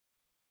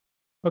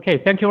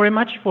Okay, thank you very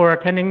much for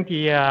attending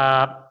the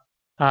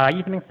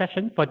evening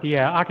session for the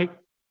Arctic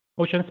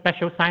Ocean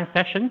Special Science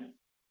session.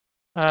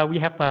 We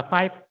have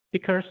 5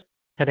 speakers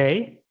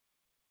today.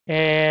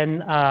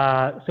 And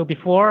so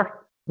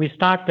before we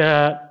start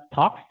the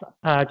talks,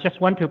 just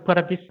want to put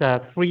up these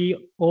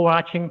 3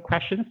 overarching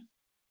questions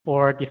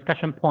for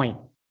discussion point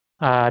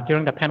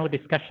during the panel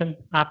discussion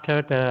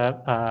after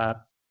the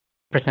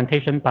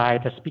presentation by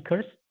the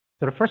speakers.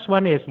 So the first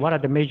one is, what are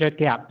the major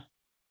gaps,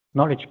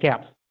 knowledge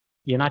gaps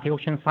in Arctic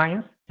Ocean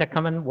science?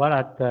 Second, what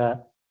are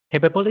the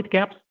capability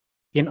gaps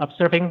in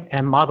observing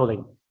and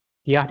modeling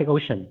the Arctic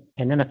Ocean?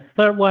 And then the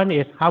third one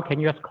is, how can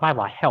US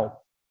CLIVAR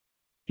help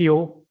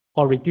fill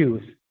or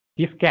reduce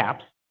these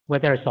gaps,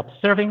 whether it's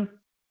observing,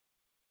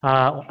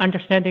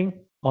 understanding,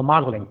 or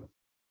modeling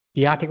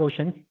the Arctic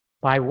Ocean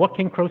by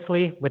working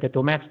closely with the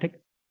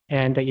domestic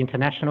and the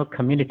international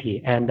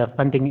community and the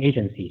funding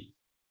agencies.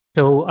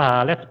 So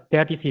let's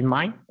bear this in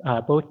mind,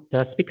 both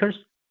the speakers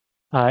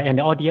and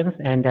the audience,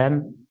 and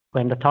then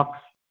when the talks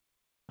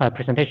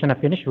presentation are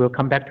finished, we'll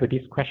come back to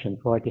this question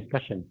for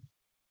discussion.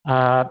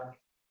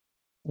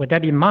 With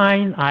that in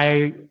mind,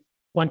 I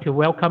want to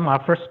welcome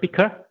our first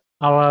speaker,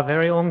 our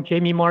very own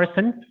Jamie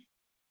Morison,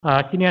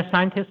 senior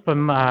scientist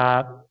from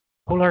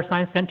Polar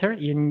Science Center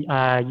in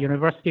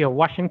University of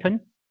Washington.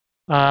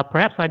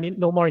 Perhaps I need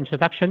no more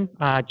introduction.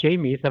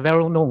 Jamie is a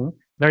very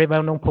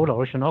well-known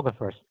polar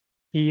oceanographer.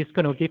 He is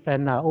going to give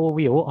an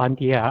overview on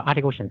the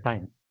Arctic Ocean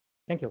science.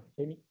 Thank you,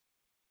 Jamie.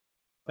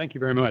 Thank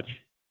you very much.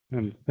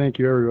 And thank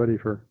you, everybody,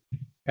 for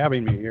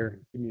having me here.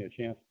 Give me a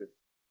chance to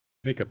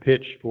make a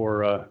pitch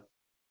for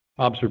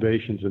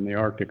observations in the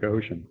Arctic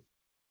Ocean.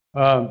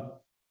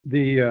 I'll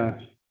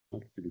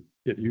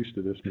get used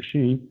to this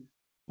machine.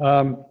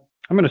 I'm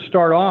going to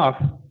start off.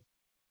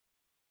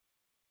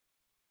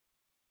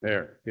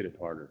 There, hit it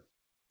harder.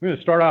 I'm going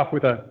to start off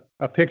with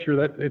a picture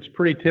that it's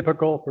pretty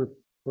typical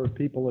for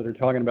people that are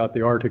talking about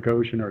the Arctic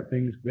Ocean or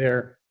things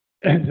there,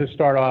 and to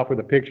start off with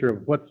a picture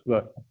of what's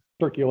the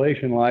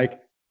circulation like.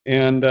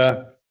 And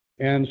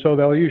so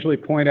they'll usually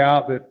point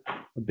out that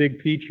a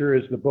big feature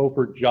is the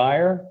Beaufort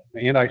Gyre, the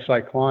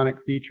anticyclonic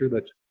feature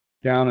that's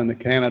down in the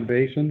Canada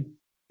Basin,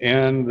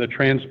 and the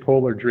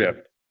transpolar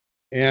drift.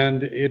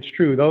 And it's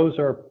true, those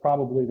are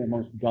probably the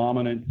most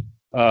dominant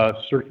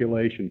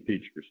circulation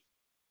features.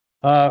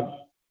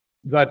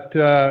 But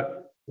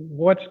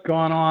what's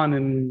gone on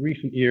in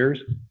recent years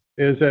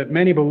is that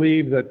many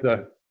believe that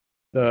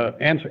the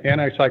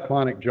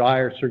anticyclonic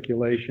gyre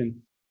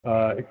circulation,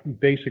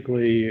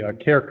 basically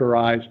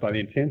characterized by the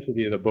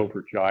intensity of the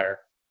Beaufort Gyre,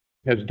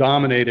 has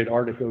dominated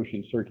Arctic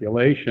Ocean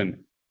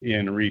circulation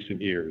in recent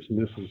years. And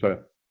this is a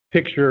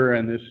picture,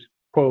 and this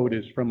quote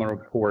is from a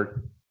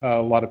report.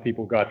 A lot of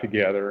people got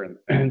together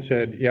and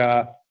said,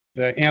 yeah,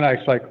 the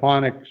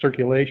anticyclonic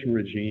circulation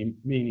regime,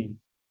 meaning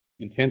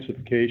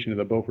intensification of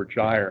the Beaufort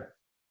Gyre,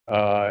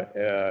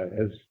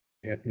 has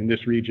in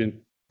this region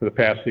for the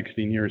past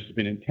 16 years has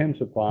been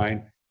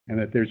intensifying, and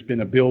that there's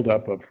been a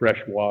buildup of fresh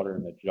water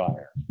in the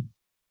gyre.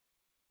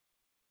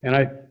 And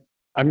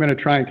I'm going to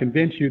try and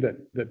convince you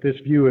that this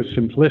view is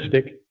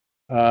simplistic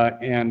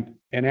and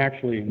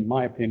actually, in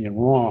my opinion,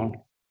 wrong.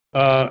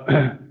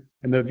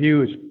 And the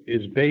view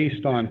is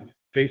based on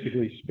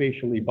basically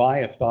spatially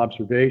biased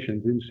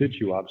observations, in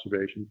situ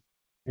observations,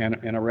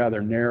 and a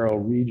rather narrow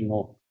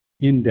regional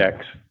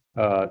index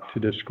to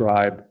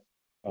describe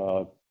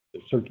the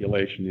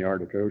circulation in the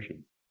Arctic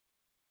Ocean.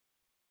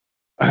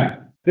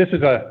 This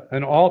is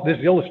this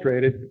is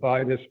illustrated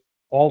by this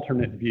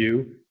alternate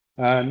view,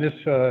 and this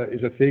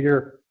is a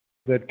figure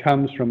that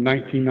comes from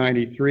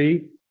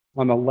 1993.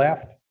 On the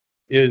left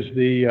is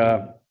the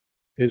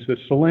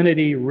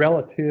salinity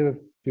relative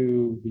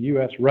to the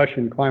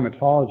U.S.-Russian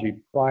climatology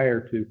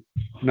prior to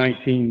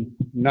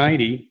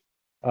 1990.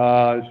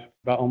 It's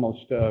about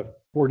almost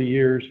 40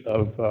 years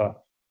of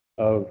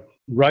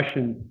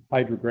Russian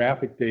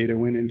hydrographic data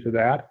went into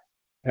that.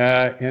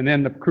 And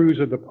then the cruise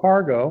of the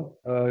Cargo,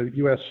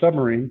 U.S.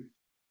 submarine,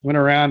 went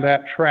around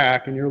that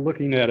track, and you're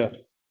looking at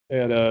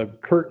a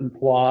curtain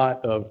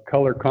plot of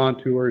color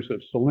contours of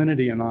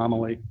salinity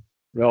anomaly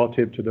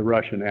relative to the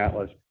Russian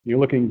atlas. You're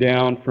looking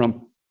down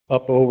from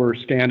up over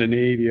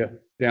Scandinavia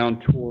down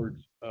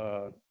towards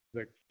the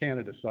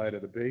Canada side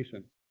of the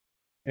basin.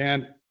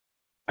 And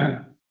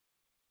the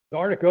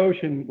Arctic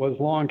Ocean was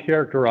long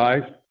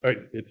characterized,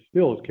 it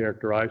still is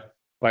characterized,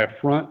 by a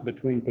front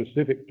between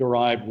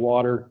Pacific-derived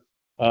water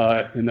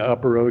in the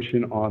upper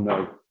ocean on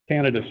the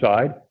Canada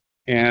side,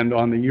 and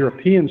on the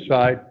European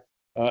side,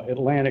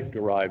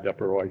 Atlantic-derived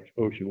upper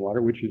ocean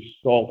water, which is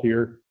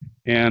saltier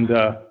and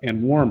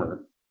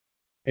warmer.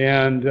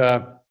 And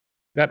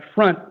that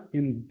front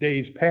in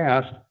days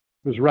past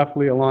was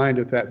roughly aligned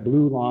at that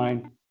blue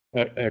line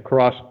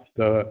across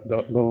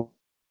the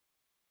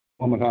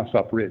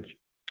Lomonosov Ridge.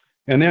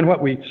 And then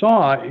what we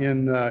saw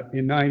in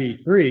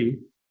 93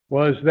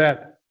 was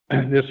that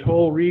this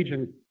whole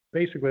region,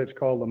 basically it's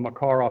called the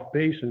Makarov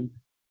Basin,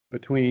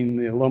 between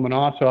the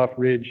Lomonosov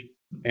Ridge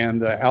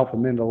and the Alpha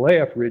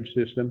Mendeleev Ridge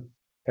system,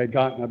 had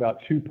gotten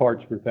about 2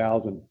 parts per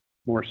thousand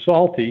more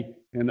salty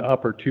in the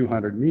upper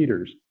 200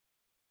 meters.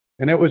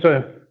 And it was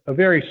a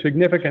very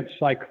significant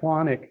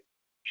cyclonic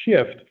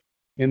shift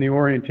in the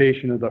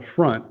orientation of the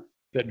front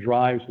that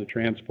drives the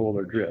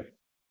transpolar drift.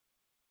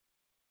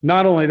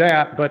 Not only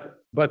that,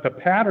 but the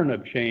pattern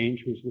of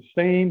change was the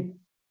same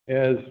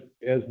as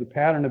the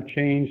pattern of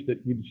change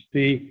that you'd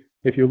see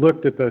if you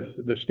looked at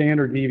the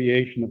standard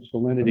deviation of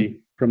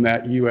salinity from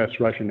that US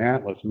Russian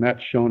atlas, and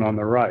that's shown on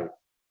the right.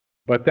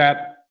 But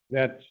that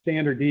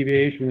standard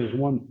deviation is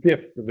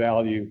 1/5 the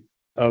value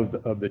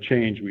of the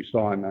change we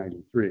saw in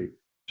 93.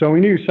 So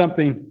we knew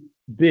something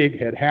big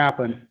had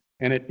happened,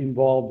 and it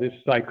involved this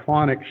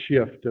cyclonic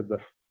shift of the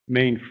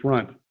main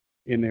front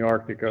in the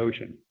Arctic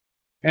Ocean.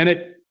 And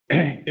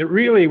it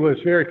really was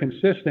very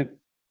consistent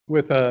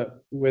with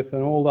an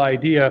old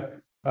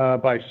idea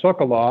by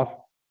Sokolov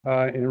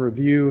in a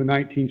review in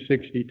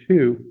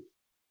 1962.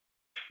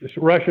 This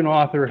Russian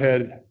author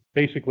had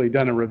basically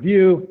done a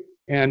review,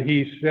 and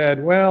he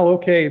said, well,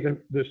 okay,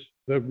 the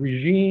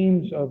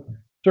regimes of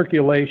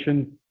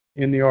circulation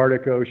in the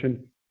Arctic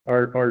Ocean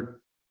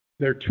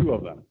there are two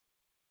of them.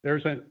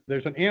 There's an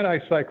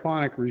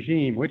anticyclonic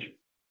regime, which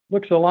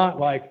looks a lot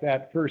like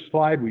that first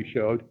slide we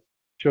showed.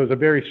 Shows a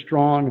very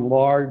strong,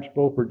 large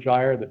Beaufort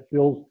gyre that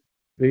fills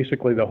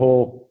basically the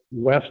whole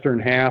western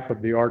half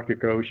of the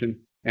Arctic Ocean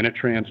and a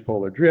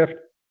transpolar drift.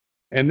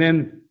 And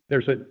then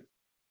there's a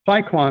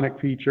cyclonic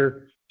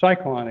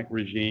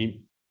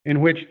regime, in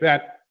which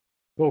that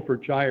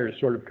Beaufort gyre is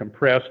sort of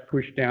compressed,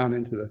 pushed down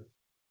into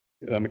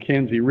the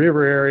Mackenzie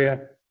River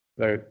area.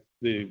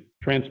 The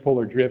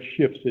transpolar drift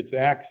shifts its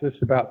axis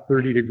about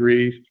 30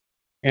 degrees,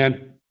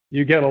 and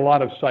you get a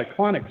lot of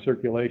cyclonic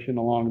circulation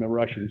along the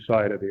Russian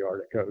side of the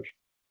Arctic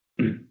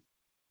Ocean.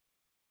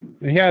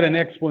 He had an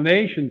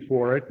explanation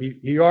for it.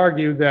 He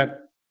argued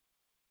that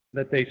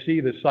they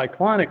see the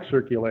cyclonic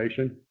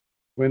circulation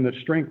when the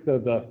strength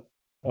of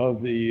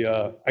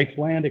the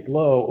Icelandic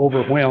low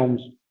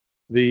overwhelms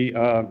the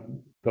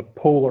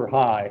polar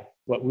high,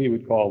 what we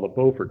would call the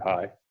Beaufort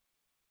high.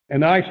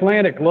 And the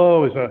Icelandic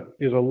low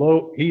is a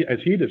low, as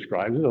he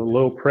describes it, a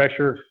low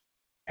pressure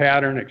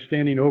pattern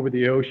extending over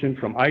the ocean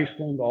from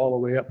Iceland all the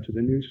way up to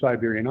the New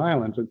Siberian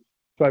Islands. And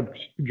so I've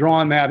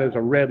drawn that as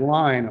a red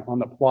line on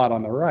the plot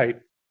on the right.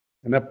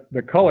 And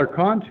the color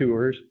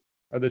contours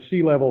are the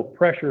sea level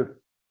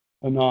pressure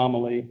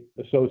anomaly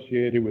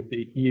associated with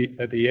the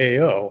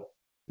AO,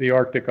 the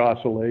Arctic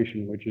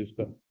Oscillation, which is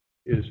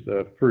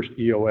the first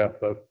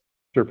EOF of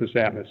surface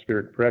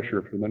atmospheric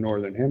pressure for the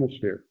Northern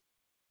Hemisphere.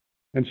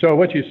 And so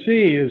what you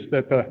see is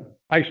that the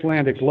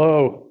Icelandic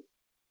low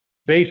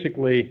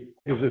basically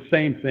is the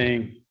same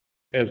thing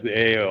as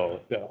the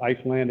AO. The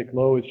Icelandic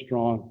low is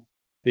strong,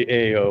 the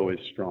AO is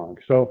strong.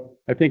 So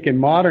I think in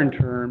modern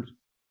terms,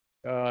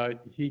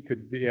 he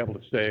could be able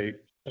to say,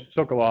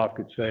 Sokolov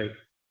could say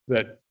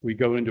that we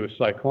go into a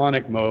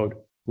cyclonic mode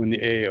when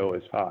the AO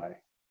is high.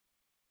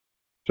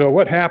 So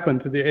what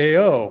happened to the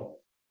AO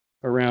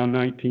around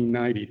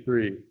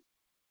 1993?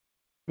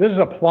 This is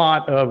a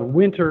plot of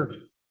winter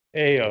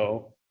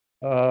AO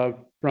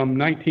from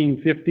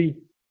 1950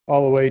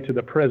 all the way to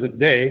the present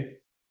day,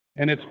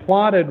 and it's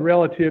plotted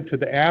relative to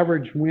the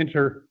average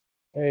winter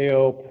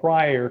AO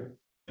prior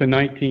to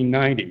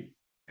 1990.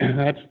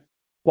 That's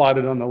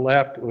plotted on the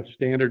left with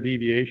standard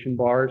deviation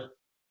bars,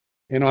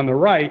 and on the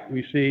right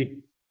we see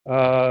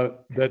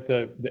that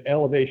the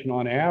elevation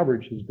on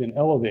average has been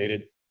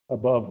elevated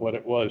above what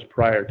it was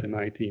prior to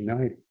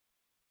 1990.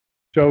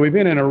 So we've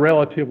been in a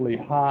relatively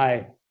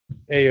high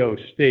AO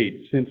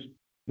state since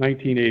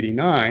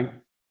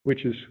 1989,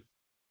 which is,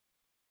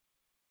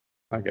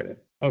 I get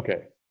it,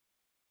 okay,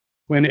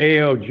 when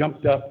AO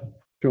jumped up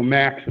to a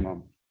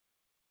maximum.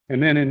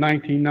 And then in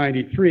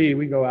 1993,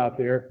 we go out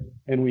there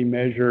and we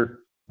measure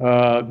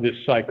this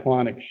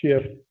cyclonic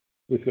shift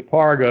with the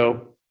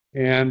Pargo,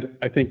 and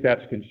I think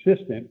that's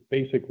consistent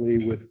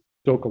basically with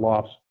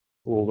Sokolov's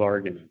old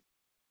argument.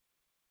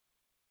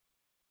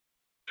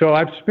 So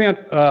I've spent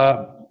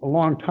a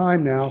long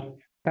time now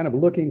kind of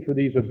looking for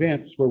these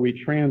events where we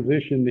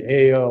transition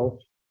the AO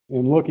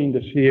and looking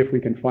to see if we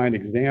can find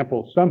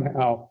examples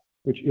somehow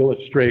which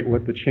illustrate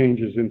what the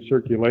changes in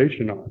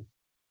circulation are.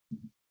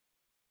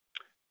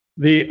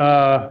 The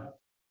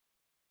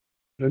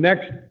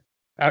next,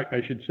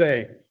 I should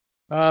say,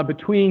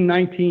 between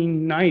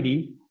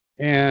 1990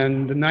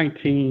 and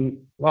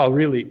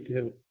really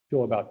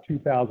till about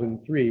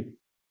 2003,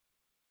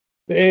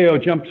 the AO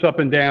jumps up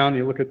and down.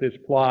 You look at this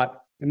plot,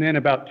 and then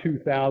about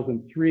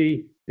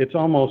 2003, it's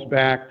almost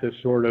back to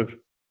sort of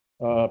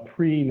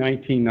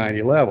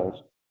pre-1990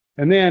 levels.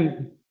 And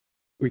then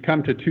we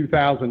come to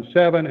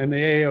 2007, and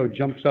the AO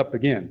jumps up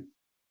again.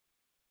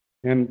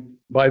 And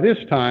by this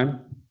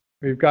time,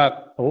 we've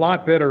got a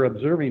lot better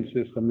observing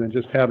system than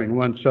just having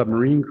one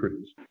submarine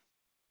cruise.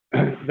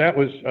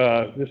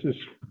 This is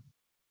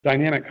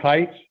dynamic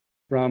heights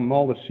from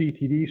all the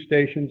CTD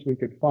stations we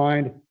could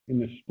find in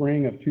the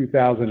spring of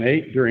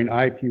 2008 during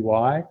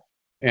IPY,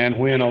 and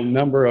when a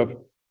number of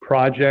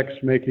projects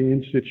making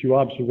in situ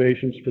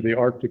observations for the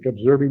Arctic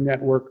Observing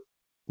Network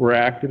were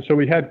active. So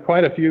we had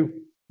quite a few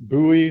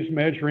buoys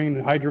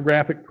measuring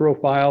hydrographic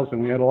profiles,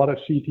 and we had a lot of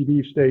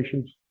CTD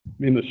stations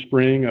in the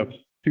spring of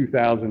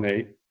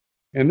 2008.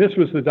 And this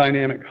was the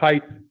dynamic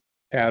height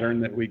pattern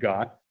that we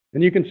got.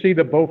 And you can see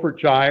the Beaufort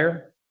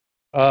gyre.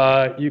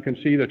 You can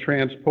see the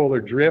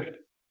transpolar drift.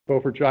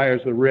 Beaufort gyre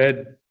is the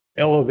red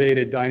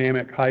elevated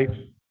dynamic height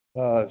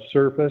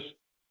surface.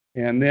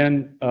 And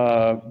then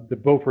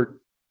the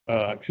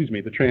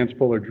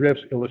transpolar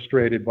drifts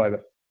illustrated by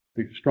the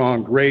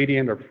strong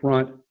gradient or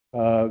front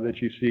that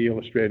you see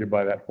illustrated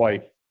by that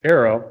white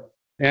arrow.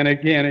 And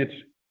again,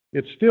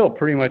 it's still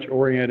pretty much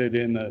oriented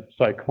in the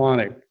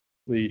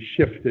cyclonically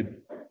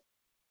shifted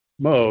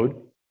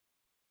mode.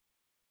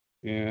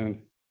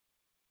 And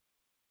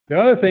the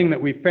other thing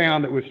that we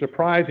found that was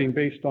surprising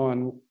based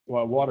on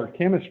water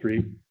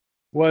chemistry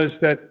was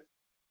that,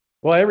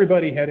 well,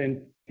 everybody had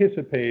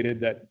anticipated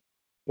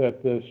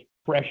that this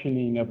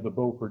freshening of the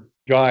Beaufort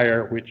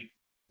gyre, which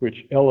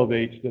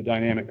elevates the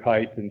dynamic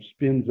height and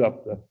spins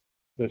up the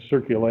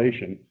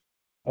circulation,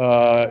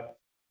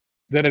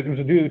 that it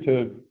was due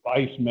to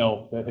ice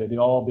melt that had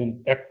all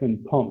been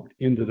pumped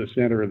into the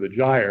center of the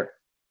gyre.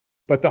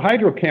 But the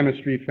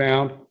hydrochemistry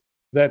found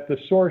that the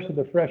source of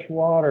the fresh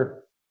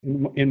water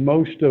in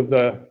most of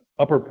the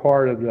upper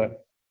part of the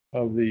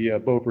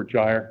Beaufort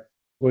gyre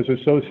was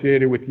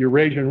associated with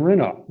Eurasian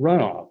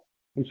runoff.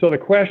 And so the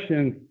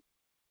question,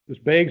 this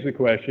begs the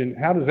question,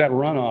 how does that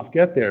runoff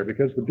get there?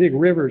 Because the big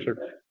rivers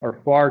are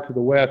far to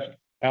the west,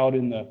 out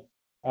in the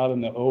Ob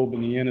and the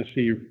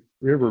Yenisei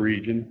River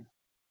region.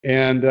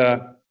 And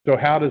so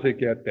how does it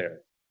get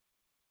there?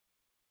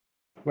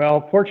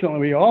 Well, fortunately,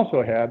 we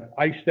also had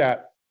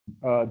ISAT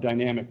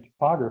dynamic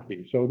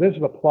topography. So this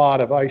is a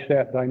plot of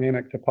ISAT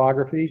dynamic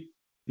topography.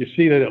 You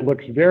see that it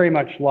looks very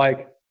much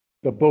like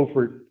the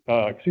Beaufort,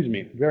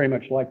 very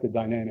much like the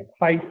dynamic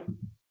height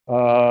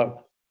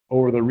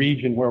over the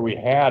region where we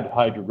had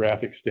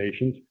hydrographic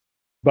stations.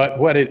 But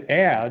what it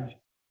adds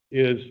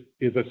is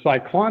a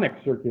cyclonic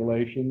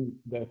circulation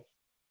that's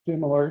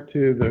similar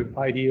to the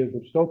ideas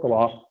of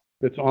Sokolov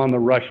that's on the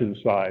Russian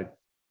side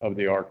of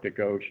the Arctic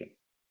Ocean.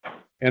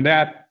 And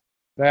that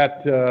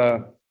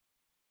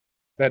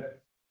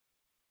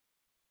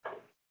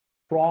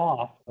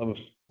trough of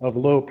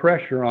low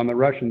pressure on the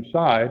Russian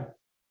side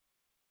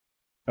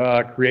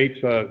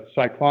creates a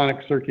cyclonic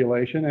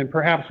circulation, and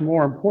perhaps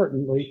more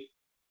importantly,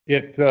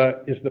 it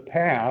is the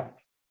path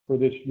for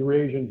this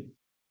Eurasian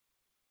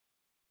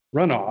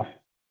runoff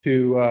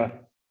to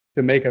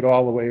make it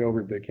all the way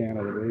over to the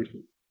Canada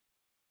Basin.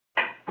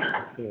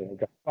 Okay, I've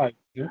got 5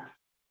 minutes.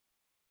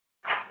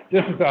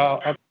 This is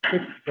I'll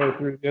go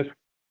through this.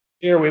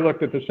 Here we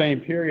looked at the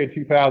same period,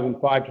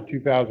 2005 to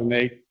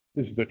 2008.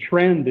 This is the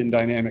trend in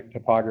dynamic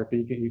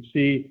topography. You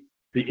see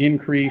the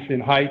increase in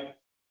height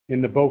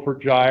in the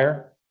Beaufort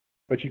gyre,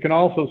 but you can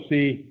also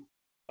see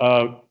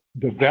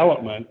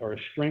development or a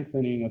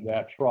strengthening of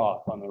that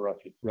trough on the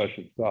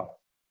Russian side.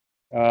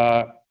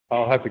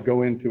 I'll have to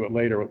go into it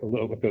later with a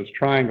little what those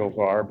triangles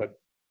are, but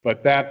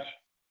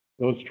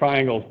those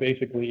triangles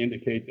basically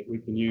indicate that we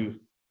can use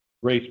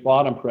race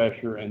bottom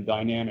pressure and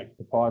dynamic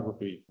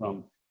topography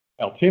from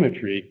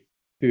altimetry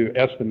to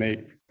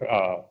estimate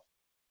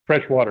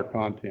freshwater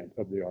content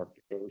of the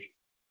Arctic Ocean.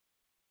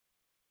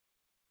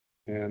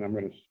 And I'm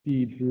going to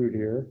speed through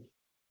here.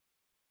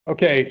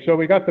 Okay, so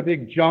we got the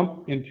big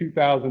jump in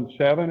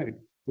 2007. It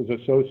was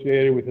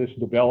associated with this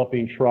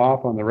developing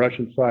trough on the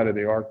Russian side of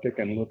the Arctic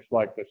and looks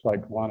like the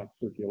cyclonic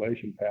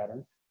circulation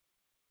pattern.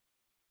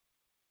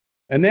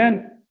 And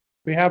then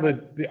we have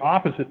the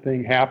opposite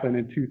thing happen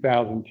in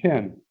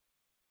 2010.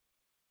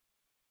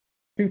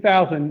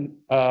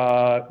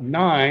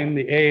 2009,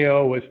 the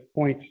AO was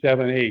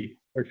 0.78,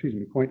 or excuse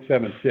me,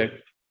 0.76.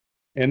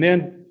 And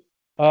then,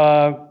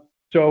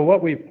 so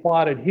what we've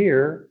plotted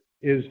here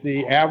is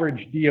the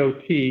average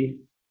DOT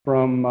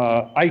from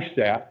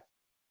ISAT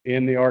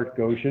in the Arctic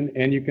Ocean,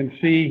 and you can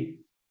see,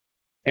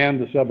 and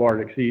the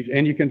subarctic seas,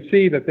 and you can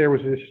see that there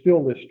was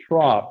still this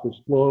trough, this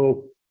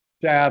low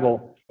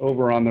saddle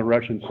over on the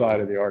Russian side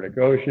of the Arctic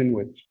Ocean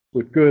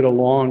with good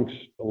along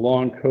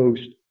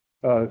coast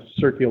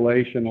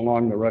circulation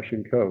along the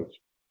Russian coast.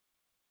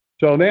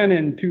 So then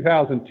in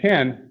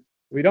 2010,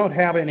 we don't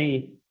have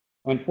any,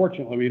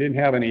 unfortunately, we didn't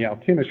have any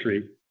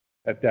altimetry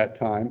at that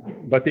time,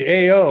 but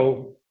the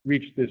AO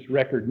reached this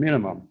record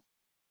minimum.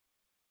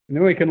 And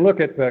then we can look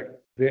at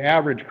the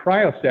average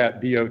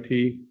cryostat DOT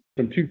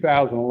from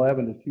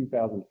 2011 to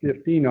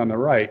 2015 on the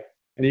right,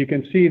 and you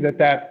can see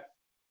that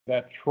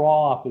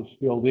trough is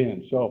filled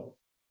in. So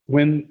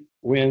when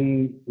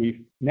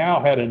we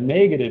now had a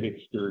negative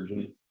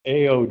excursion,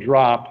 AO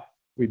dropped,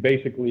 we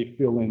basically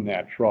fill in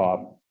that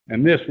trough.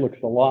 And this looks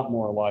a lot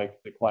more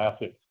like the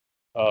classic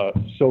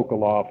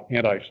Sokolov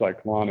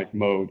anticyclonic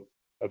mode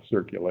of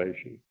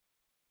circulation.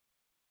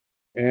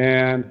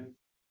 And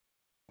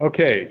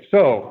okay,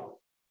 so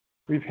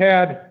we've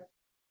had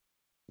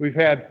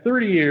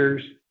 30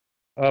 years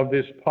of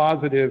this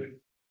positive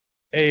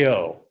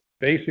AO,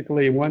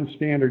 basically one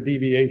standard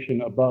deviation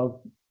above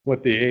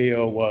what the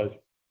AO was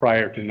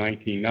prior to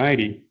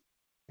 1990.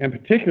 And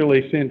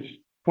particularly since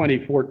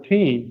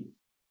 2014,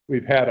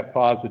 we've had a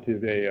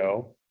positive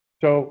AO.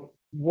 So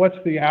what's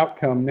the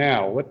outcome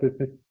now? What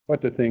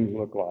what the things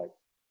look like.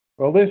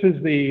 Well, this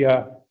is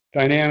the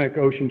dynamic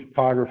ocean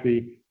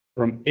topography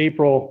from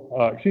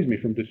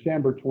from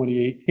December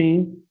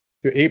 2018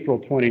 to April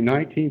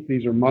 2019.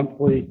 These are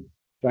monthly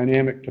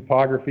dynamic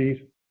topographies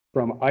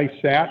from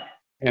ISAT,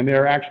 and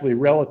they're actually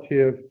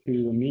relative to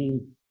the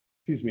mean,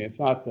 it's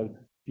not the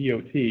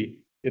DOT,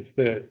 it's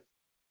the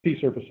sea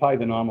surface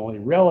height anomaly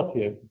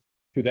relative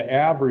to the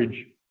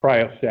average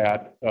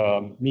cryostat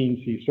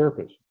mean sea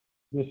surface.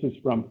 This is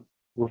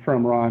we're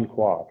from Ron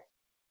Kwok.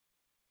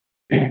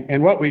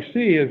 And what we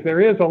see is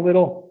there is a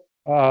little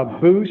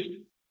boost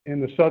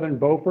in the southern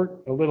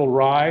Beaufort, a little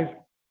rise,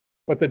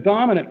 but the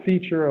dominant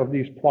feature of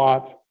these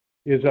plots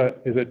is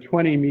a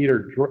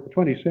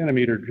 20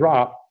 centimeter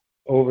drop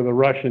over the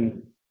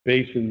Russian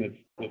basin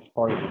that's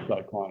part of the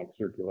cyclonic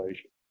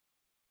circulation.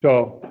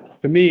 So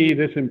to me,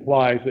 this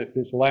implies that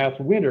this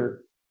last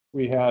winter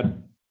we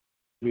had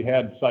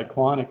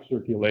cyclonic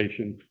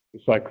circulation, the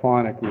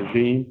cyclonic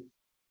regime.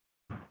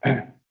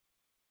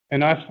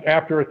 And us,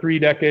 after 3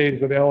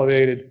 decades of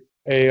elevated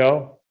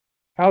AO,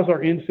 how's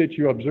our in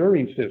situ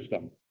observing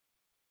system?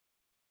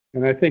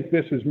 And I think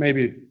this is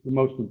maybe the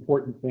most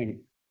important thing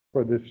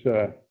for this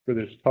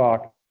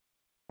talk.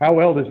 How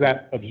well does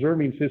that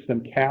observing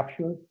system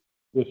capture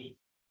this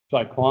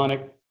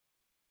cyclonic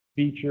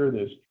feature,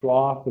 this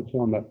trough that's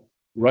on the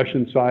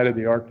Russian side of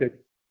the Arctic?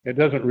 It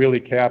doesn't really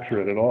capture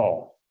it at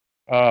all.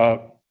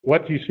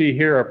 What you see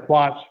here are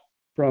plots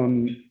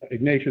from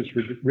Ignatius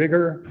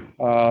Rigger,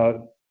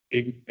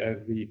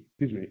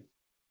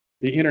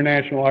 the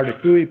International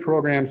Arctic Buoy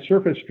Program.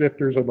 Surface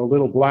drifters are the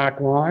little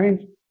black lines,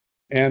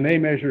 and they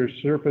measure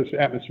surface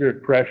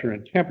atmospheric pressure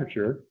and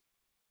temperature.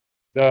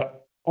 The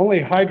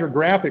only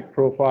hydrographic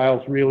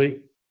profiles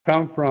really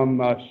come from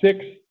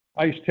 6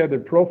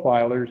 ice-tethered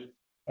profilers.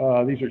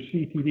 These are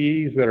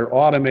CTDs that are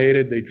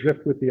automated. They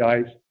drift with the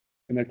ice,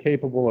 and they're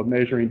capable of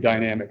measuring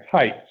dynamic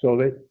height.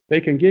 So they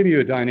can give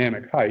you a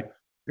dynamic height.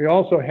 We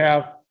also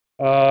have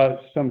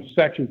some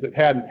sections that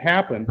hadn't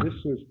happened.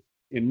 This was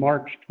in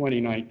March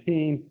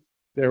 2019.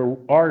 There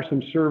are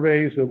some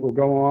surveys that will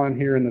go on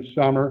here in the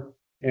summer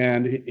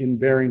and in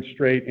Bering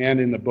Strait and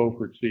in the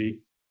Beaufort Sea.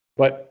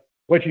 But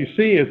what you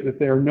see is that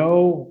there are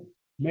no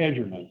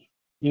measurements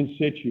in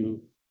situ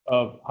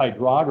of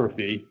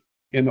hydrography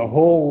in the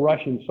whole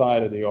Russian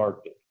side of the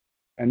Arctic.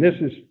 And this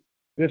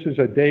is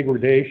a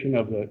degradation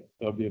of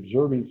the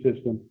observing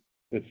system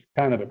that's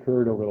kind of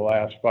occurred over the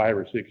last 5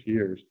 or 6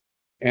 years.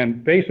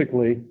 And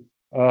basically,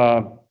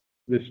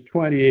 this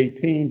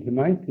 2018 to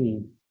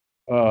 19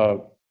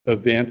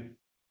 event,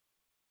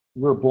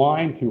 we're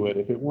blind to it.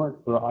 If it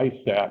weren't for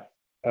ISAT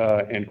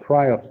and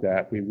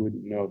cryostat, we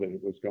wouldn't know that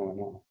it was going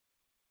on.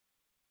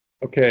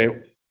 Okay,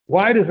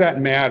 why does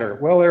that matter?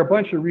 Well, there are a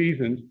bunch of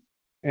reasons,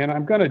 and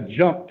I'm going to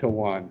jump to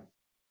one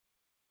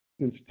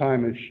since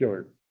time is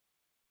short.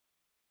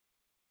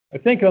 I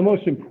think the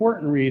most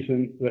important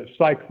reason that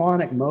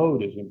cyclonic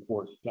mode is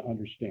important to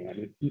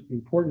understand, it's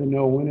important to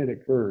know when it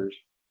occurs,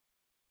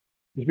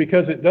 is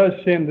because it does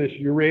send this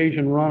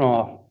Eurasian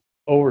runoff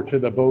over to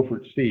the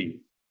Beaufort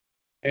Sea.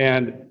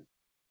 And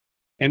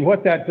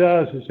what that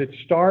does is it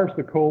starves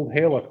the cold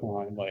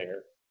halocline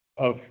layer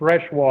of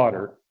fresh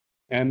water,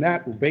 and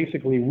that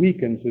basically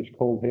weakens this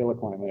cold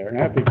halocline layer. And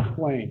I have to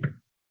explain,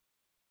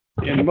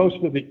 in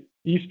most of the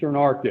eastern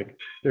Arctic,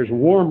 there's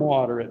warm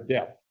water at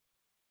depth.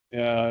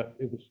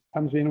 It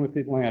comes in with the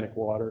Atlantic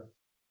water,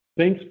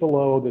 sinks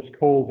below this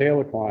cold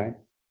halocline.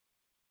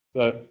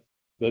 The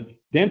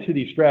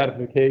density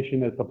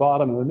stratification at the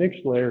bottom of the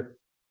mixed layer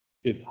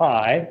is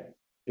high.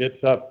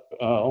 It's up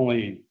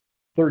only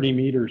 30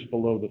 meters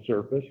below the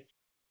surface.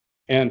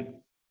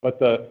 But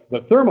the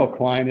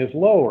thermocline is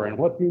lower, and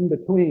what's in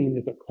between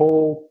is a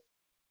cold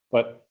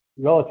but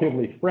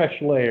relatively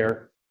fresh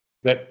layer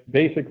that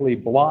basically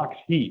blocks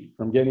heat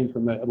from getting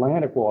from the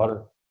Atlantic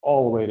water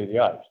all the way to the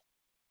ice.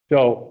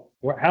 So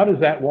how does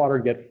that water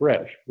get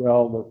fresh?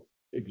 Well,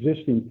 the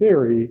existing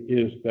theory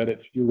is that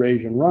it's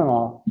Eurasian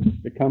runoff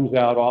that comes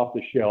out off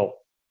the shelf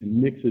and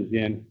mixes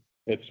in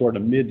at sort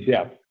of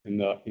mid-depth in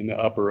the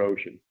upper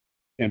ocean.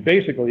 And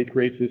basically it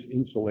creates this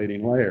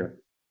insulating layer.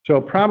 So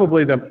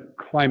probably the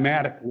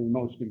climatically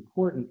most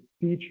important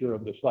feature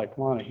of the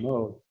cyclonic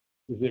mode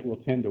is it will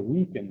tend to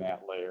weaken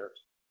that layer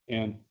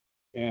and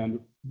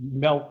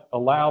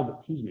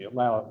allow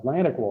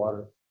Atlantic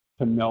water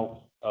to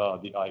melt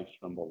the ice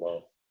from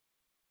below.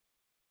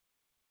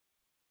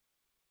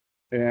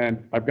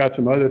 And I've got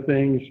some other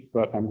things,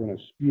 but I'm going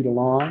to speed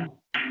along.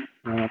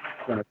 And I'm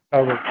going to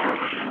cover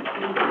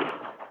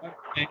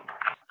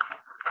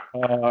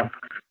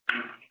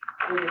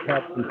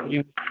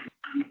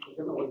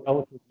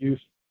relative use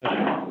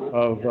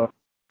of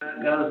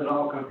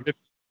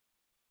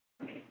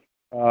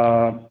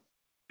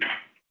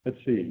let's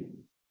see,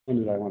 when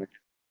did I want to?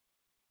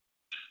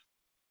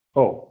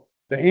 Oh,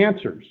 the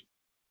answers.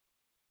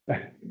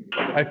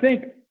 I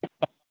think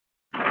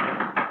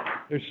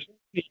there's so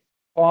many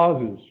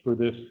causes for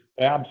this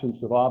absence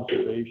of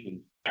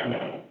observation.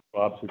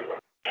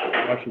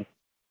 Russian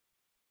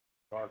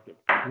Arctic.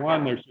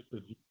 One, there's just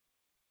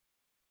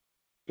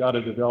got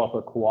to develop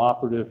a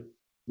cooperative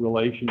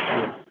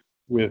relationship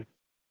with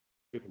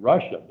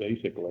Russia,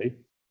 basically.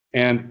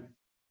 And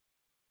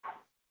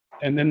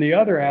then the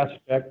other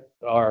aspect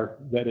are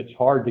that it's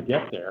hard to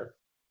get there.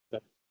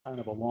 That's kind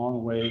of a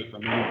long way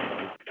from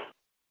anywhere.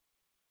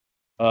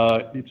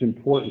 It's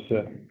important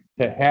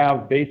to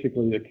have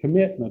basically the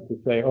commitment to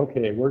say,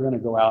 okay, we're going to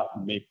go out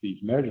and make these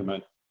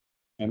measurements,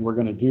 and we're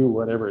going to do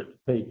whatever it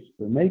takes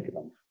to make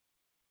them.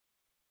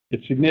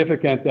 It's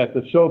significant that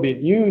the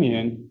Soviet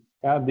Union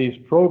had these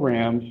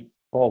programs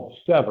called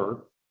SEVER,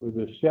 with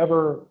the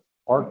SEVER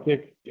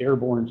Arctic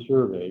Airborne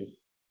Surveys,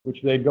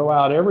 which they'd go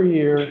out every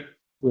year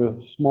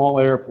with small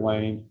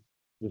airplanes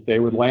that they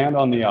would land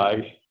on the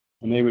ice,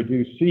 and they would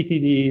do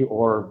CTD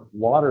or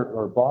water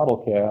or bottle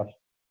casts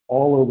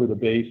all over the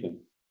basin.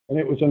 And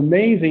it was an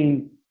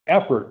amazing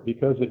effort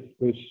because it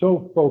was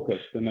so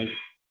focused, and they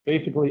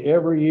basically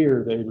every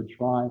year they would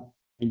try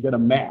and get a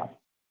map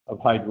of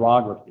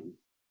hydrography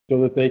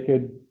so that they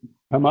could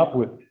come up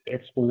with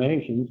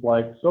explanations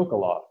like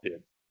Sokolov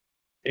did.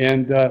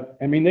 And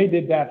I mean, they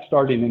did that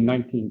starting in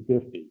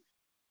 1950.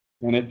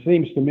 And it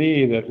seems to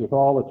me that with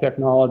all the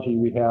technology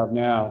we have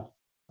now,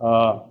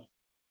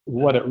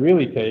 what it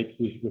really takes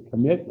is the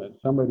commitment,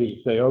 somebody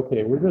to say,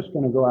 okay, we're just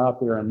going to go out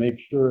there and make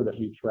sure that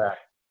we track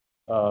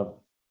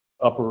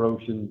upper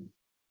ocean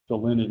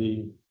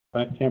salinity,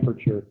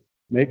 temperature,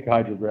 make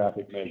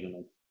hydrographic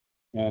measurements.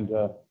 And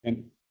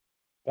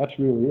that's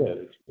really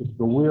it. It's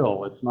the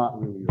will. It's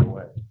not really the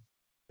way.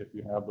 If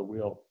you have the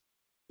will,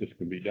 this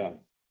can be done.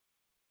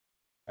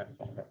 That's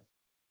okay.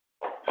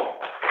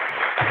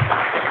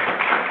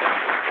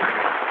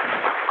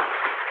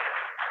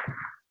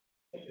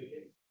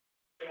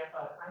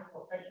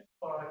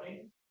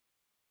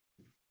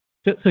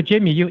 So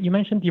Jamie, you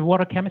mentioned the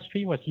water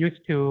chemistry was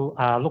used to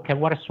look at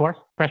water source,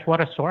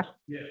 freshwater source.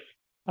 Yes.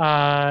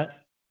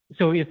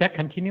 So is that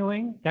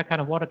continuing, that kind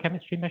of water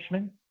chemistry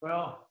measurement?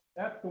 Well,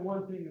 that's the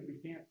one thing that we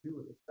can't do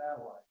with a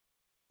satellite.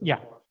 Yeah.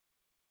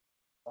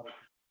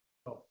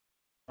 So,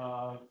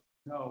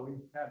 no,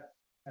 we've had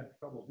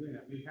trouble doing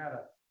that. We had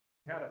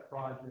a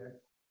project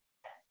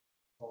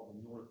called the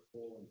North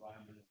Pole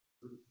Environmental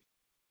Group,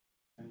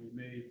 and we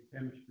made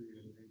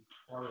chemistry as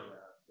a part of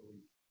that. So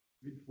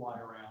we'd fly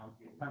around.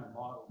 We kind of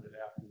modeled it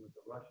after what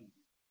the Russians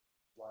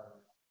fly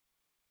around,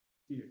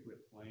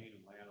 ski-equipped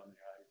plane and land on the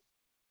ice,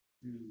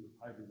 do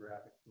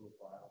hydrographic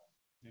profile,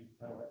 and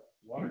collect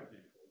water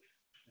samples.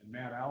 And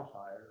Matt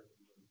Alshire,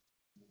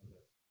 one of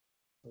the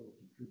total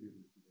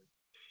contributors to this,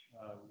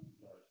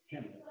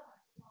 chemist.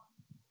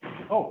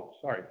 Oh,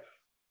 sorry.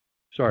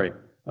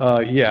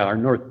 Yeah, our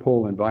North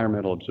Pole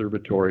Environmental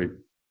Observatory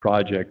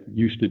project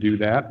used to do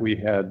that. We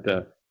had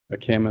a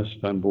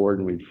chemist on board,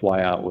 and we'd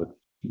fly out with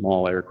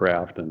small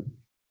aircraft and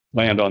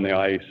land on the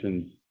ice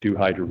and do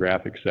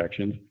hydrographic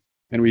sections.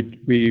 And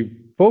we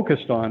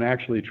focused on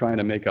actually trying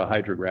to make a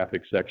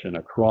hydrographic section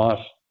across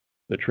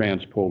the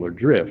transpolar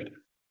drift.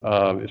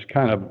 It's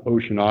kind of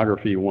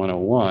oceanography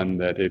 101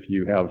 that if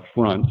you have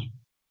fronts,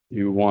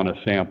 you want to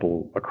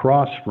sample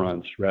across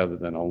fronts rather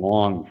than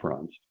along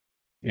fronts.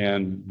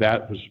 And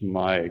that was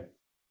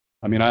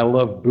I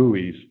love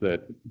buoys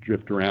that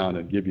drift around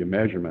and give you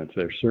measurements.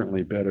 They're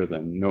certainly better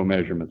than no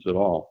measurements at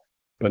all.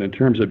 But in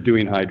terms of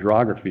doing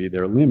hydrography,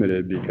 they're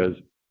limited because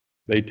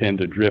they tend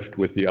to drift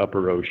with the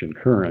upper ocean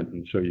current.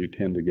 And so you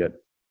tend to get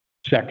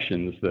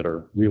sections that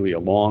are really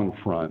along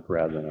front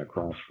rather than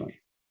across front.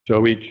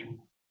 So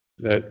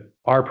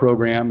our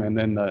program, and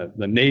then the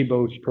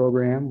NABOS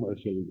program was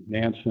a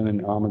Nansen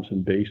and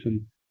Amundsen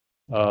Basin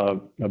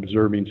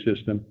observing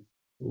system,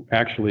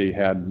 actually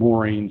had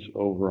moorings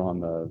over on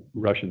the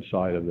Russian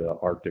side of the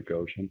Arctic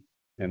Ocean.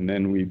 And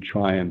then we'd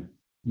try and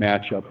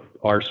match up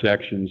our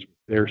sections,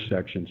 their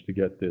sections, to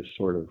get this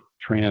sort of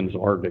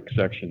trans-Arctic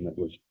section that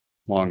was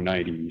long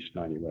 90 east,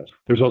 90 west.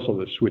 There's also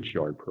the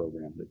Switchyard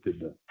program that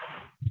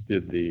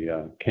did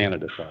the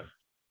Canada side.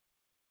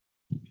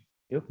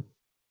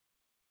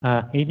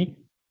 Amy?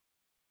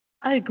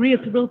 I agree.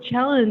 It's a real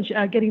challenge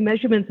getting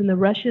measurements in the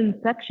Russian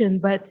section,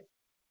 but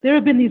there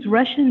have been these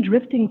Russian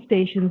drifting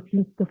stations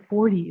since the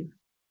 40s.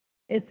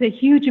 It's a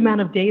huge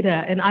amount of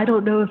data, and I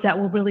don't know if that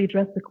will really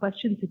address the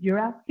questions that you're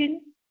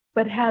asking,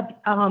 but have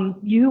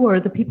you or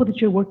the people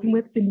that you're working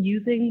with been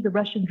using the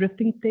Russian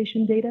drifting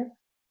station data?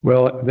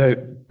 Well,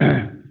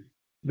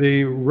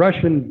 the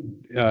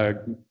Russian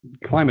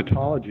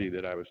climatology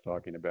that I was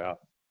talking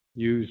about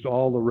used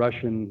all the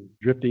Russian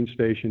drifting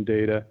station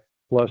data,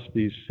 plus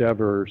these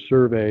SEVER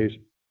surveys,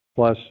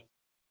 plus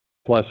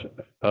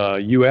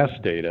US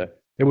data.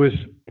 It was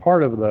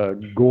part of the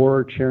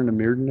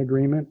Gore-Chernomyrdin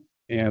agreement,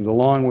 and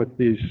along with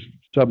these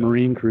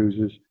submarine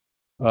cruises,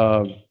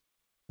 was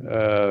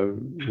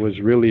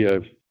really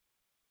a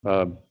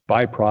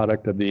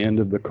byproduct of the end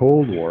of the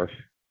Cold War.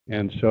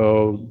 And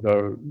so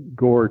the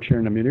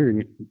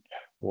Gore-Chernomyrdin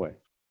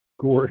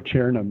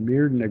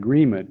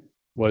agreement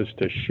was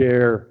to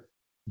share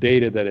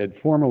data that had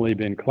formerly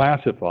been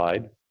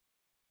classified,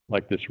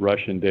 like this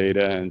Russian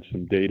data and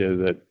some data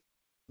that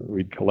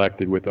we'd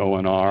collected with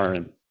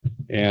ONR,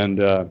 and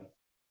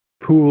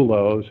pool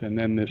those, and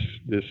then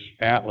this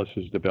atlas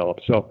is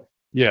developed. So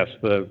yes,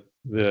 the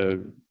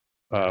the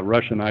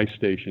Russian ice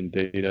station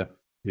data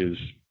is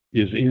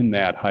in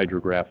that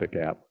hydrographic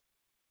app.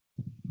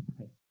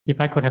 If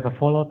I could have a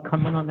follow-up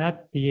comment on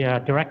that,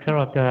 the director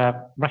of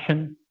the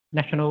Russian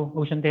National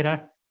Ocean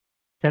Data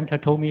Center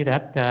told me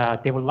that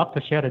they would love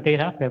to share the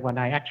data, but when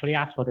I actually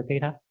asked for the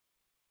data,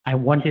 I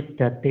wanted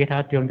the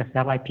data during the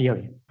satellite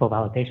period for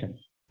validation.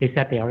 They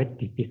said they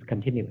already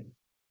discontinued.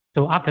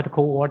 So after the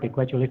Cold War, they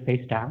gradually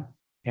phased down,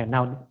 and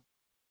now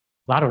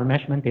a lot of the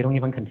measurement, they don't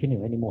even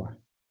continue anymore.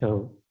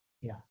 So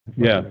yeah.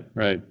 Yeah,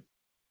 right.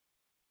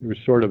 It was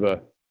sort of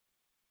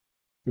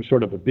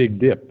a big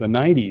dip. The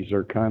 90s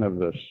are kind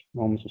of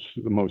almost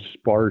the most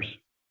sparse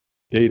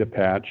data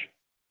patch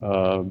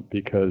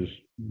because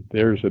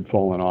theirs had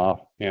fallen off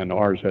and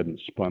ours hadn't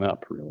spun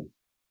up really.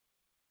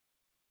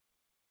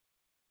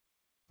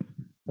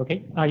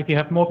 Okay, if you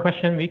have more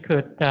questions, we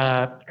could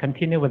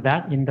continue with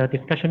that in the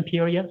discussion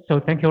period. So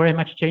thank you very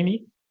much,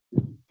 Jamie.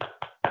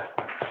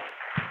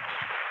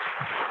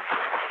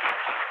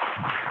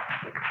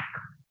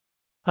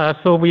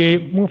 So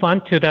we move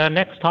on to the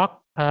next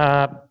talk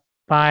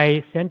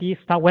by Sandy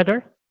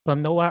Starkweather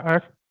from NOAA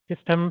Earth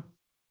System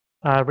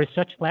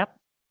Research Lab.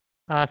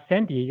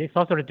 Sandy is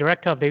also the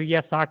director of the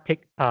US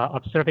Arctic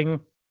Observing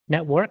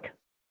Network,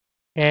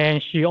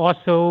 and she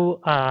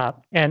also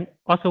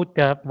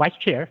the vice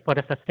chair for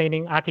the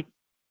Sustaining Arctic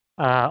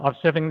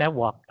Observing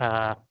Network,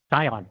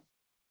 SION.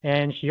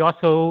 And she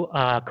also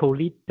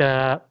co-lead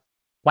the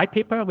white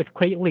paper with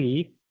Craig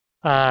Lee,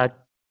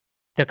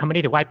 the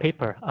community white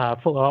paper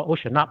for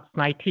Ocean Ops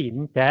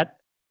 19 that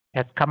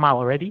has come out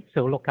already.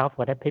 So look out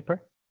for that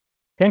paper.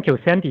 Thank you,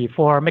 Sandy,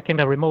 for making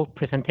the remote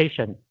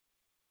presentation.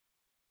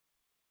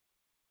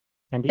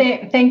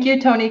 Sandy? Thank you,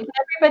 Tony. Can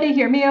everybody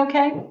hear me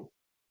okay?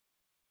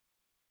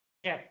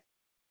 Yeah.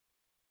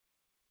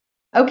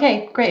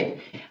 Okay, great.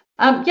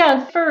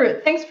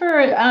 Thanks for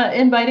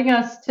inviting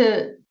us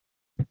to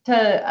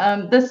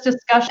this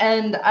discussion.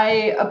 And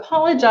I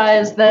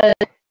apologize that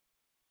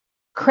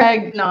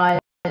Craig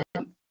not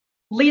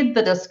lead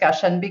the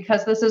discussion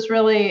because this is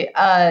really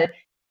an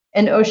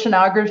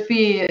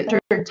oceanography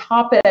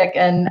topic,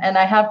 and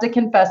I have to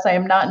confess I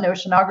am not an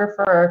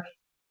oceanographer.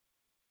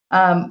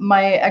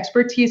 My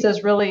expertise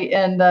is really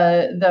in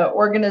the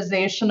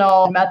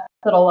organizational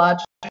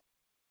methodological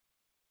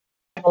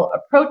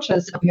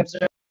approaches of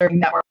observing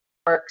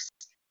networks,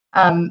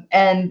 and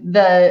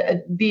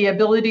the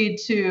ability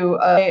to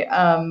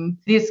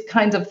these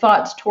kinds of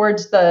thoughts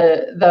towards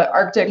the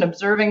Arctic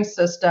observing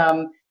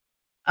system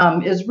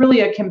is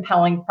really a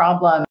compelling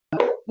problem.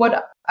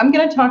 What I'm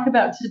going to talk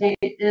about today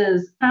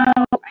is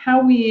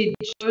how we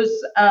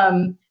chose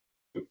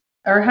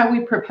or how we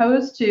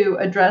propose to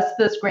address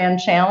this grand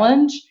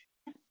challenge.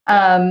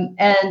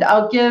 And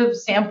I'll give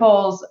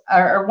samples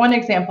or one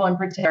example in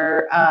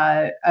particular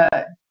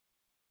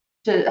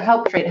to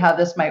help illustrate how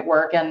this might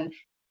work. And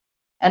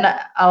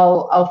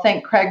I'll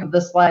thank Craig for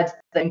the slides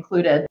that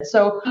included.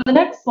 So the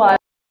next slide,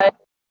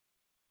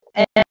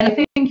 and I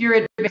think you're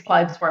at the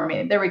slides for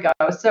me. There we go.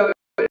 So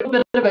a little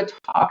bit of a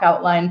talk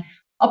outline.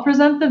 I'll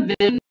present the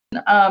vision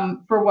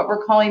for what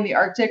we're calling the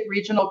Arctic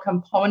regional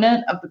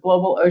component of the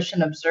Global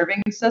Ocean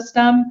Observing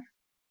System,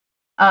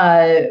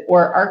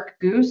 or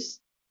ARCGOOS,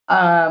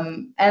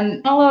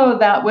 and follow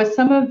that with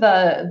some of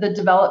the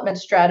development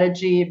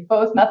strategy,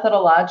 both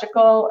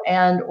methodological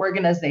and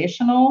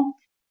organizational.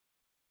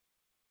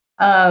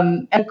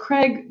 And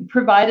Craig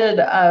provided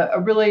a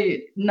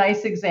really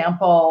nice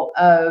example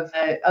of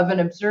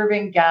an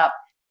observing gap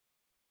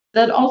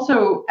that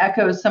also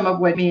echoes some of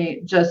what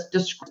we just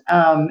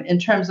described in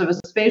terms of a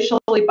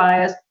spatially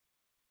biased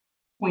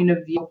point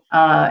of view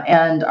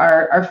and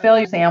our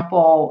failure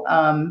sample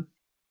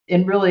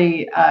in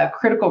really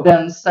critical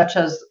regions such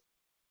as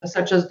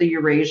the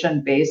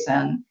Eurasian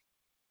basin.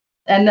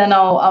 And then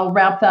I'll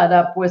wrap that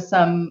up with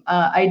some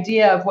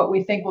idea of what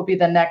we think will be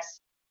the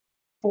next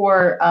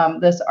for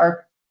this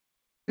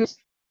ARCGOOS,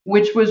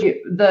 which was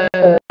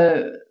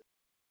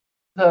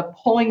the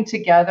pulling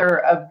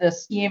together of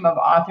this team of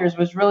authors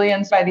was really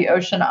inside the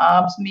Ocean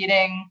Ops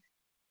meeting,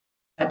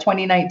 a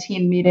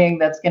 2019 meeting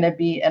that's going to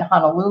be in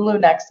Honolulu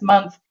next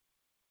month.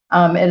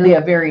 It'll be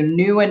a very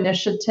new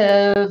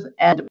initiative,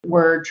 and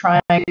we're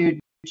trying to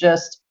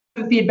just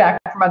get feedback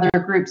from other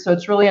groups. So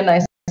it's really a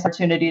nice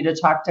opportunity to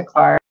talk to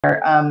Claire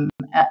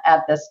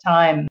at this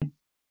time.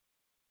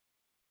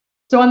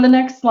 So on the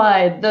next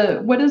slide,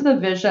 what is the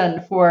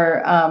vision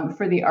for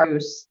the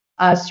ARCGOOS?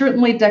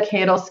 Certainly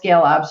decadal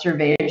scale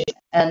observation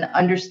and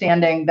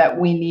understanding that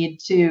we need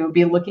to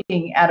be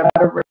looking at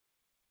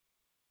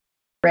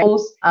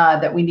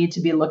that we need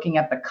to be looking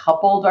at the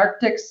coupled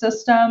Arctic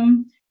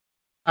system.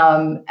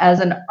 As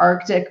an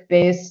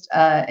Arctic-based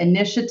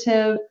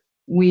initiative,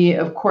 we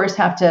of course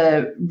have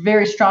to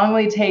very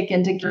strongly take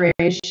into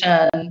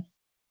consideration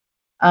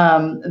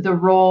the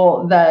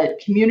role that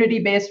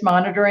community-based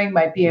monitoring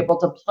might be able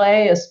to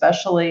play,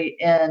 especially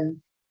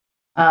in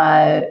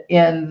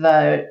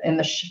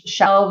the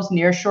shelves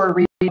near shore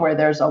region where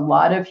there's a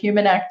lot of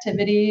human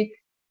activity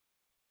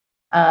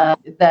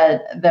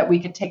that we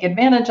could take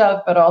advantage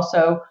of, but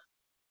also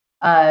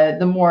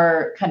the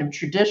more kind of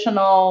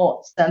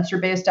traditional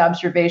sensor-based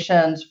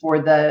observations for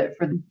the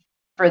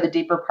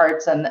deeper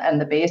parts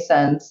and the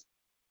basins.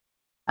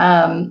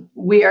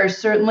 We are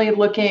certainly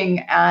looking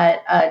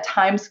at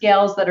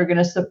timescales that are going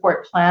to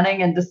support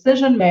planning and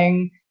decision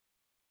making,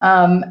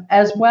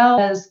 as well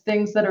as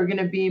things that are going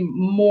to be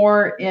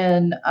more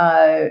in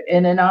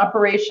an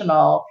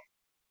operational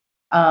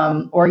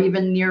or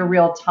even near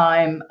real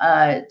time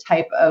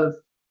type of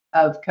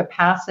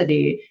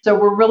capacity. So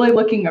we're really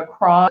looking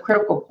across. A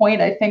critical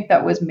point I think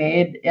that was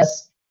made in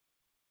this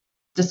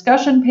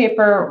discussion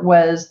paper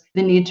was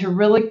the need to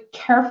really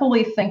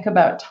carefully think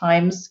about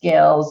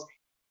timescales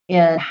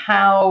in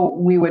how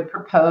we would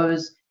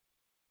propose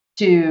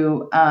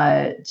to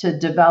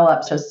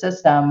develop a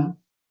system.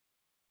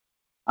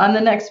 On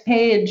the next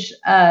page,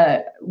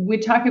 we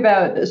talk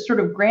about the sort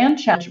of grand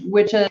challenge,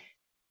 which is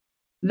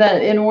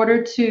that in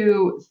order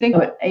to think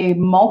of a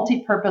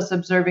multi-purpose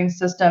observing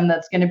system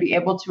that's going to be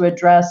able to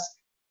address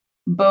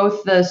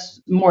both the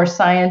more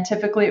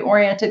scientifically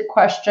oriented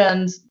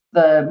questions,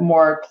 the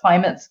more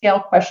climate scale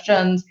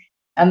questions,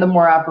 and the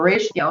more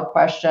operational scale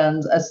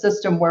questions, a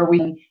system where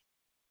we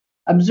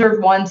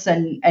observe once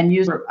and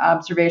use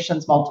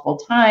observations multiple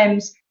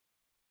times,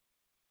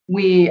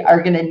 we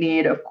are going to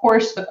need, of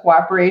course, the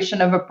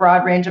cooperation of a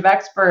broad range of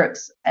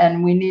experts,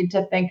 and we need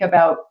to think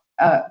about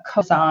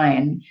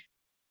co-design.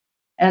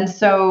 And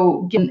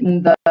so,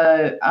 given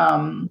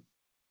the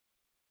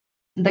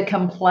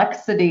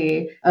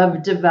complexity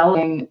of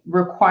developing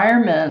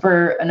requirements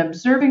for an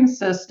observing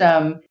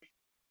system,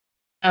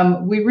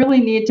 we really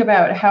need to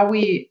about how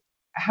we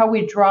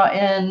draw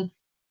in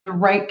the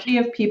right key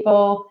of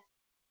people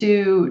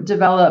to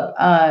develop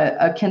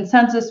a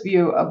consensus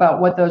view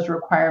about what those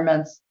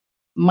requirements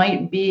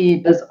might be,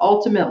 because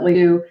ultimately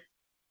to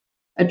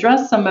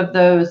address some of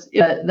those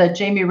that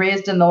Jamie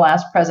raised in the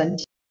last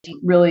presentation,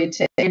 really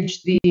to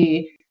gauge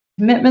the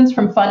commitments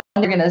from fund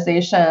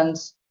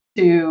organizations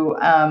to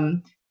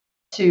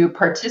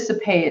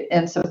participate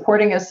in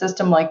supporting a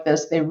system like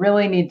this. They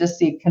really need to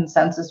see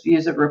consensus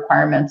views of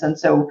requirements. And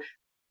so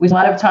we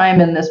spent a lot of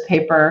time in this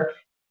paper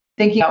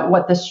thinking about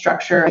what the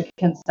structure of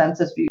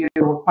consensus view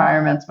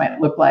requirements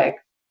might look like.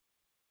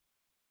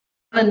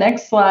 The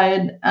next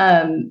slide.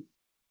 And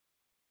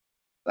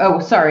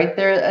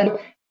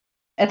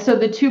so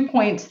the 2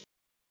 points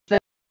that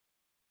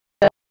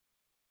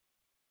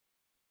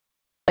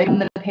in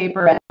the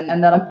paper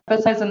and that I'm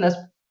emphasizing in this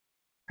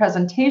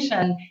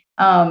presentation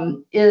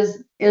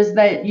is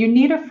that you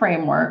need a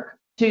framework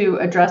to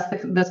address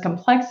this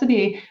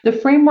complexity. The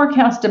framework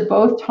has to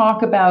both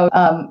talk about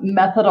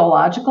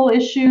methodological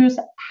issues,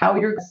 how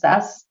you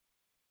assess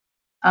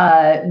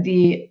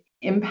the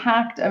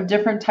impact of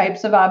different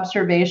types of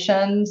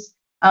observations,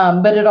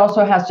 but it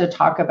also has to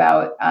talk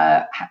about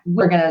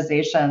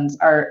organizations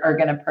are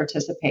going to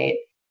participate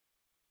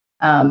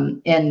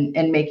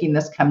in making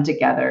this come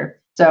together.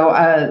 So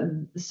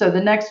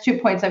the next 2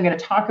 points I'm going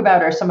to talk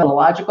about are some of the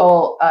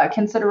logical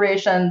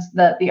considerations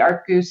that the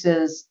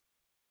ArcGoose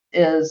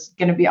is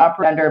going to be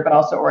operated under, but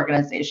also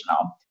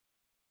organizational.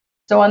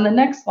 So on the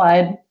next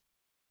slide,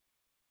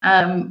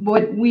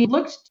 what we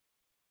looked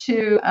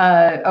to,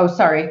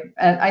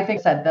 I think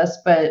I said this,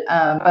 but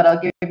I'll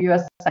give you a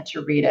second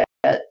to read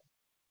it.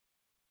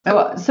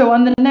 So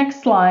on the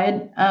next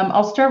slide,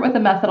 I'll start with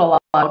the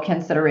methodological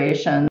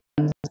considerations.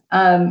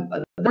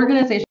 The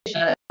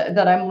organization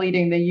that I'm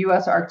leading, the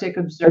US Arctic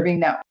Observing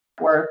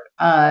Network,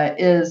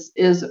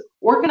 is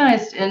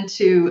organized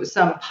into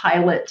some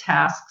pilot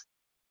tasks.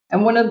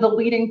 And one of the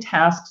leading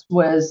tasks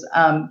was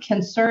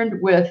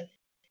concerned with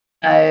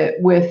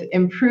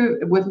improving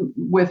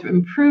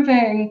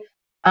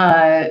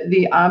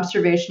the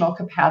observational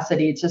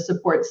capacity to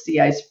support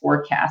sea ice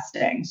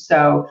forecasting.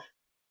 So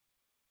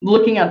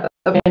looking at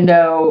the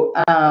window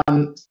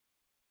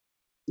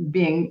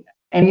being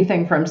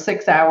anything from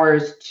 6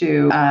 hours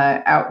to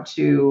out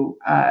to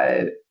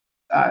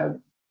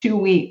 2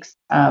 weeks,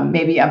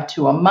 maybe up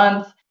to a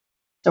month.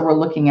 So we're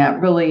looking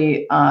at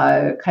really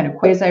kind of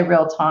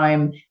quasi-real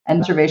time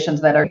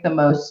observations that are the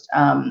most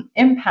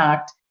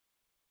impact.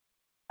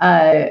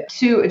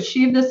 To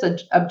achieve this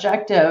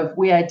objective,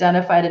 we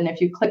identified, and if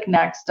you click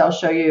next, I'll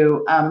show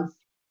you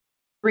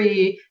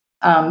 3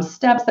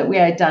 steps that we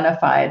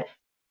identified.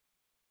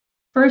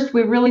 First,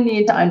 we really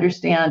need to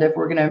understand, if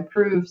we're going to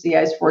improve sea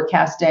ice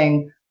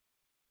forecasting,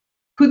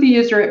 who the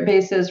user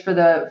base is for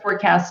the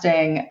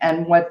forecasting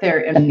and what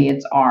their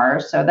needs are.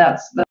 So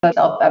that's the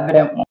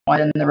self-evident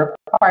one in the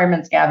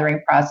requirements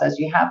gathering process.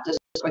 You have to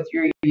start with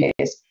your user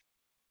base.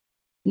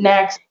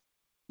 Next,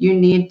 you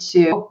need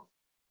to,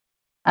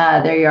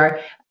 there you are.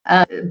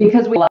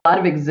 Because we have a lot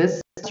of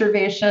existing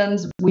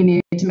observations, we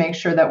need to make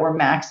sure that we're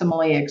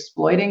maximally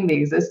exploiting the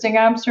existing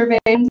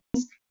observations.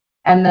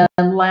 And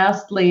then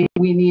lastly,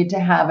 we need to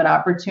have an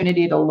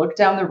opportunity to look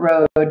down the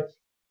road,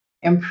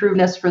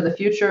 improveness for the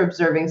future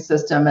observing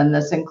system. And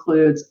this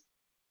includes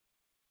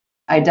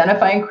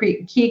identifying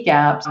key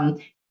gaps,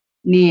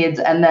 needs,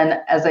 and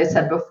then, as I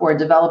said before,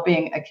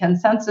 developing a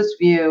consensus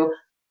view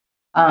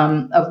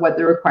of what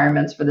the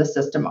requirements for the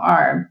system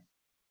are.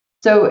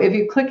 So if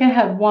you click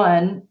ahead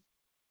one,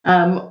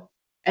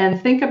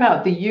 and think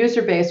about the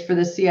user base for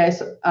the sea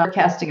ice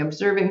forecasting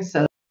observing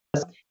system,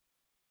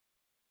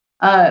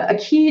 a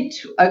key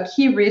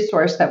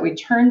resource that we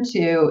turn to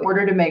in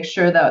order to make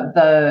sure that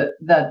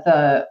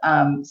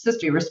the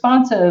system is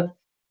responsive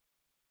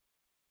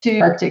to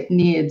Arctic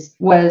needs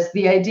was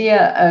the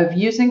idea of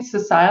using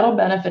societal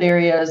benefit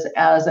areas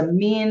as a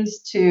means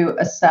to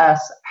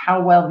assess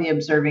how well the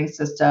observing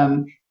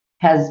system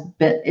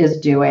is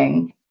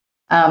doing.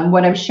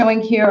 What I'm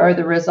showing here are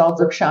the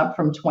results of workshop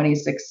from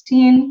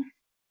 2016.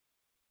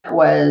 That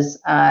was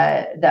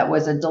a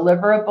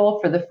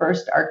deliverable for the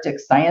first Arctic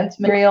science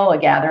material, a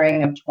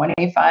gathering of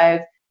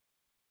 25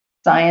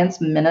 science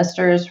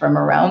ministers from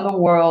around the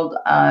world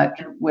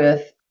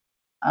with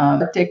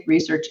Arctic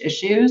research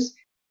issues.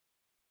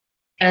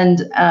 And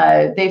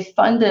they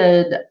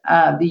funded,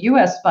 the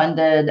US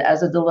funded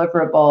as a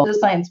deliverable, the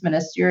science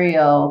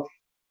ministerial,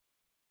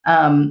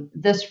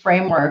 this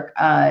framework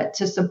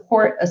to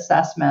support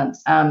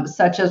assessments,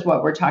 such as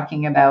what we're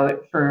talking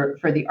about for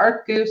the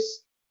ArcGoose.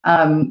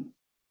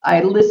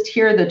 I list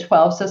here the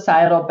 12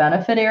 societal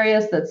benefit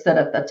areas that sit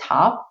at the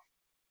top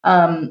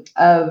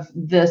of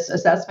this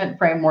assessment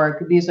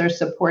framework. These are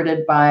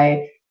supported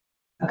by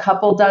a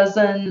couple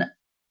dozen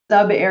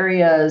sub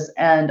areas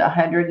and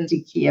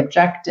 150 key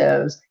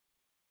objectives.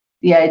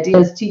 The idea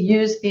is to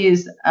use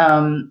these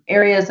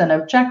areas and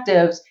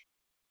objectives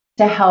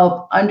to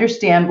help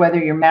understand whether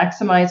you're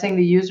maximizing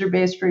the user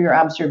base for your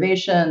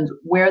observations,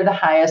 where the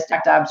highest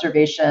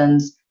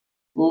observations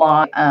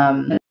lie,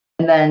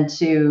 and then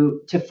to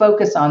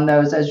focus on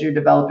those as you're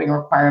developing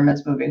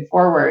requirements moving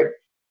forward.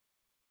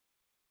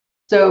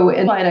 So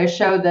in the slide, I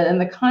showed that in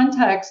the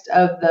context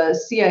of the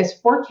sea ice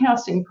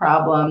forecasting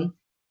problem,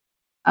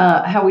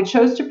 how we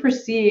chose to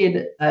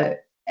proceed,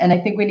 and I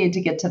think we need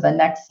to get to the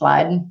next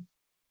slide,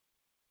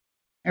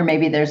 or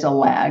maybe there's a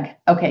lag.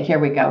 Okay, here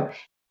we go.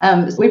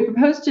 So what we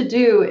propose to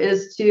do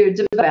is to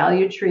develop a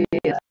value tree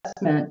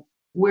assessment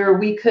where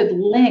we could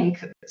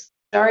link,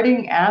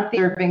 starting at the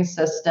observing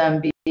system,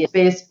 be it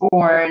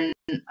spaceborne,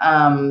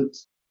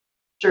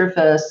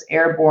 surface,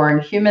 airborne,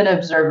 human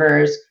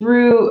observers,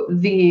 through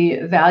the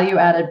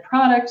value-added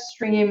product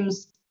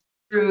streams,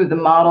 through the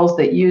models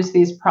that use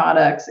these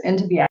products,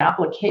 into the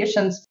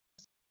applications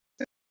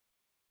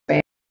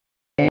space,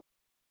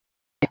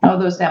 how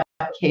those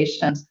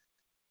applications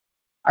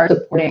are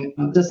supporting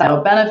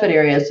societal benefit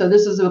areas. So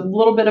this is a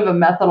little bit of a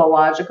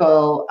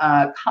methodological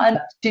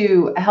concept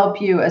to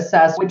help you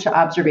assess which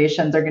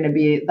observations are going to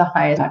be the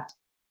highest.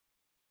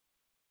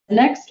 The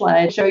next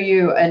slide show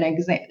you an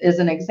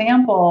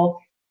example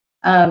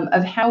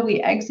of how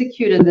we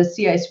executed the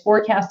sea ice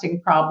forecasting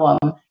problem.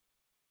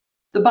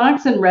 The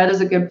box in red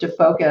is a good to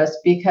focus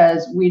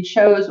because we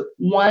chose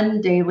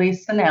one daily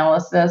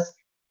analysis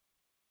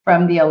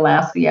from the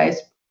Alaska Sea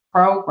Ice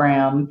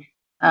Program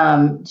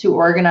to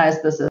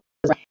organize this.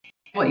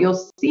 What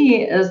you'll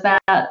see is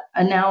that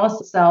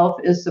analysis itself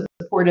is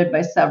supported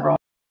by several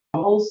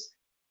models,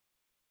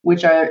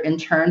 which are in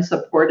turn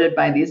supported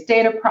by these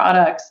data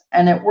products,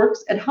 and it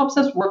helps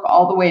us work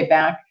all the way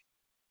back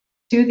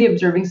to the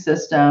observing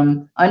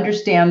system,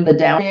 understand the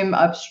downstream,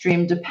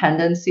 upstream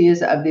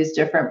dependencies of these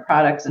different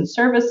products and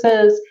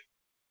services,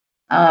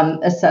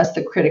 assess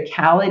the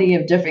criticality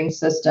of different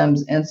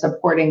systems in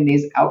supporting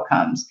these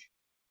outcomes.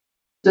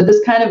 So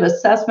this kind of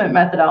assessment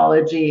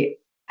methodology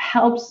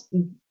helps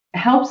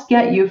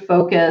get you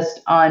focused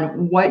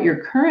on what your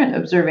current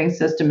observing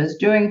system is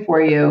doing for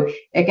you.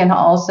 It can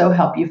also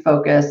help you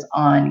focus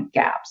on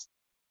gaps.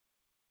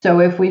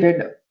 So if we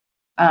did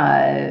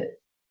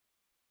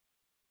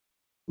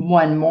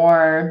one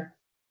more.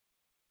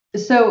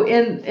 So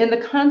in the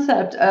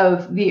concept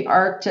of the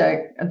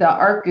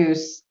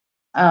ArcGoose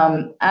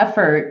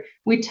effort,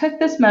 we took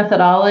this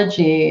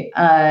methodology,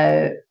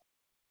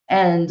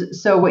 and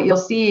so what you'll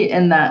see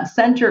in that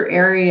center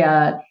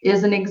area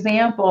is an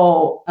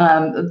example.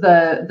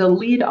 The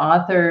lead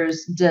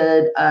authors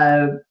did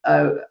a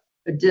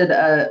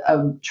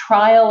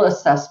trial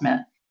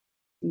assessment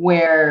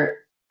where,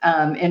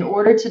 in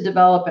order to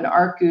develop an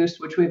ArcGoose,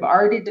 which we've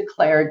already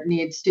declared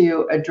needs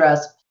to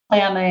address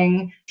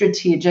planning,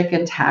 strategic,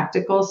 and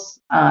tactical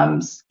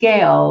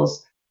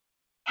scales,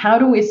 how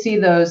do we see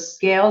those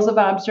scales of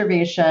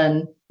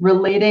observation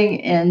relating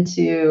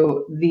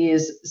into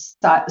these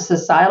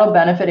societal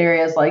benefit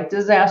areas like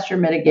disaster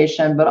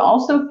mitigation, but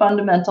also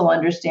fundamental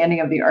understanding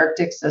of the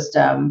Arctic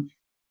system,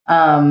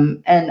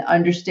 and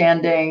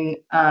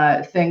understanding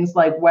things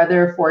like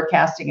weather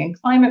forecasting and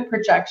climate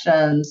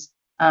projections,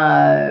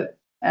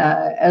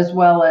 as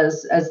well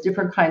as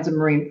different kinds of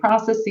marine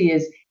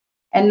processes.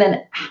 And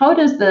then how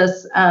do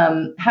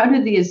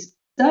these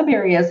sub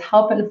areas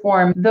help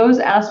inform those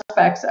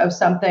aspects of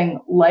something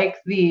like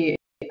the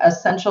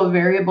essential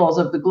variables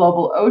of the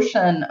global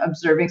ocean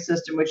observing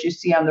system, which you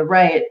see on the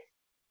right,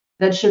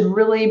 that should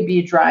really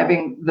be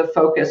driving the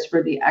focus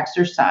for the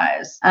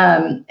exercise.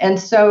 And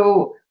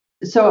so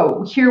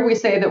here we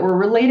say that we're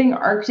relating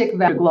Arctic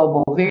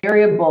global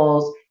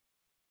variables.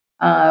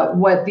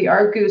 What the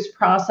ArcGoose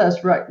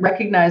process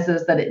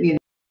recognizes that it needs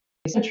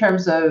in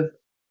terms of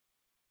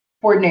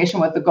coordination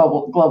with the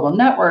global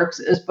networks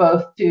is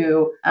both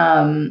to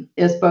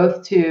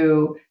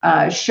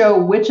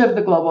show which of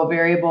the global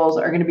variables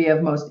are going to be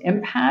of most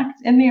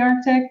impact in the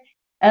Arctic,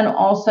 and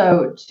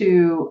also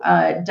to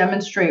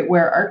demonstrate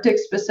where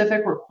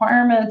Arctic-specific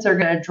requirements are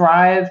going to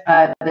drive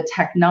the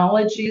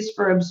technologies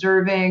for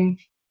observing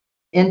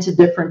into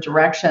different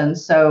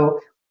directions. So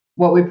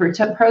what we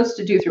propose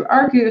to do through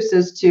Argus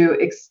is to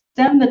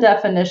extend the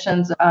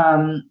definitions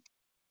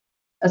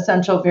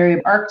essential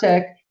variable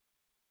Arctic,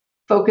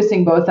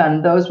 focusing both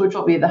on those which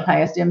will be the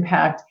highest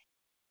impact,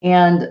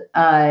 and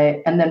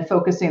then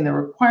focusing the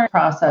requirement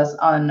process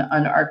on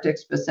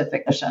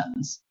Arctic-specific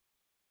missions.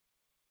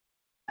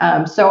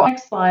 So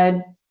next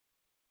slide,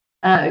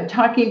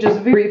 talking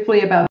just very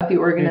briefly about the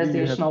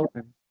organizational.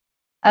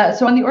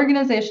 So on the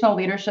organizational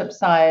leadership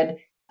side,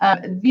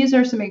 these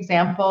are some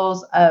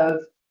examples of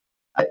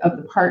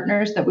the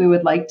partners that we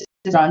would like to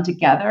run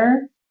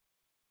together.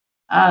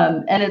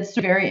 And it's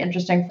very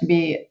interesting to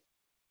be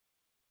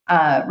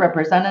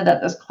represented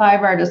at this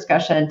CLIVAR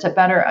discussion to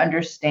better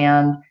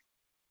understand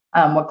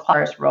what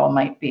CLIVAR's role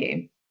might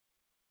be.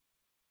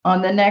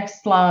 On the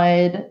next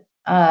slide,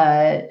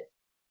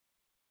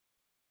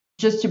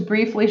 just to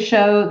briefly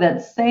show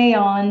that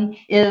SAON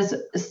is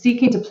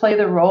seeking to play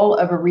the role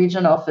of a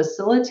regional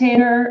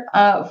facilitator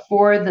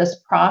for this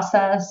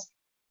process.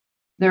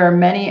 There are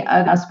many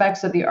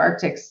aspects of the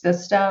Arctic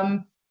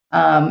system,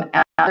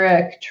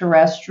 atmospheric,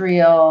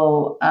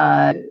 terrestrial,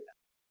 and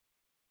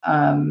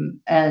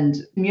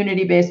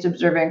community-based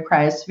observing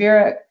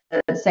cryospheric,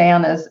 that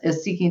SAON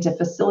is seeking to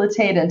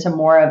facilitate into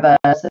more of a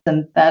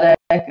synthetic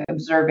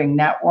observing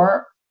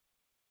network,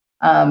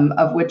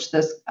 of which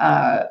this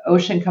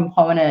ocean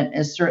component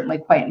is certainly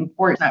quite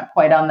important, not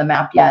quite on the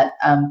map yet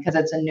because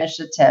it's an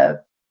initiative.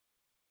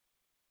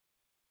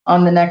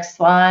 On the next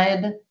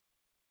slide,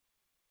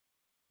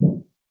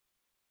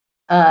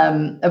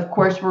 of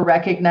course, we're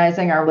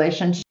recognizing our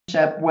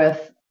relationship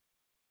with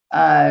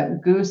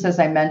Goose, as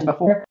I mentioned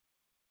before.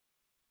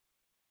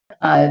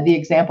 The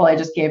example I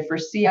just gave for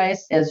sea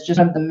ice is just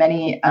one of the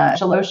many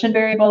ocean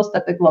variables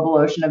that the Global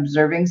Ocean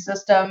Observing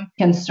System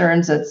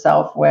concerns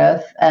itself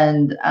with,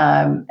 and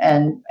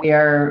we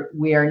are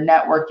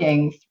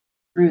networking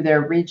through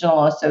their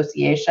regional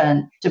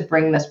association to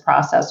bring this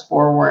process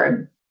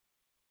forward.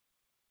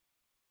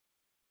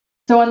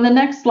 So on the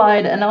next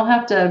slide, and I'll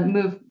have to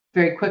move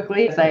very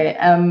quickly as I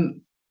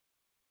am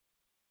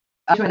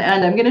to an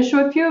end, I'm going to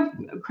show a few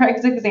of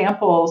Craig's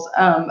examples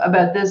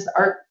about this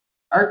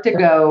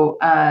Arctico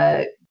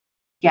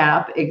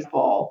gap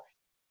example.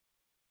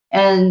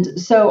 And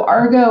so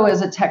Argo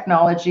is a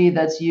technology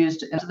that's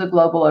used into the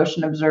Global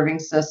Ocean Observing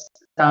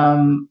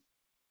System.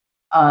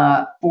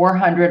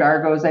 400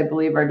 Argos, I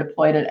believe, are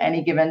deployed at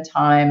any given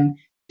time,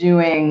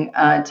 doing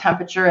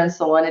temperature and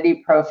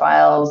salinity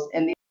profiles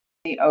in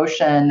the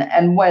ocean.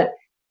 And what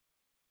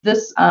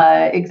this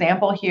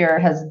example here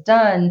has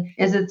done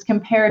is it's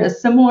compared a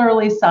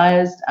similarly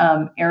sized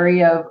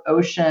area of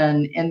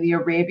ocean in the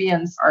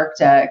Arabian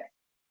Arctic.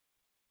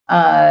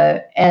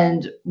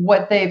 And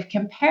what they've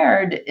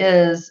compared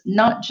is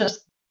not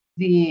just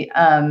the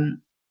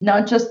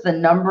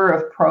number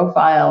of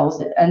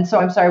profiles. And so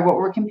I'm sorry, what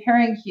we're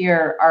comparing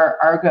here are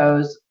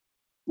Argos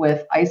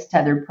with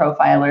ice-tethered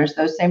profilers,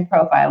 those same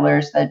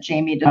profilers that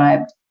Jamie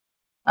described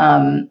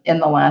in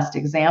the last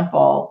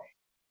example.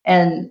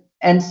 And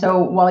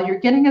so while you're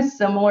getting a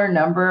similar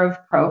number of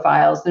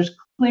profiles, there's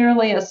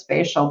clearly a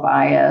spatial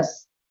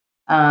bias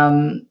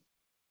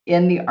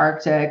in the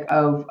Arctic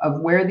of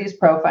where these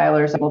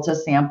profilers are able to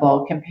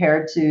sample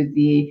compared to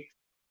the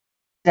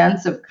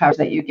extensive coverage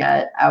that you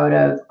get out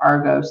of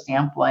Argo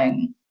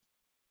sampling.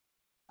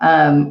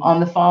 On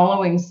the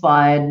following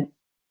slide,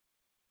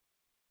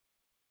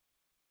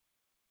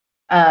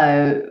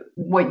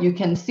 what you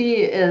can see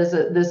is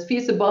this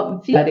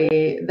feasibility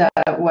study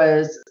that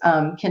was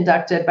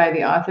conducted by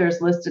the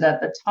authors listed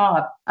at the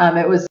top.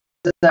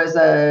 There's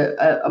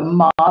a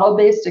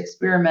model-based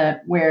experiment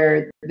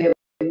where they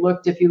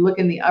looked, if you look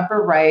in the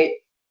upper right,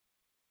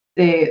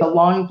 a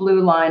long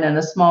blue line and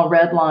a small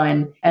red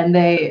line, and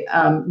they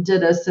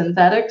did a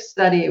synthetic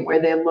study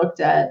where they looked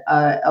at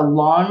a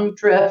long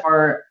drift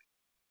or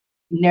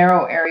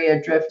narrow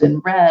area drift in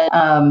red,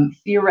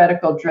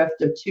 theoretical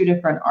drift of two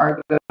different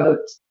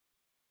Argos.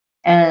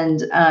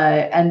 And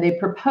they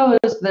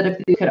proposed that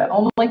if you could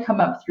only come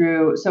up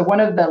through, so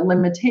one of the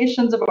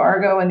limitations of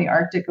Argo in the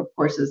Arctic, of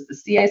course, is the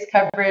sea ice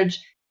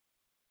coverage.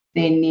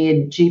 They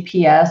need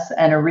GPS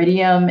and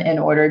iridium in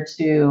order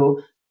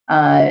to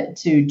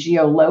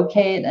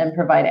geolocate and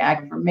provide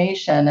accurate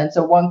information. And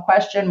so one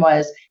question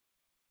was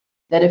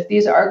that if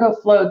these Argo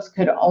floats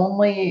could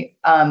only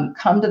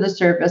come to the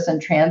surface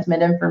and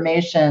transmit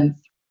information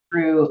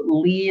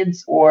through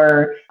leads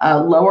or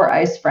lower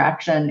ice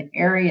fraction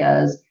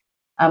areas,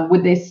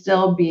 would they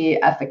still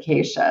be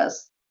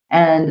efficacious?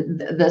 And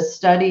the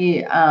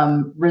study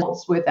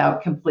results,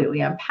 without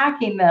completely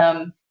unpacking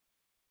them,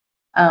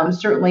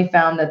 certainly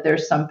found that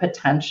there's some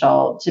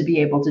potential to be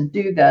able to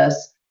do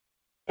this.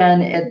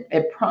 And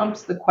it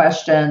prompts the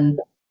question,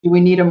 do we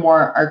need a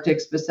more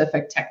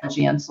Arctic-specific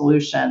technology and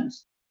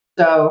solutions?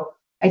 So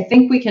I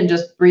think we can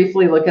just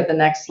briefly look at the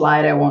next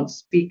slide. I won't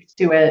speak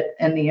to it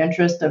in the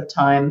interest of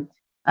time.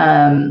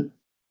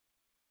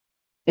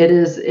 It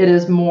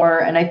is more,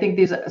 and I think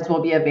these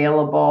will be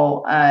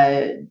available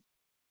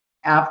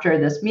after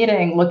this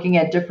meeting, looking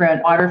at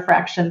different water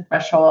fraction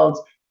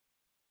thresholds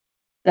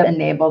that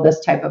enable this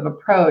type of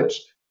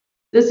approach.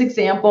 This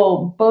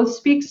example both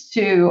speaks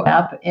to a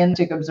gap in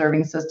the Arctic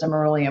observing system, a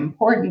really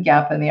important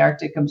gap in the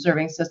Arctic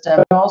observing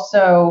system, but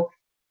also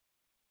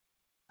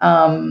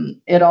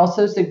it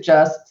also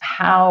suggests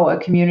how a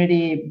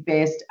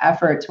community-based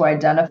effort to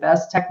identify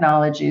best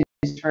technologies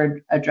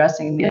for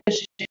addressing the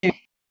issue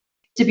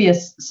to be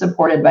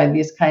supported by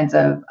these kinds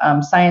of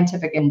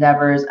scientific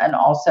endeavors, and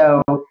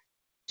also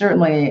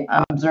certainly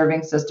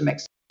observing system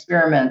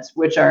experiments,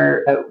 which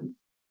are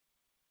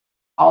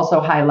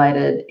also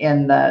highlighted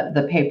in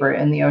the paper,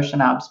 in the Ocean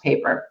Ops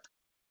paper.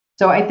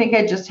 So I think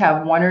I just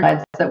have one or two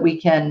slides that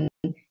we can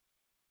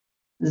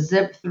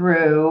zip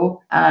through.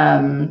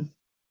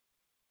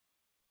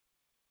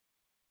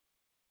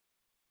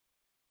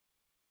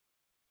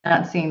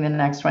 Not seeing the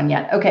next one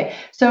yet. Okay,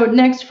 so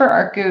next for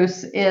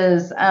ArcGoose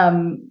is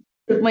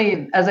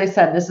certainly, as I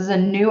said, this is a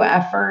new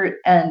effort,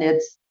 and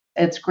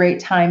it's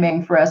great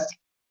timing for us to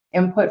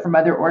input from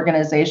other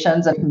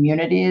organizations and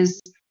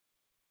communities,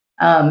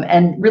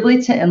 and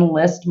really to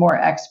enlist more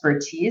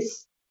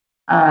expertise,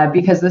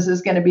 because this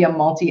is going to be a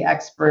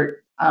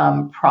multi-expert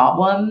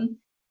problem.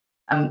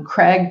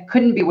 Craig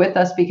couldn't be with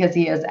us because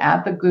he is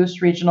at the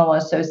Goose Regional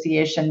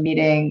Association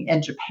meeting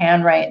in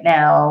Japan right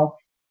now,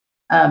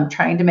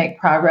 trying to make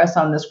progress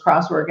on this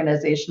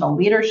cross-organizational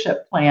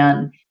leadership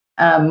plan.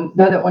 Though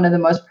that one of the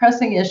most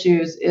pressing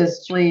issues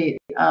is to really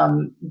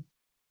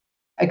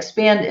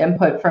expand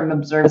input from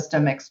observed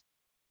system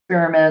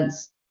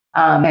experiments,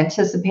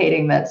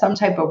 anticipating that some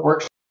type of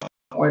workshop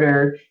in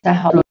order to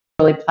help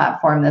really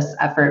platform this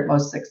effort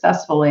most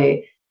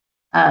successfully.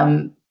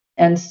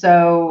 And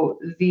so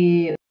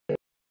the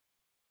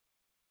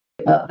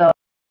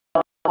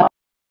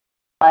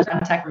contact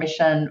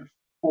information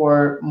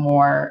for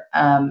more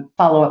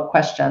follow-up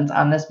questions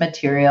on this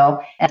material.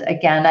 And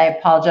again, I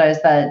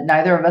apologize that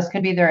neither of us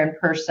could be there in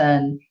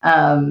person,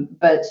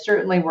 but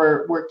certainly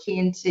we're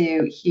keen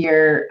to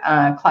hear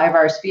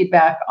CLIVAR's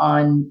feedback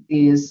on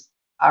these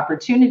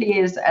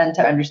opportunities and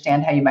to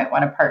understand how you might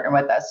want to partner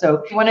with us. So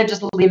if you want to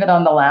just leave it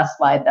on the last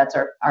slide, that's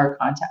our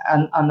contact,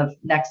 on the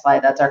next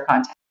slide, that's our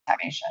contact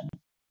information.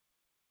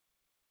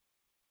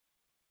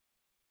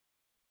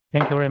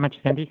 Thank you very much,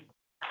 Sandy.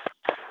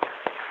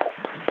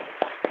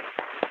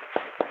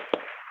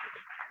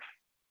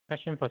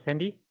 Question for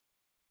Sandy.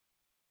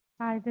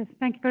 Hi,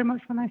 thank you very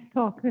much for a nice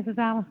talk. This is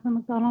Alison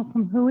McDonald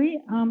from Hui.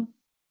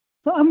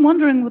 So I'm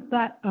wondering with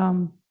that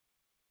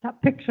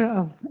that picture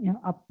of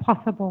a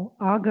possible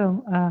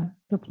Argo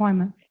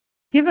deployment,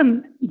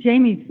 given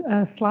Jamie's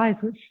slides,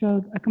 which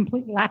showed a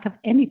complete lack of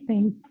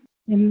anything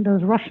in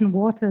those Russian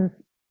waters,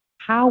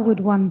 how would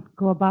one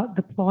go about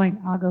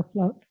deploying Argo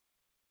floats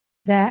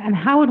there, and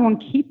how would one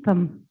keep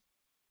them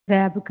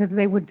there, because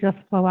they would just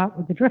flow out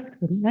with the drift,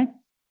 wouldn't they?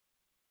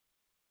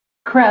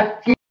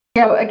 Correct.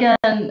 Yeah,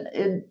 again,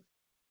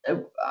 a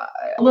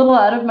little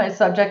out of my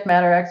subject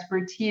matter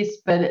expertise,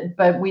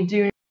 but we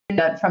do know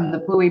that from the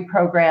buoy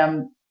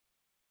program,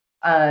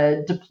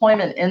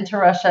 deployment into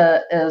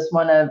Russia is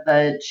one of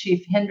the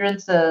chief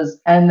hindrances,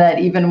 and that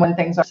even when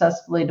things are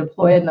successfully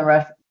deployed in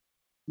the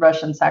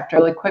Russian sector,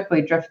 really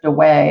quickly drift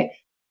away.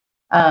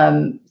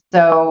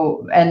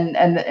 So, and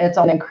it's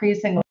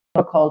increasingly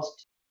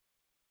difficult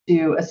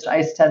to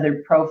ice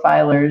tethered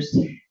profilers.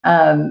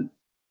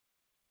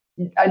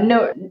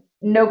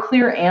 No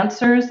clear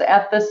answers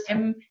at this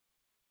time.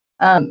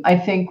 I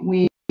think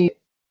we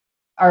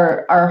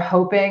are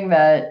hoping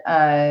that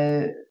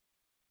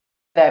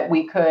that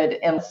we could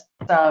enlist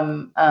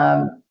some,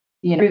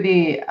 through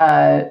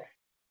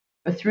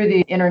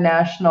the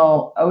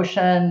International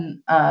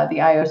Ocean, the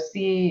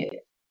IOC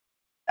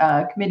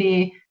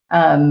committee,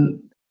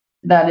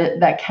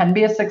 that can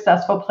be a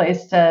successful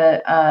place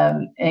to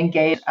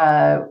engage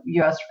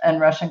U.S. and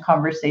Russian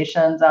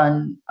conversations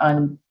on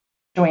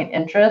joint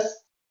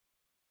interests,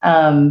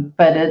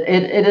 but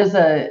it is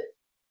a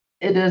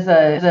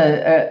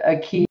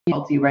key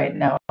difficulty right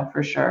now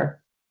for sure.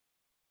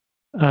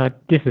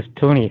 This is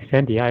Tony.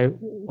 Sandy, I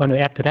want to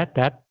add to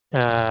that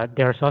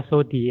there's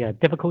also the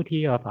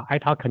difficulty of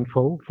ITAR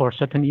control for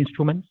certain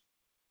instruments,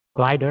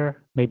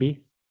 glider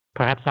maybe,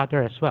 perhaps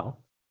other as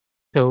well.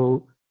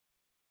 So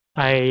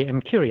I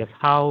am curious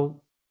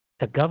how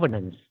the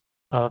governance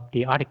of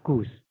the Arctic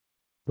Goose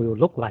will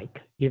look like,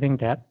 given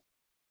that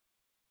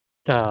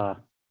the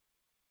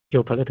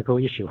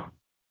geopolitical issue.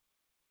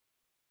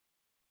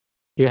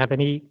 Do you have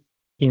any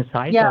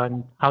insight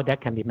on how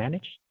that can be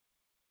managed?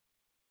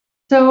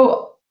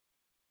 So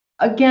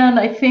again,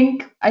 I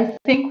think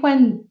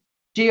when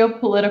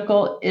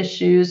geopolitical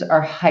issues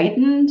are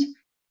heightened,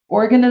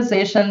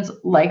 organizations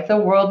like the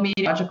World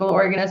Meteorological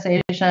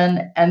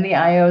Organization and the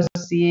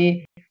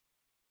IOC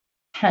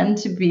tend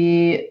to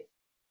be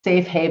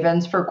safe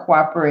havens for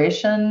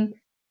cooperation,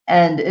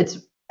 and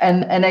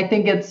I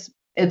think it's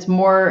it's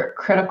more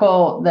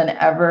critical than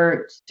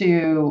ever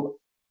to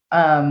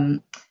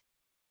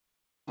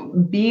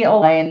be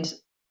aligned.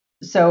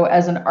 So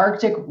as an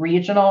Arctic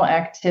regional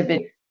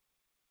activity,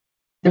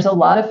 there's a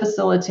lot of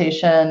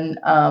facilitation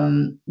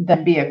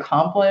that be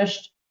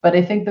accomplished, but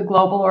I think the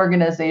global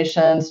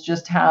organizations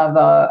just have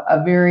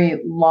a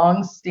very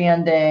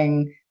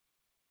long-standing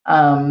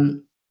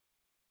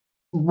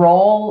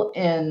role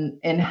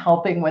in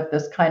helping with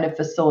this kind of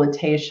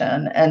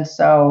facilitation, and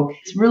so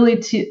it's really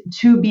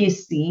to be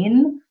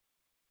seen.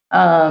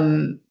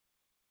 And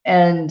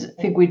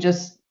I think we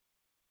just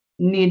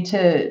need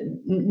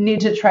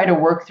to try to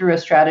work through a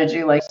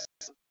strategy like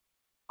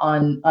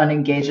on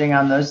engaging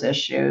on those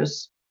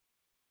issues.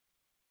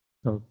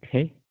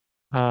 Okay.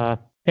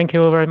 Thank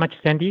you very much,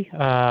 Sandy.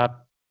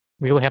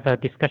 We will have a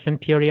discussion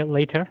period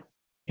later,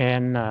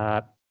 and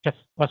just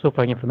also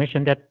for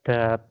information that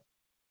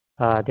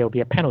there will be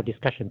a panel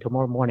discussion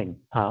tomorrow morning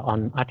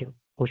on Arctic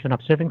Ocean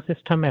Observing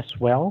System as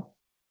well.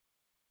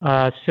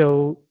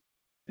 So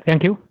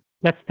thank you.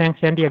 Let's thank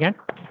Sandy again.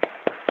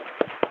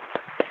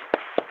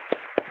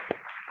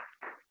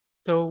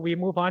 So we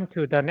move on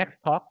to the next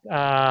talk.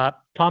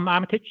 Tom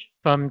Armitage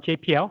from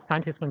JPL,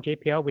 scientist from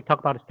JPL. We talk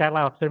about the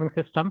satellite observing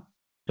system.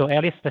 So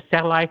at least the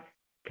satellite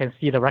can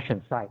see the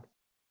Russian side.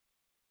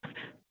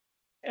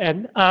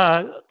 And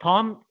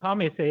Tom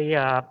is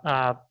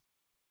a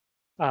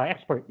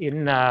expert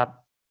in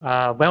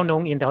well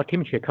known in the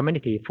altimetry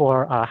community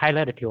for high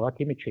latitude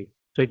altimetry.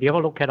 So if you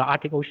ever look at the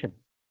Arctic Ocean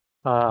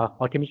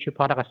altimetry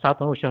product, a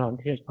Southern Ocean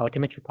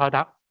altimetry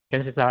product,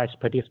 chances are it's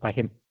produced by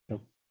him.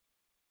 So.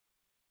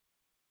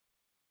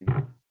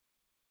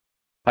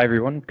 Hi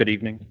everyone, good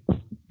evening.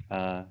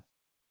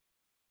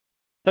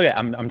 So yeah,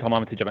 I'm Tom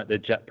Armitage. I'm at the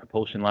Jet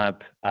Propulsion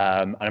Lab,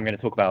 and I'm going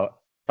to talk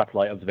about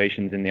satellite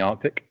observations in the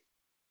Arctic.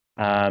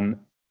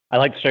 I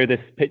like to show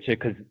this picture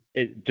because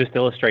it just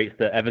illustrates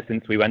that ever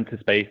since we went to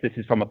space, this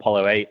is from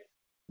Apollo 8,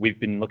 we've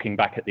been looking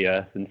back at the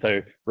Earth, and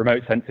so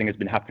remote sensing has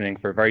been happening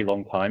for a very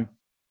long time,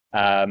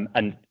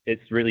 and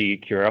it's really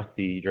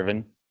curiosity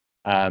driven.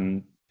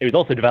 It was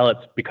also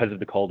developed because of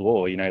the Cold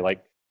War. You know,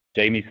 like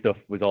Jamie's stuff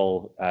was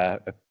all a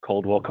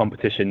Cold War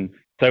competition.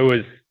 So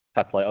was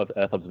satellite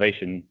Earth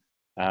observation.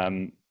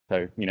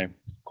 So, you know,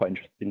 quite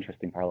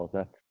interesting parallels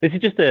there. This is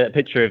just a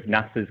picture of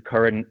NASA's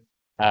current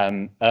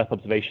Earth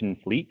observation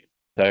fleet.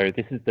 So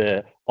this is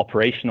the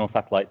operational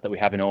satellites that we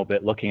have in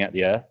orbit looking at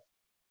the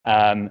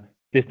Earth.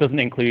 This doesn't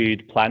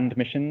include planned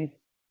missions,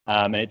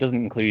 and it doesn't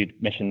include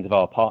missions of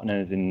our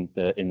partners in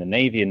the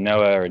Navy and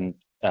NOAA and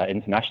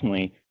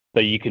internationally.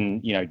 So you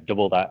can, you know,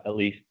 double that at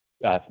least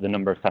for the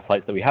number of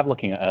satellites that we have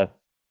looking at Earth.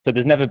 So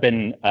there's never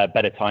been a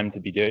better time to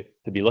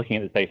be looking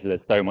at this data.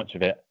 There's so much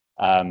of it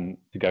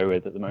to go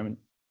with at the moment.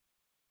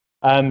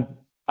 I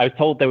was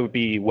told there would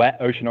be wet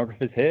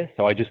oceanographers here,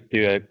 so I just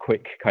do a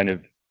quick kind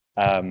of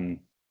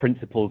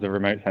principles of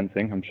remote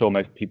sensing. I'm sure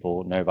most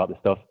people know about this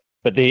stuff,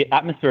 but the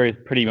atmosphere is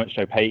pretty much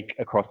opaque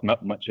across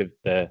much of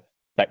the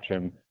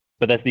spectrum.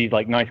 But there's these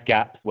like nice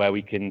gaps where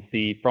we can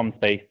see from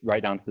space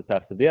right down to the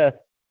surface of the Earth,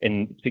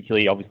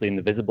 particularly obviously in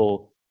the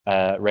visible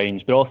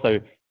range, but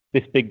also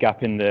this big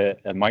gap in the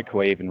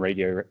microwave and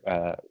radio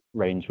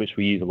range, which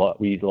we use a lot.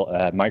 We use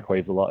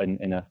microwaves a lot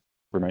in Earth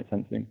remote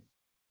sensing.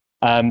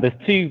 There's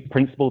two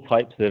principal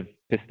types of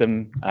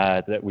system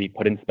that we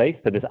put in space.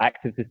 So there's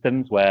active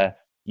systems where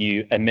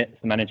you emit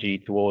some energy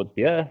towards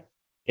the Earth,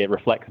 it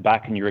reflects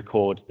back and you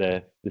record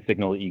the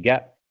signal that you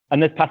get. And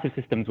there's passive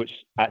systems which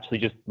actually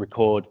just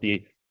record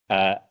the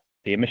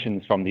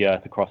emissions from the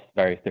Earth across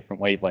various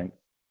different wavelengths.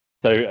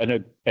 So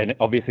an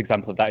obvious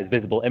example of that is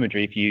visible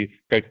imagery. If you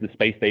go to the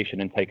space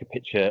station and take a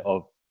picture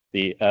of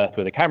the Earth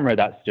with a camera,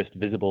 that's just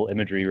visible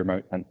imagery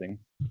remote sensing.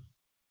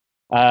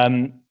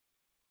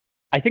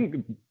 I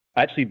think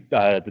actually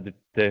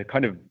the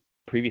kind of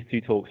previous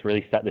two talks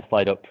really set this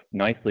slide up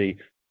nicely.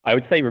 I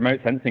would say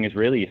remote sensing is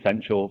really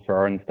essential for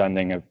our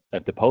understanding of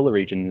the polar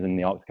regions in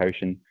the Arctic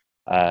Ocean,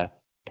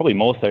 probably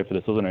more so for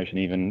the Southern Ocean,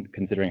 even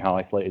considering how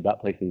isolated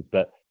that place is.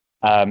 But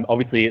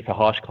obviously it's a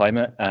harsh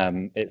climate.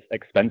 It's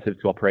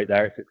expensive to operate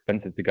there. It's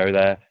expensive to go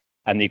there.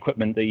 And the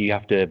equipment that you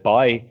have to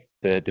buy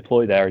to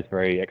deploy there is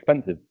very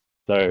expensive.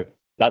 So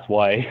that's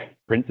why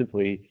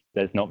principally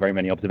there's not very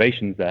many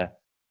observations there.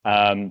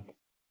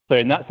 So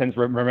in that sense,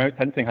 remote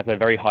sensing has a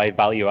very high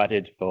value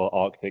added for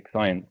Arctic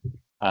science,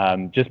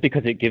 just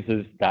because it gives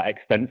us that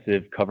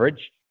extensive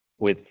coverage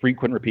with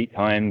frequent repeat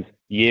times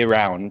year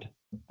round,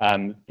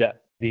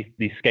 that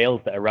these scales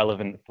that are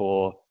relevant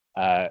for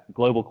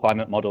global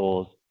climate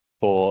models,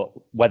 for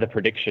weather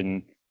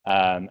prediction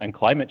and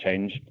climate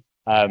change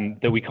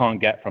that we can't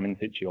get from in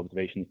situ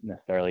observations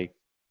necessarily.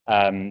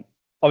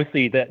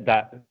 Obviously,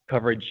 that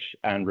coverage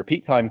and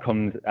repeat time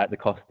comes at the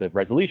cost of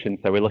resolution.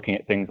 So we're looking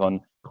at things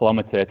on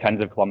kilometer,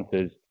 tens of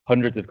kilometers,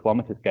 hundreds of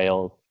kilometer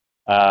scales,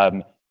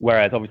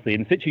 whereas obviously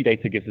in situ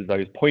data gives us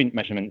those point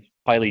measurements,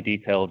 highly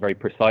detailed, very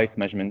precise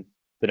measurements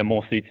that are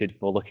more suited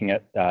for looking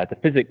at the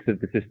physics of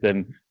the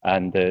system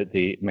and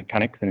the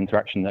mechanics and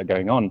interaction that are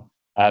going on.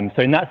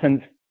 So in that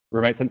sense,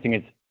 remote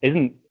sensing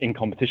isn't in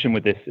competition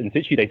with this in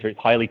situ data. It's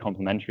highly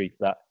complementary to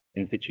that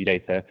in situ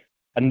data.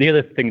 And the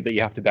other thing that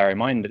you have to bear in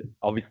mind,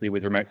 obviously,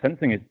 with remote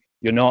sensing is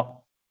you're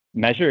not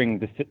measuring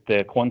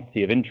the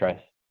quantity of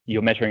interest,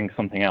 you're measuring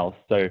something else.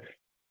 So,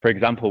 for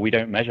example, we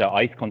don't measure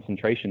ice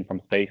concentration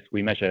from space,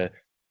 we measure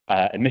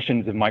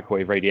emissions of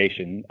microwave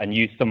radiation and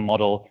use some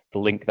model to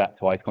link that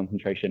to ice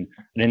concentration.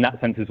 And in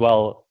that sense as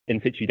well, in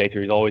situ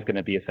data is always going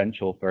to be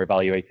essential for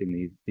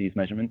evaluating these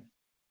measurements.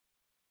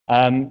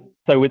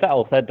 So with that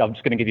all said, I'm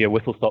just going to give you a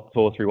whistle-stop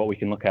tour through what we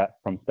can look at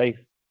from space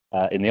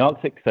in the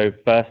Arctic. So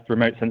first,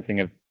 remote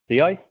sensing of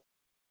sea ice.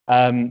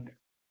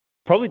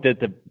 Probably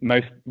the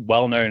most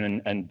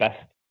well-known and best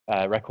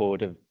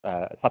record of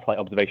satellite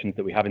observations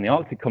that we have in the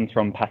Arctic comes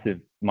from passive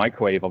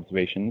microwave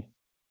observations.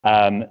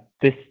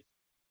 This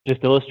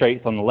just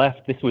illustrates on the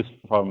left, this was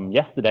from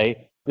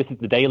yesterday. This is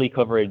the daily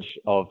coverage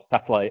of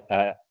satellite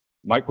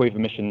microwave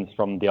emissions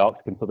from the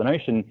Arctic and Southern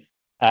Ocean.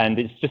 And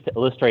it's just to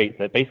illustrate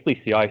that basically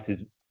sea ice is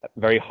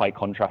very high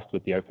contrast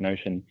with the open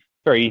ocean.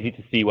 It's very easy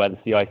to see where the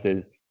sea ice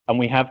is. And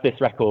we have this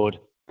record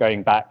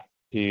going back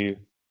to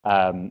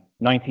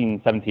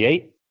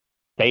 1978,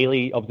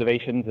 daily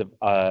observations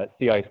of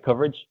sea ice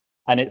coverage.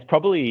 And it's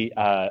probably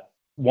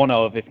one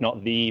of, if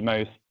not the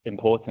most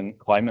important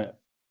climate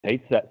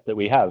data sets that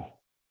we have,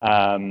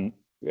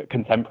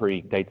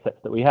 contemporary data sets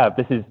that we have.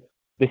 This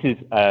is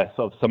a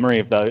sort of summary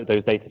of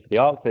those data for the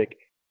Arctic.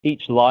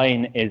 Each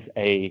line is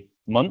a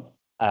month,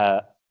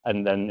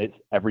 and then it's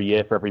every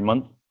year for every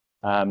month,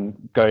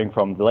 going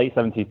from the late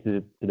 70s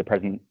to the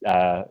present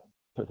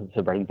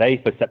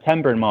day. So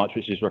September and March,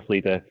 which is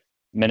roughly the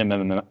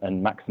minimum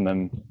and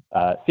maximum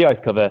sea ice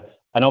cover.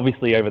 And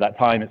obviously over that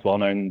time, it's well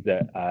known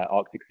that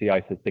Arctic sea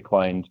ice has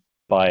declined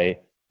by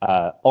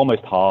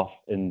almost half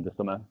in the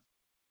summer.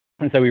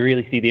 And so we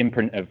really see the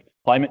imprint of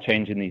climate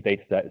change in these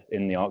data sets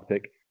in the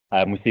Arctic.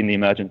 We've seen the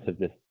emergence of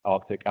this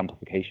Arctic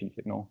amplification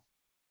signal.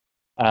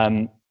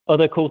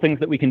 Other cool things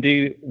that we can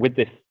do with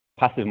this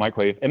passive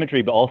microwave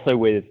imagery, but also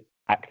with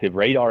active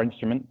radar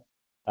instruments,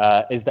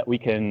 is that we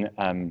can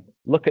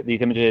look at these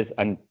images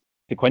and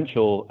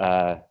sequential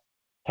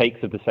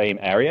takes of the same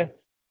area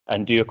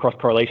and do a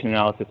cross-correlation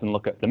analysis and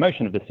look at the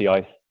motion of the sea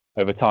ice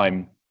over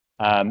time.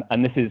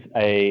 And this is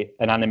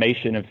an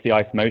animation of sea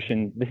ice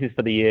motion. This is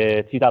for the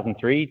year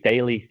 2003,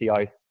 daily sea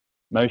ice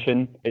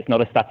motion. It's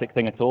not a static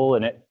thing at all,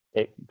 and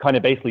it kind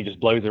of basically just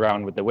blows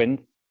around with the wind.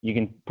 You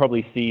can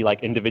probably see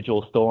like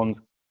individual storms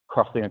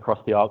crossing across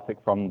the Arctic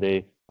from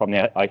the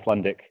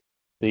Icelandic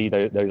sea,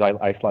 those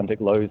Icelandic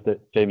lows that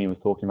Jamie was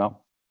talking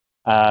about.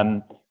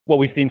 What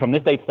we've seen from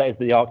this data set is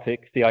the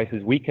Arctic sea ice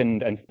has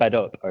weakened and sped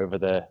up over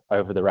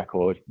the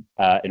record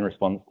in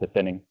response to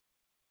thinning.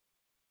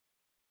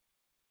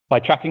 By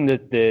tracking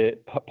the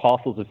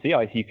parcels of sea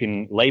ice, you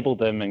can label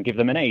them and give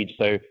them an age.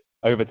 So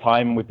over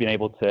time, we've been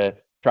able to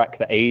track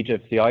the age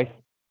of sea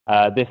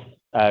ice. This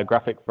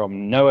graphic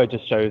from NOAA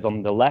just shows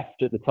on the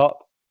left at the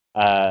top,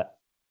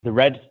 the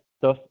red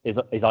stuff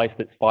is ice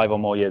that's 5 or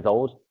more years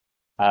old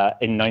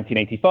in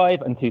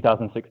 1985 and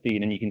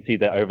 2016. And you can see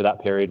that over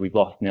that period, we've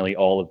lost nearly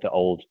all of the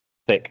old,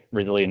 thick,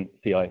 resilient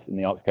sea ice in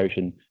the Arctic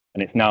Ocean.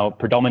 And it's now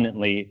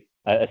predominantly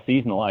a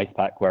seasonal ice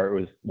pack where it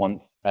was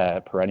once a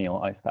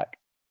perennial ice pack.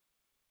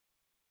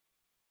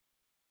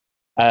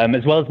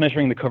 As well as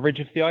measuring the coverage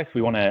of sea ice,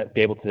 we want to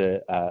be able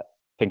to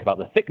think about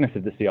the thickness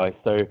of the sea ice.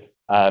 So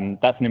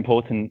that's an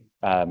important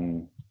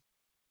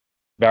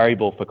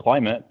variable for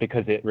climate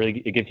because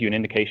it gives you an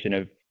indication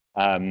of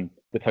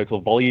the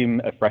total volume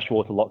of fresh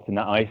water locked in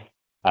that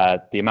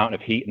ice, the amount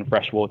of heat and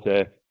fresh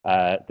water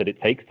that it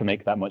takes to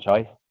make that much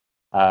ice.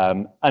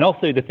 And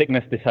also the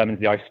thickness determines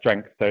the ice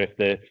strength. So if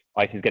the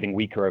ice is getting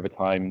weaker over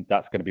time,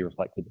 that's going to be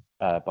reflected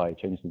by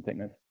changes in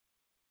thickness.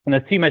 And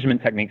there's two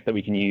measurement techniques that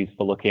we can use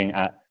for looking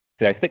at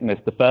sea ice thickness.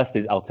 The first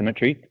is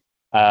altimetry,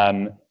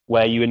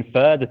 where you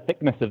infer the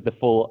thickness of the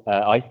full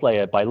ice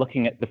layer by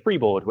looking at the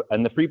freeboard.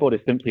 And the freeboard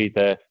is simply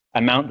the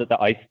amount that the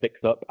ice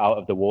sticks up out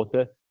of the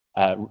water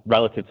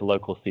relative to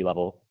local sea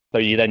level. So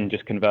you then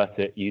just convert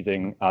it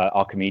using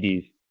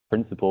Archimedes'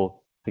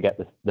 principle to get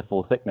the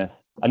full thickness.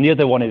 And the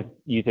other one is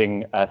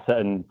using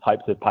certain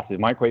types of passive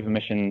microwave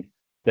emissions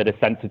that are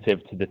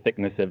sensitive to the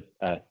thickness of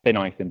thin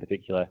ice in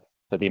particular.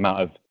 So the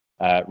amount of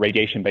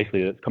radiation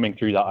basically that's coming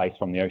through that ice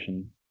from the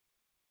ocean.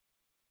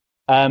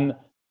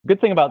 Good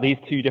thing about these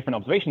two different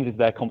observations is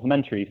they're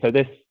complementary. So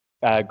this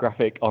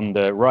graphic on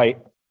the right,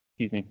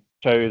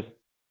 shows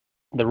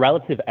the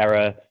relative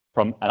error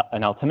from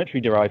an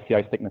altimetry-derived sea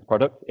ice thickness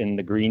product in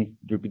the green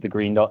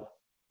dots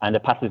and a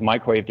passive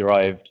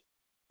microwave-derived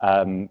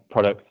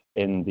product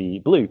in the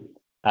blue.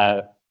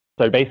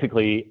 So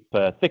basically,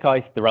 for thick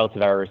ice, the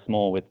relative error is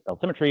small with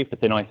altimetry. For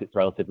thin ice, it's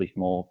relatively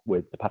small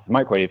with the passive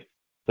microwave.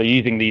 So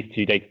using these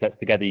two data sets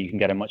together, you can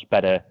get a much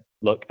better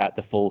look at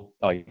the full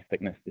ice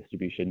thickness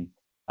distribution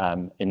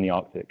in the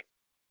Arctic.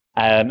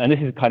 And this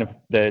is kind of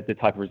the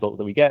type of result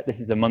that we get. This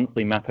is a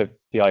monthly map of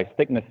sea ice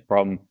thickness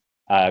from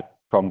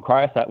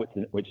Cryosat,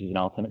 which is an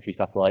altimetry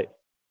satellite.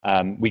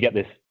 We get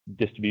this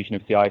distribution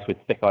of sea ice with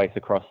thick ice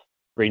across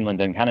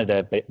Greenland and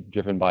Canada,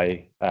 driven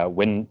by the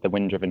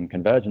wind-driven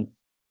convergence.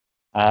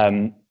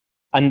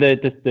 And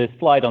the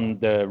slide on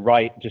the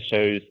right just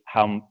shows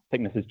how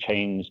thickness has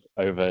changed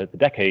over the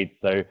decades.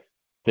 So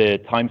the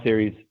time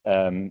series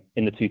in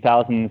the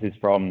 2000s is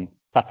from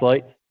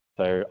satellites,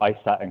 so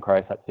ICESat and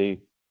Cryosat-2,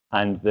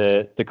 and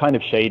the kind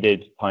of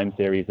shaded time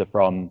series are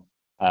from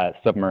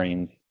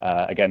submarines,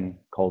 again,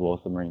 Cold War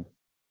submarines.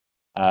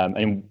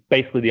 And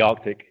basically the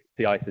Arctic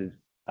sea ice is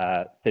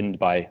thinned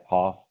by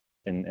half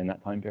in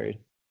that time period.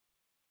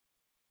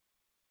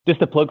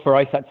 Just a plug for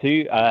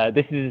ICESat-2,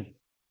 this is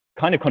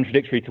kind of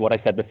contradictory to what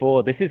I said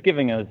before. This is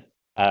giving us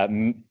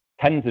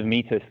tens of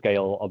meter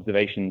scale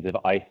observations of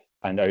ice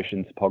and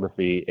ocean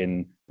topography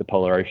in the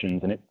polar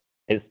oceans, and it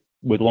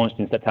was launched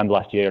in September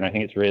last year, and I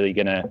think it's really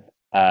going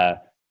to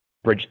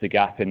bridge the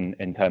gap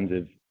in terms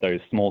of those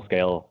small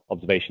scale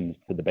observations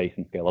to the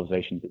basin scale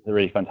observations. It's a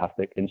really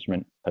fantastic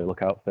instrument, so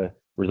look out for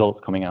results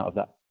coming out of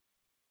that.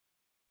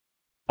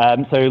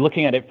 So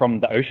looking at it from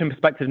the ocean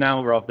perspective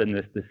now rather than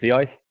the sea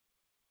ice.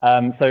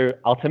 So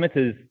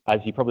altimeters, as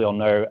you probably all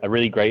know, are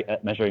really great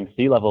at measuring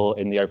sea level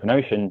in the open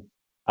ocean.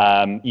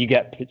 You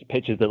get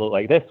pictures that look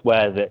like this,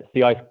 where the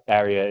sea ice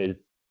area is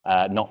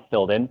not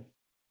filled in.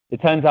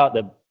 It turns out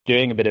that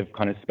doing a bit of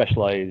kind of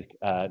specialized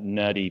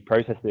nerdy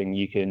processing,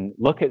 you can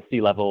look at sea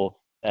level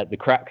at the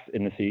cracks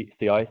in the sea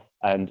ice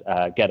and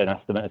get an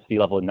estimate of sea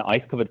level in the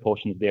ice-covered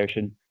portions of the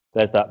ocean.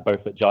 There's that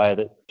Beaufort Gyre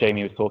that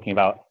Jamie was talking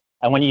about.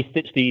 And when you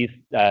stitch these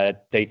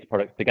data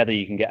products together,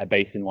 you can get a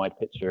basin-wide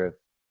picture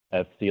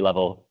of sea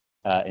level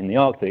in the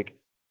Arctic.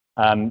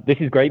 This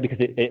is great because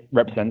it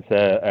represents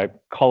a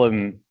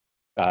column,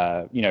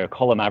 a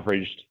column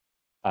averaged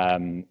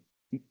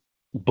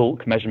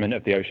bulk measurement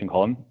of the ocean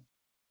column.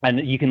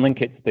 And you can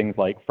link it to things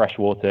like fresh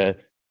water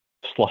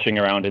sloshing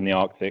around in the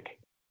Arctic,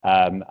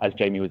 as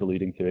Jamie was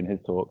alluding to in his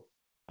talk.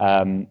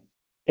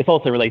 It's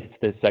also related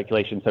to the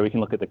circulation, so we can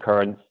look at the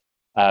currents,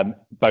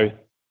 both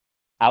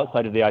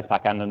outside of the ice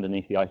pack and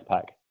underneath the ice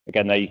pack.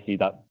 Again, there you see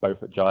that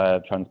Beaufort Gyre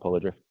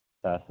transpolar drift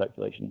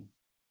circulation.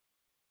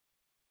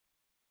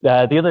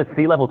 The other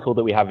sea level tool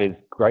that we have is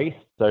GRACE.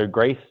 So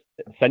GRACE,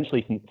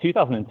 essentially since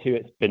 2002,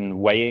 it's been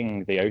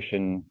weighing the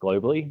ocean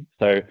globally.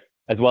 So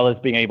as well as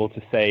being able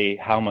to say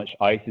how much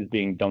ice is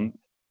being dumped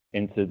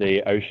into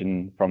the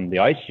ocean from the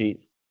ice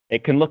sheets,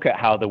 it can look at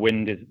how the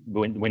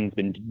wind's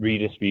been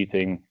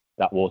redistributing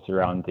that water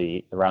around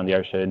the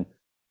ocean.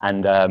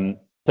 And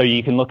so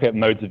you can look at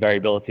modes of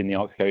variability in the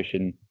Arctic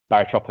Ocean,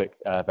 barotropic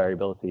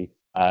variability.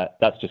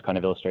 That's just kind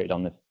of illustrated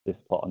on this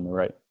plot on the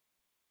right.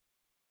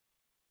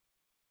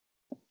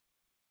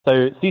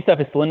 So sea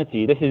surface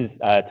salinity, this is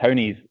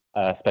Tony's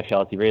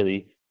specialty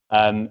really.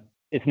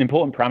 It's an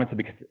important parameter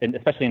because,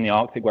 especially in the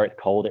Arctic where it's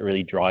cold, it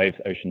really drives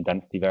ocean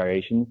density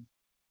variations.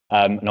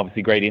 And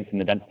obviously gradients in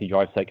the density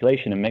drive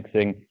circulation and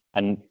mixing.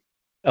 And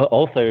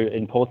also,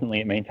 importantly,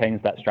 it maintains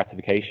that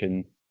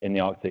stratification in the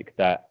Arctic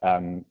that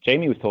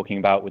Jamie was talking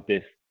about with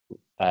this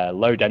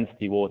low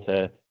density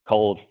water,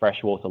 cold,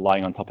 fresh water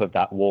lying on top of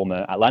that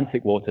warmer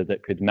Atlantic water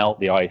that could melt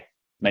the ice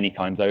many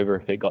times over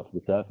if it got to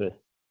the surface.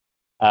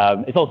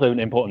 It's also an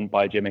important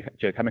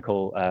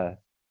biogeochemical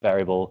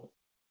variable.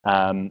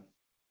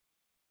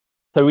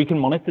 So we can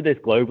monitor this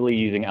globally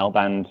using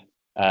L-band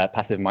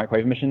passive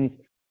microwave emissions.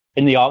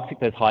 In the Arctic,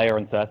 there's higher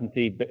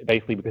uncertainty,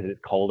 basically because it's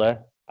colder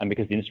and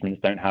because the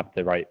instruments don't have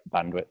the right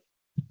bandwidth.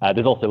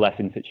 There's also less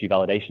in situ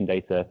validation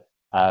data,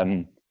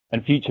 and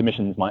future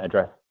missions might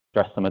address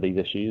some of these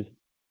issues.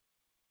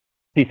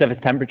 Sea surface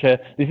temperature.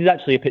 This is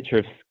actually a picture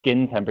of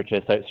skin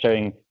temperature, so it's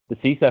showing the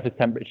sea surface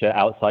temperature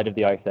outside of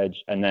the ice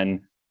edge and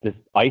then this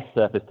ice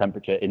surface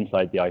temperature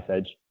inside the ice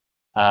edge.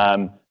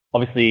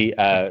 Obviously,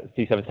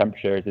 sea surface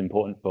temperature is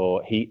important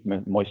for heat,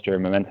 moisture,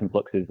 momentum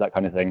fluxes, that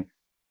kind of thing.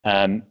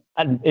 And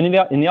in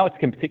the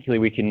Arctic in particular,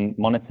 we can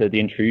monitor the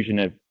intrusion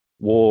of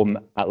warm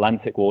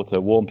Atlantic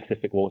water, warm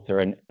Pacific water,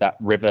 and that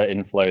river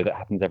inflow that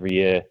happens every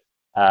year,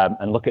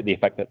 and look at the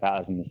effect that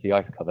has on the sea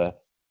ice cover.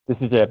 This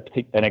is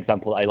an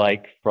example I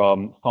like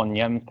from Son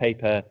Yem's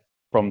paper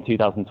from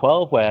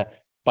 2012, where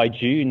by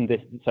June,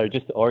 so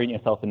just to orient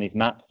yourself in these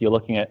maps, you're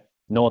looking at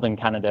northern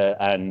Canada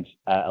and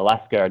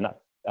Alaska, and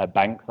that's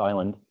Banks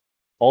Island.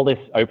 All this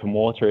open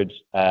water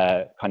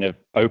had kind of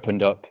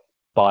opened up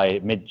by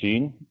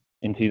mid-June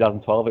in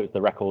 2012. It was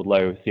the record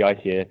low sea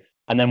ice year.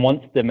 And then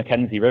once the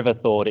Mackenzie River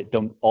thawed, it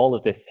dumped all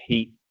of this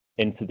heat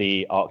into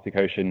the Arctic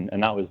Ocean,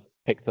 and that was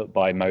picked up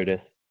by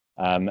MODIS.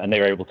 And they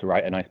were able to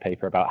write a nice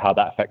paper about how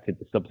that affected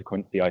the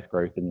subsequent sea ice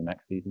growth in the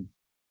next season.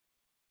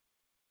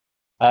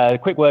 A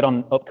quick word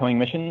on upcoming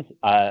missions.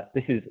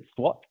 This is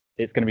SWOT.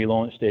 It's going to be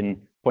launched in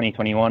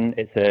 2021.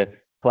 It's a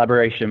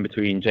collaboration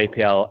between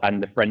JPL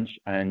and the French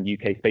and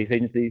UK space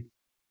agencies.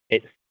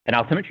 It's an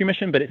altimetry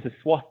mission, but it's a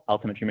SWOT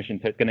altimetry mission,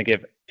 so it's going to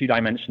give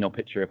two-dimensional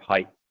picture of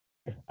height,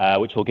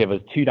 which will give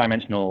us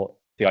two-dimensional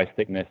sea ice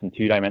thickness and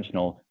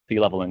two-dimensional sea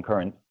level and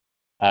current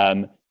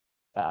in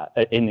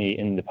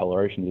the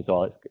polar oceans as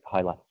well. It's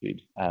high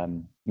latitude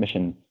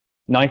mission.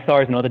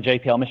 NISAR is another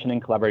JPL mission in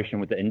collaboration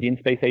with the Indian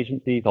Space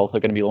Agency. It's also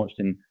going to be launched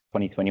in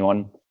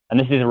 2021. And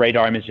this is a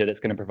radar imager that's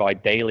going to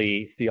provide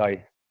daily sea ice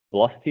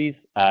velocities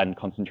and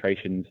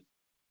concentrations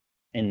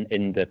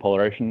in the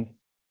polar oceans.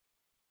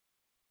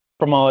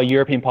 from our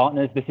European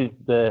partners, this is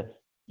the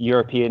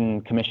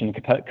European Commission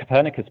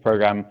Copernicus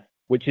program,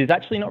 which is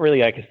actually not really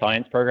like a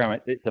science program.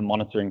 It's a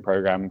monitoring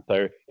program.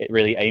 So it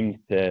really aims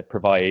to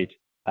provide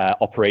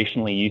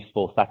operationally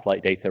useful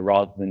satellite data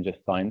rather than just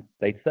science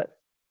data sets.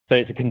 So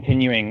it's a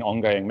continuing,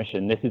 ongoing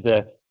mission. This is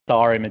a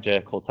star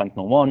imager called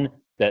Sentinel-1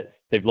 that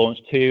they've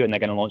launched 2, and they're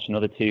going to launch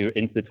another 2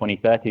 into the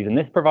 2030s. And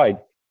this provides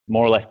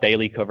more or less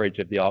daily coverage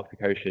of the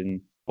Arctic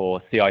Ocean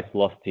for sea ice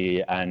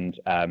velocity and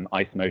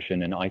ice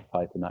motion and ice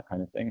type and that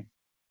kind of thing.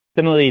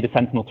 Similarly, the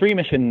Sentinel-3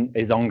 mission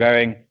is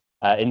ongoing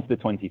into the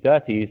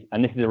 2030s,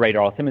 and this is a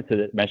radar altimeter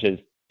that measures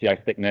sea ice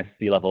thickness,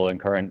 sea level, and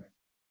current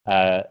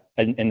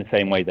in the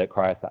same way that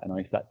Cryosat and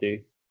IceSat do.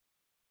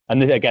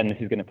 And this, again, this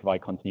is going to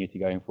provide continuity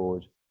going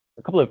forward.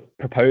 A couple of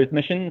proposed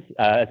missions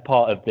as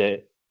part of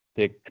the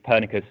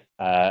Copernicus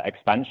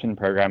expansion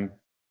program.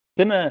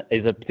 SIMA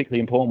is a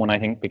particularly important one, I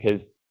think,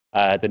 because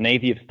the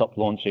Navy have stopped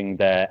launching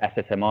their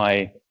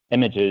SSMI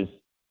images,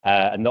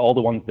 and all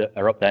the ones that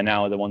are up there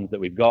now are the ones that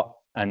we've got.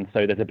 And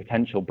so there's a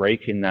potential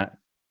break in that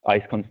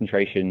ice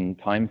concentration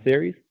time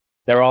series.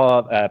 There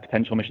are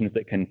potential missions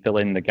that can fill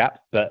in the gaps,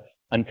 but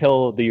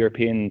until the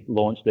Europeans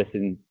launch this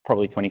in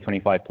probably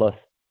 2025 plus,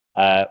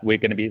 we're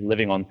going to be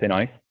living on thin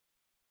ice.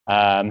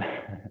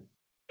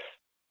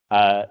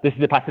 This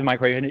is a passive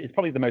microwave, and it's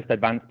probably the most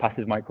advanced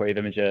passive microwave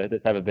imager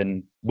that's ever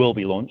will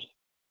be launched.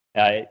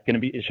 It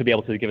should be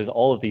able to give us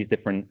all of these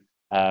different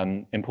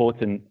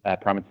important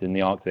parameters in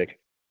the Arctic.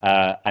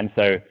 And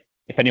so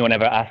if anyone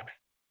ever asks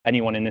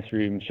anyone in this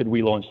room, should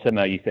we launch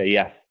SIMA? You say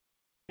yes,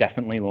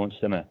 definitely launch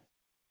SIMA.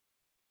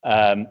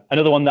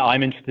 Another one that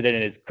I'm interested in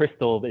is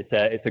Crystal. It's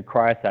a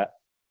Cryosat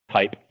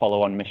type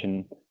follow-on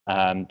mission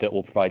that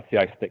will provide sea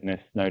ice thickness,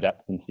 snow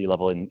depth, and sea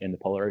level in the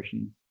polar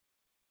ocean.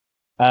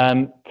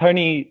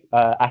 Tony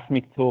asked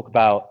me to talk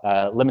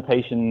about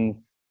limitations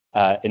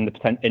in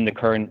the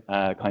current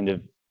kind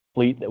of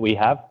fleet that we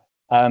have.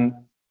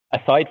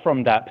 Aside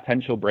from that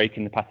potential break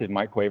in the passive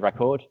microwave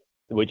record,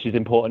 which is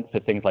important for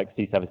things like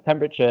sea surface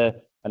temperature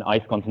and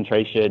ice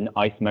concentration,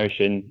 ice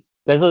motion,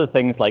 there's other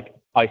things like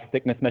ice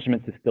thickness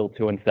measurements is still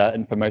too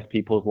uncertain for most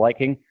people's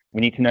liking.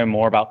 We need to know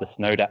more about the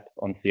snow depth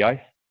on sea ice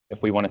if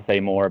we want to say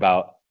more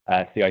about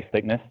sea ice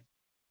thickness.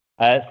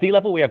 Sea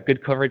level, we have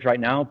good coverage right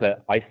now,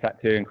 but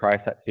IceSat-2 and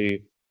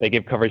Cryosat-2, they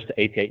give coverage to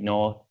 88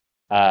 North,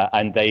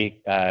 and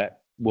they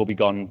will be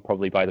gone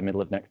probably by the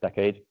middle of next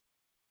decade.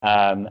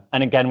 And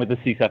again, with the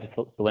sea surface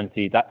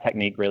salinity, that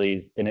technique really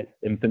is in its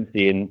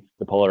infancy in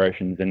the polar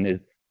oceans and is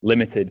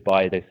limited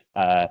by this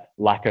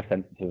lack of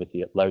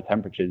sensitivity at low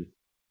temperatures.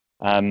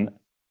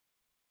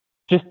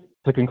 Just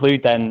to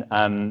conclude then,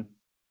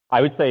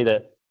 I would say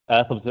that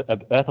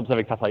Earth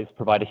observing satellites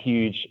provide a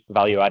huge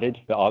value added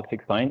for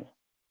Arctic science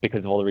because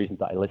of all the reasons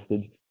that I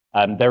listed.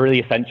 They're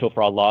really essential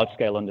for our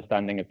large-scale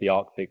understanding of the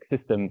Arctic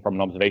system from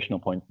an observational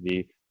point of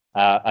view,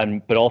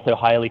 but also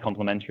highly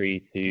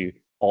complementary to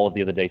all of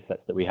the other data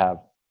sets that we have.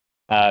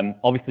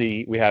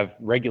 Obviously, we have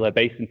regular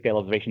basin scale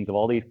observations of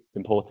all these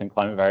important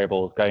climate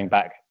variables going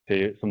back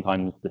to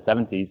sometimes the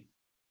 70s.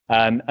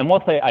 And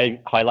whilst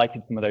I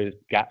highlighted some of those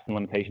gaps and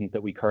limitations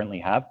that we currently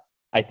have,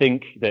 I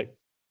think that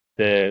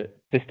the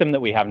system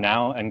that we have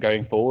now and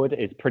going forward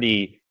is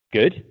pretty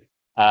good.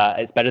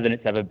 It's better than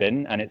it's ever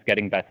been, and it's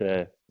getting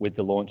better with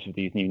the launch of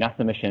these new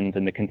NASA missions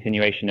and the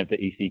continuation of the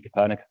EC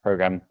Copernicus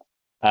program.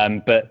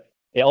 But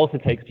it also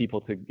takes people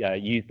to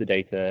use the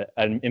data,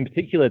 and in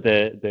particular,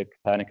 the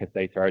Copernicus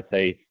data, I would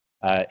say,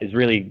 is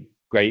really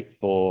great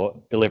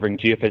for delivering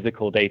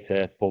geophysical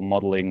data for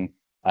modeling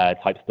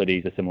type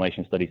studies,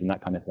 assimilation studies, and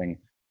that kind of thing.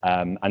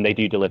 And they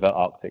do deliver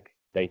Arctic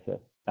data.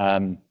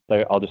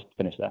 So I'll just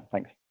finish there.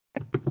 Thanks.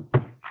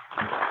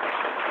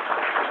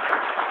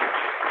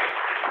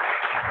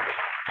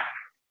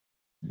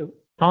 So,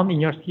 Tom,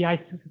 in your sea ice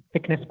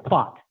thickness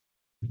plot,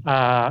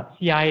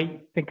 sea ice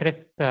thickness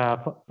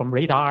from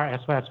radar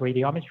as well as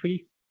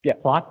radiometry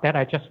plot, that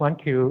I just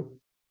want to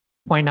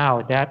point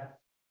out that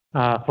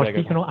for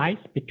seasonal ice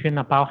between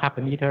about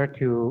 0.5 meter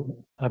to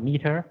 1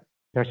 meter,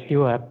 there's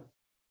still a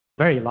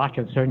very large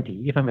uncertainty,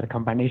 even with a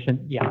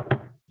combination,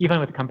 even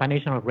with a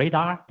combination of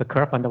radar, the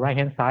curve on the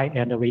right-hand side,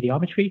 and the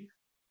radiometry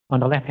on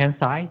the left-hand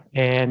side.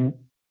 And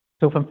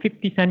so from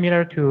 50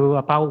 centimeter to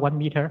about 1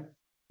 meter,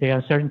 the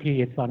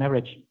uncertainty is on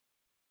average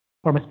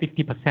almost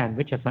 50%,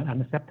 which is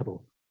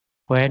unacceptable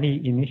for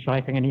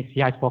initializing any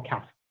sea ice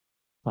forecast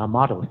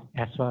models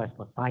as well as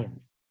for science.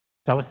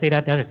 So I would say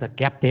that there is a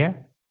gap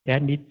there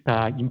that needs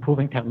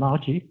improving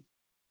technology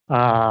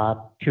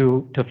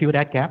to fill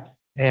that gap.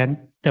 And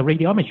the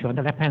radiometry on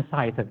the left-hand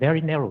side is a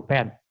very narrow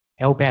band,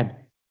 L-band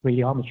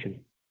radiometry.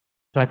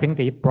 So I think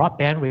the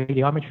broadband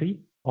radiometry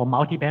or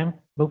multi-band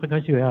low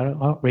frequency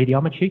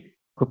radiometry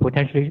could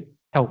potentially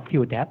help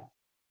fill that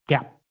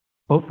gap,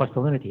 both for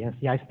salinity and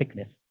sea ice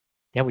thickness.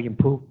 That will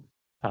improve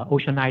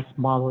ocean ice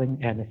modeling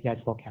and the sea ice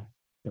forecast.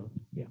 So,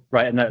 yeah.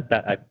 Right, and that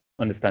I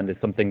understand is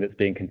something that's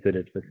being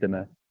considered for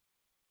SIMA.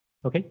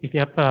 Okay, if you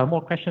have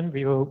more questions,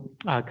 we will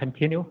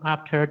continue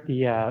after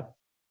the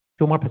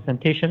 2 more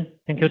presentations.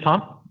 Thank you,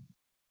 Tom.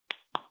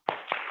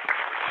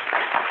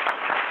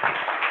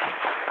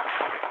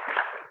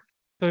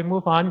 So we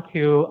move on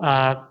to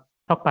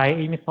talk by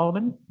Amy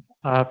Solomon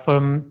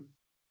from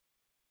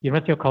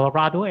University of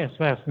Colorado, as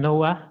well as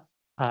NOAA,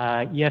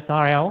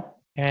 ESRL,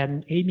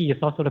 and Amy is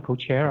also the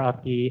co-chair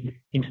of the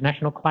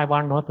International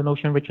CLIVAR Northern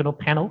Ocean Regional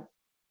Panel.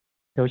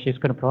 So she's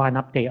going to provide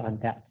an update on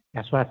that,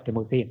 as well as the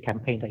Mosaic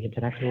campaign, the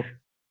International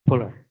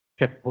Polar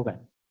Drift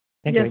Program.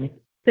 Thank you, Amy.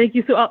 Thank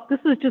you. So this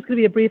is just going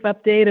to be a brief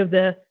update of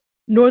the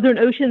Northern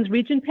Oceans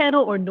Region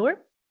Panel, or NORP.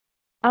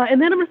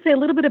 And then I'm going to say a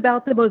little bit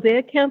about the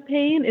Mosaic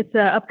campaign. It's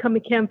an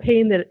upcoming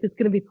campaign that is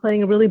going to be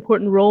playing a really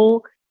important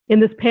role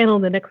in this panel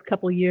in the next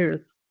couple of years.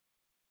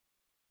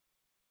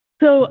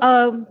 So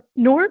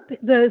NORP,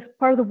 the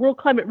part of the World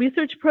Climate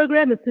Research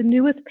Program, it's the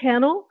newest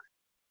panel.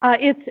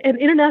 It's an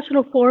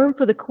international forum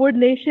for the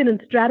coordination and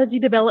strategy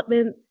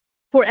development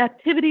for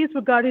activities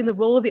regarding the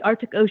role of the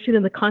Arctic Ocean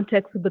in the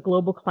context of the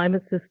global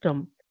climate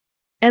system.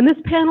 And this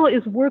panel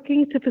is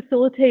working to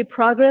facilitate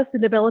progress in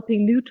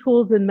developing new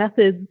tools and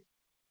methods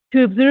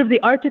to observe the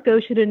Arctic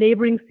Ocean and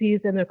neighboring seas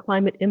and their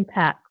climate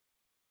impacts,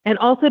 and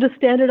also to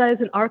standardize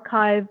and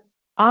archive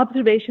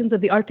observations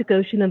of the Arctic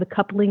Ocean and the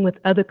coupling with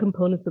other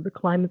components of the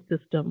climate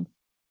system.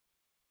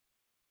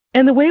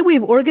 And the way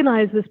we've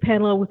organized this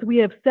panel is we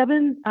have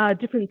 7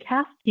 different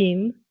task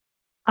teams,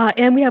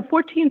 and we have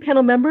 14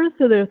 panel members,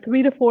 so there are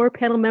 3 to 4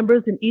 panel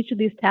members in each of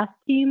these task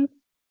teams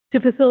to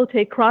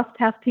facilitate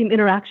cross-task team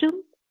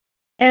interactions.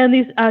 And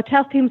these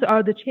task teams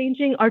are the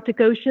changing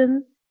Arctic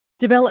Ocean,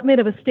 development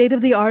of a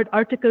state-of-the-art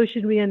Arctic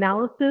Ocean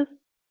reanalysis,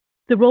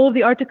 the role of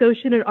the Arctic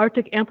Ocean in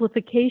Arctic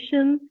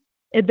amplification,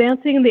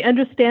 advancing the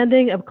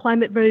understanding of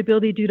climate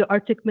variability due to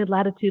Arctic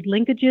mid-latitude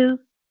linkages,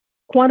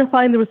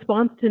 quantifying the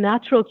response to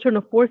natural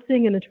external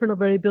forcing and internal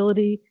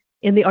variability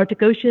in the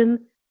Arctic Ocean,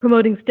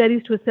 promoting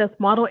studies to assess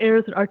model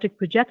errors in Arctic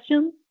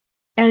projections,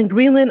 and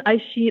Greenland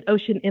ice sheet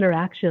ocean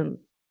interactions.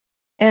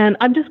 And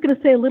I'm just going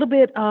to say a little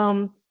bit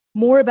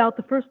more about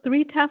the first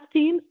 3 task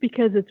teams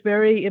because it's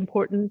very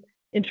important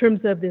in terms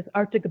of this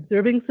Arctic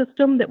observing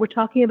system that we're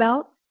talking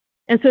about.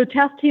 And so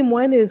task team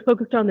 1 is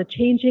focused on the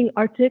changing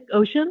Arctic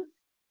Ocean.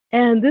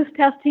 And this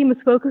task team is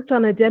focused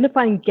on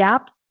identifying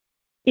gaps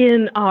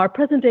in our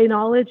present day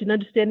knowledge and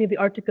understanding of the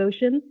Arctic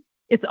Ocean.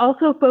 It's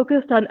also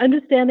focused on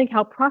understanding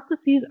how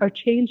processes are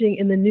changing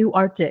in the new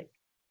Arctic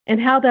and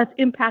how that's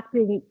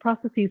impacting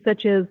processes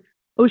such as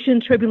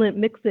ocean turbulent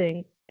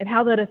mixing and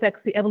how that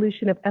affects the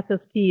evolution of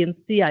SST and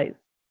sea ice.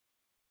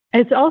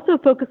 And it's also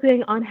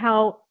focusing on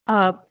how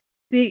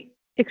the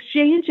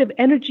exchange of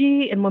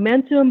energy and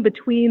momentum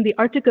between the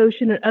Arctic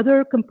Ocean and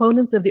other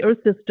components of the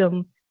Earth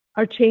system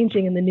are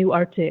changing in the new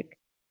Arctic.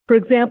 For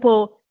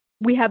example,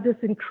 we have this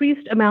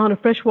increased amount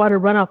of freshwater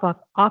runoff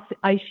off the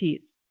ice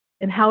sheets,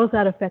 and how is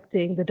that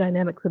affecting the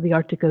dynamics of the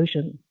Arctic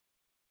Ocean?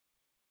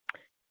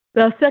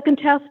 The second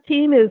task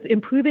team is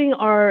improving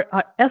our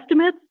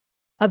estimates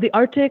of the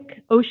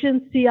Arctic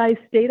Ocean sea ice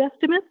state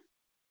estimates.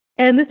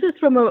 And this is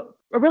from a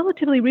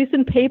relatively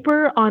recent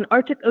paper on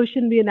Arctic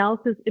Ocean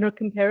reanalysis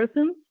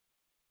intercomparisons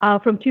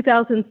from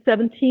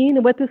 2017.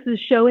 And what this is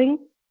showing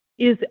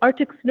is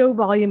Arctic snow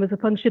volume as a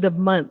function of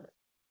month.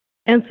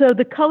 And so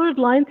the colored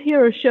lines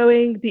here are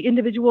showing the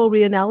individual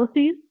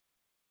reanalyses.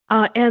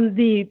 And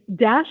the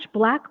dashed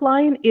black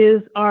line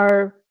is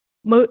our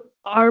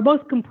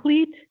most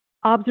complete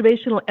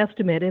observational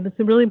estimate. And it's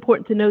really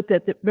important to note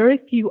that very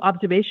few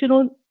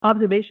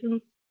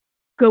observations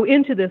go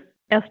into this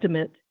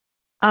estimate.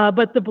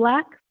 But the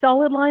black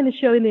solid line is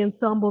showing the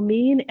ensemble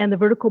mean, and the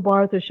vertical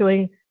bars are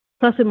showing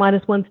plus and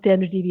minus 1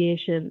 standard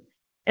deviation.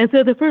 And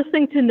so the first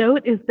thing to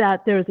note is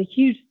that there is a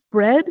huge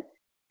spread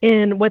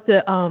in what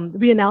the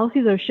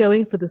reanalyses are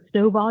showing for the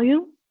snow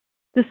volume.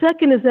 The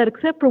second is that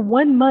except for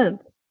 1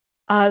 month,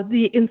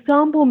 the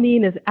ensemble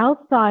mean is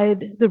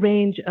outside the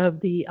range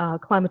of the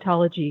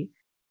climatology.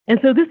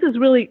 And so this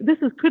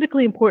is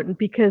critically important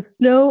because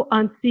snow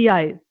on sea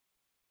ice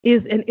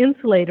is an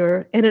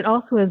insulator, and it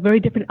also has very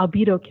different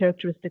albedo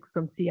characteristics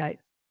from sea ice.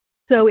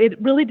 So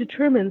it really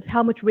determines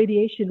how much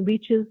radiation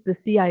reaches the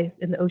sea ice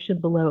in the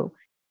ocean below.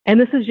 And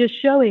this is just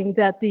showing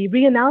that the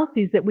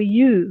reanalyses that we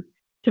use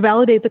to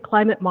validate the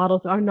climate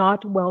models are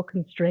not well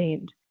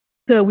constrained.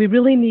 So we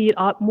really need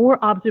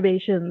more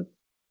observations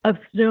of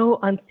snow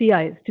on sea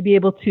ice to be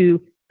able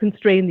to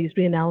constrain these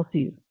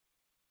reanalyses.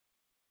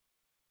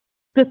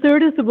 The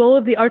third is the role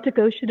of the Arctic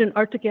Ocean in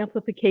Arctic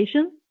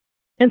amplification.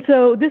 And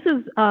so this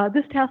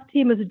task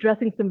team is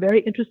addressing some very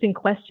interesting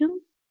questions.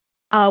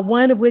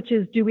 One of which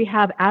is, do we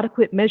have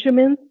adequate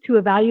measurements to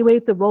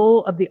evaluate the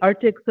role of the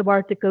Arctic,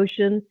 subarctic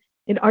ocean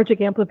in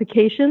Arctic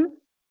amplification?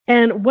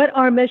 And what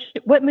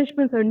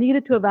measurements are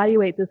needed to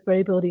evaluate this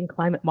variability in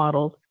climate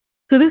models?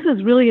 So this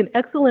is really an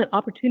excellent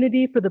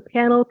opportunity for the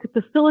panel to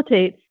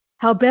facilitate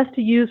how best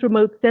to use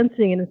remote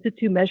sensing and in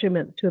situ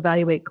measurements to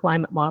evaluate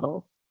climate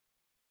models.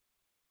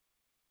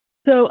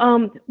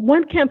 So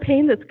one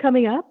campaign that's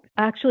coming up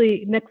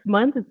actually next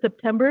month in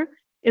September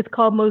is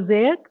called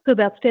Mosaic. So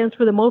that stands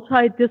for the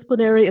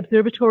Multidisciplinary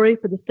Observatory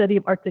for the Study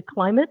of Arctic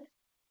Climate.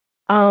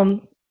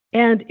 And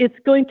it's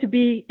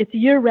a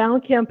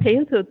year-round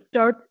campaign. So it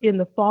starts in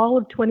the fall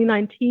of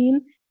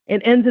 2019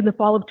 and ends in the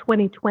fall of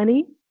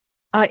 2020.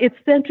 It's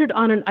centered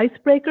on an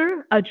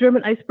icebreaker, a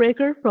German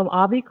icebreaker from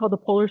Avi called the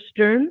Polar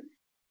Stern.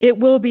 It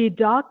will be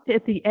docked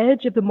at the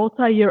edge of the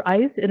multi-year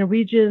ice in a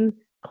region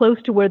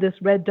close to where this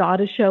red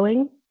dot is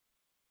showing.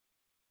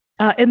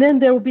 And then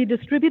there will be a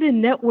distributed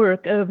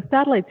network of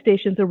satellite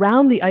stations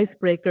around the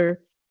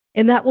icebreaker,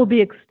 and that will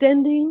be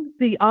extending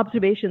the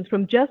observations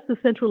from just the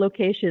central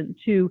location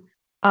to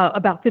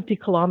about 50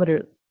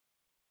 kilometers.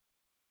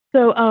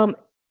 So,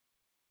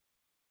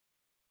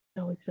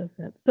 it says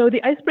that. So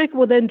the icebreaker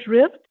will then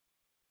drift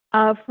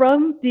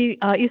from the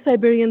East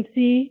Siberian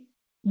Sea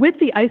with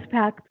the ice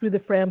pack through the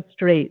Fram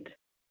Strait.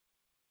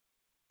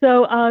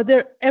 So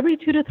every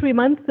 2 to 3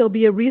 months, there'll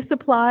be a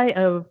resupply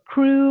of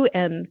crew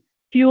and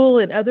fuel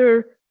and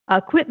other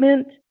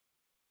equipment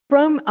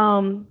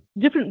from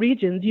different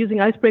regions using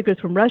icebreakers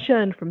from Russia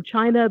and from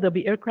China. There'll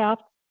be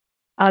aircraft.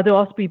 There'll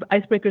also be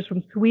icebreakers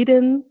from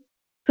Sweden.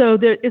 So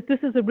this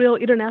is a real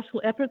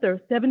international effort. There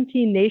are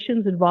 17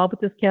 nations involved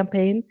with this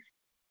campaign.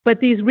 But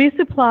these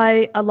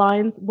resupply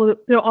lines,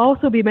 there'll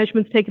also be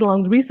measurements taken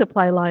along the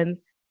resupply lines,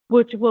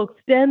 which will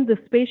extend the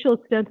spatial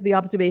extent of the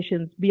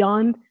observations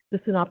beyond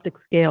the synoptic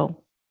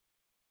scale.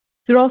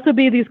 There'll also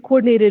be these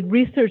coordinated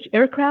research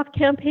aircraft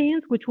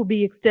campaigns, which will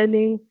be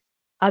extending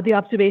the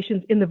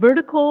observations in the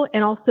vertical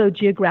and also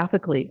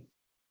geographically.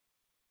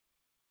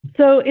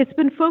 So it's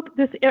been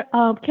this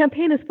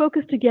campaign is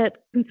focused to get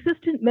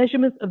consistent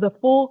measurements of the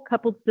full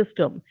coupled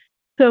system.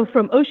 So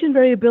from ocean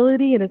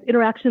variability and its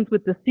interactions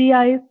with the sea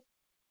ice,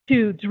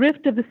 to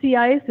drift of the sea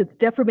ice, its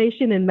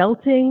deformation and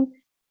melting,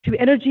 to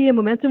energy and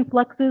momentum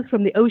fluxes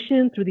from the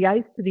ocean through the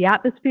ice to the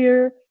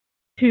atmosphere,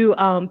 to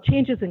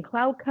changes in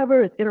cloud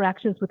cover, its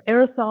interactions with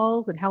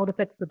aerosols and how it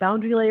affects the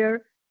boundary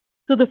layer.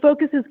 So the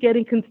focus is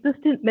getting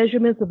consistent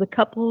measurements of the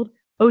coupled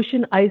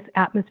ocean ice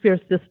atmosphere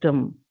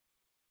system.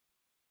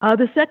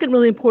 The second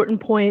really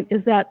important point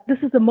is that this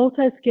is a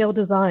multi-scale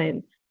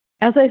design.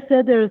 As I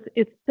said,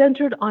 it's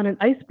centered on an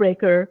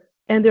icebreaker,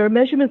 and there are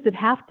measurements that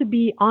have to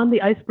be on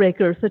the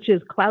icebreaker, such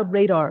as cloud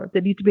radar,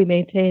 that need to be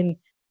maintained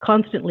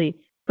constantly.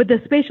 But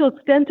the spatial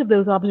extent of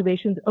those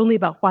observations is only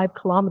about 5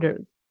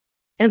 kilometers.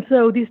 And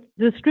so this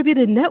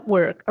distributed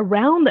network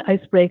around the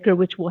icebreaker,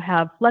 which will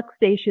have flex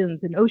stations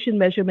and ocean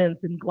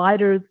measurements and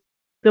gliders,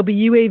 there'll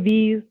be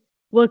UAVs,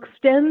 will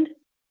extend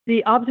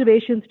the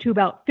observations to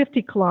about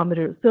 50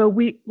 kilometers. So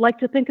we like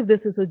to think of this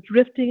as a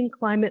drifting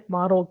climate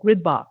model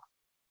grid box.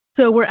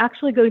 So we're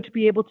actually going to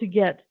be able to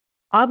get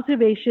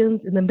observations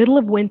in the middle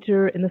of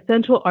winter in the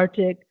central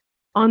Arctic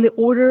on the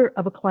order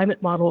of a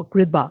climate model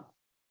grid box.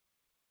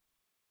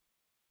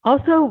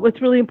 Also,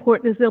 what's really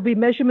important is there'll be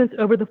measurements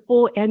over the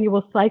full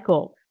annual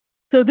cycle.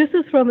 So this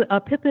is from a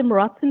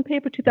Pithen-Moratsen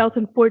paper,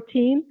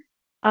 2014.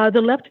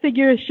 The left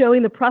figure is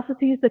showing the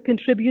processes that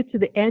contribute to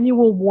the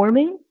annual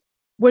warming,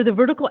 where the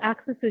vertical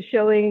axis is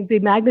showing the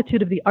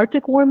magnitude of the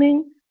Arctic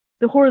warming.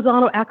 The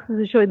horizontal axis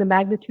is showing the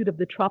magnitude of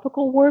the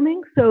tropical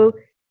warming. So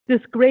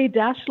this gray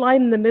dashed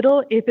line in the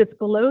middle, if it's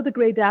below the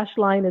gray dashed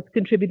line, it's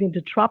contributing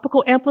to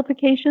tropical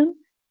amplification.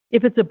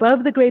 If it's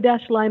above the gray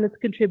dashed line, it's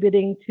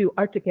contributing to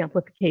Arctic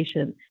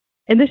amplification.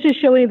 And this is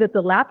showing that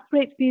the lapse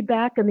rate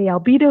feedback and the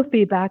albedo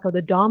feedback are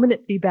the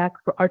dominant feedback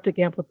for Arctic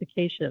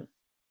amplification.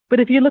 But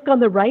if you look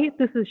on the right,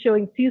 this is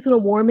showing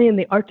seasonal warming in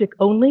the Arctic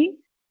only.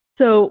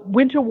 So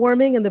winter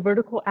warming in the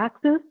vertical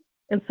axis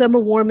and summer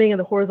warming in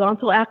the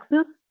horizontal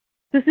axis.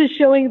 This is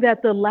showing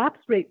that the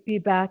lapse rate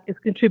feedback is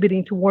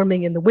contributing to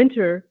warming in the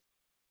winter,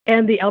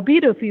 and the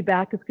albedo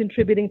feedback is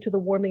contributing to the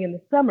warming in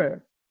the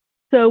summer.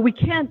 So we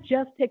can't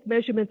just take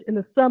measurements in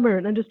the summer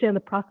and understand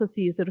the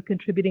processes that are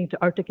contributing to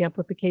Arctic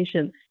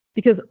amplification,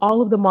 because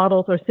all of the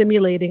models are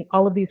simulating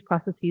all of these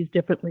processes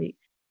differently.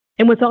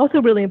 And what's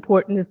also really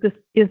important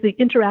is the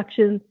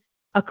interaction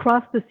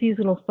across the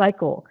seasonal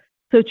cycle.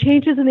 So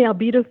changes in the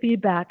albedo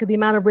feedback and the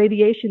amount of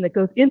radiation that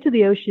goes into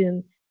the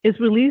ocean is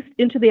released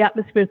into the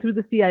atmosphere through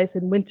the sea ice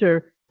in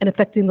winter and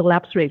affecting the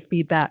lapse rate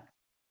feedback.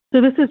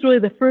 So this is really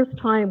the first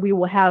time we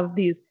will have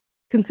these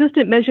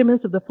consistent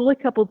measurements of the fully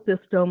coupled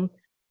system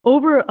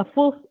over a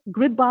full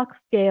grid box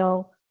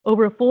scale,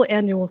 over a full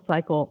annual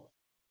cycle.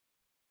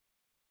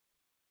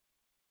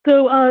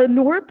 So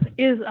NORP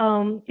is,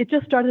 it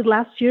just started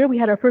last year. We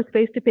had our first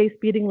face-to-face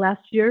meeting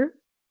last year.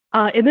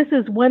 And this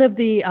is one of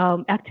the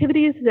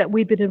activities that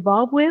we've been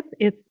involved with.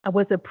 It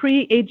was a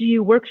pre-AGU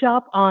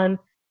workshop on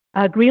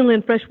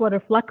Greenland freshwater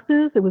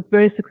fluxes. It was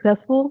very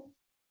successful.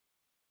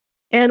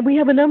 And we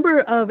have a number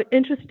of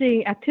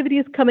interesting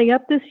activities coming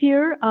up this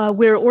year.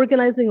 We're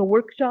organizing a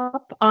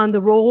workshop on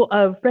the role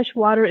of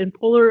freshwater in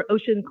polar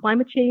ocean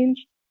climate change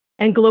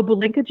and global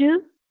linkages.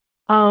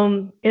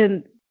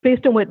 And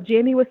based on what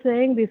Jamie was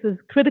saying, this is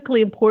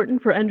critically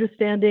important for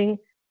understanding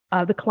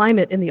the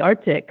climate in the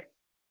Arctic.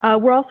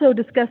 We're also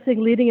discussing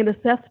leading an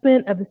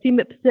assessment of the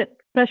CMIP-6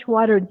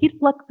 freshwater and heat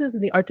fluxes in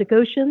the Arctic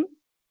Ocean.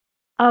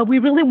 We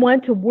really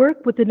want to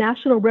work with the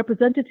national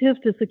representatives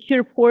to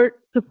secure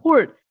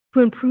support to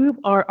improve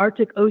our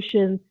Arctic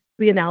Ocean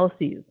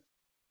reanalyses.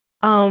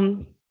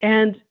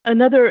 And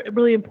another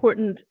really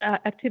important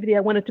activity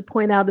I wanted to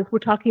point out is we're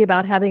talking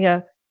about having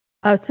a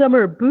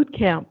summer boot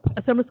camp,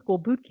 a summer school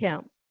boot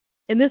camp.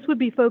 And this would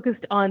be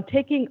focused on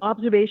taking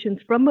observations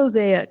from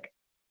Mosaic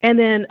and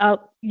then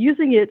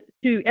using it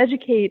to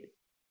educate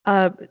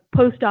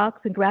postdocs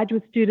and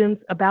graduate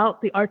students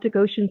about the Arctic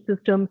Ocean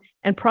system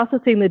and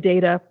processing the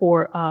data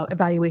for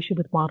evaluation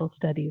with model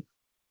studies.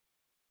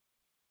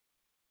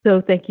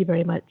 So thank you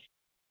very much.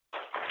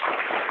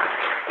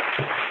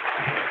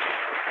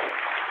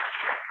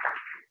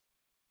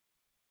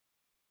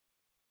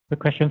 Good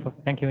question.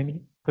 Thank you,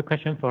 Amy. Good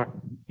question for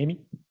Amy.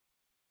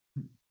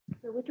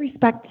 So with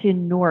respect to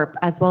NORP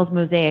as well as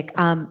Mosaic,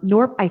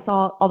 NORP, I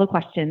saw all the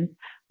questions,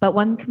 but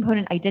one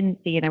component I didn't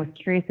see, and I was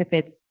curious if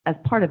it's as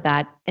part of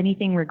that,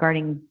 anything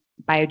regarding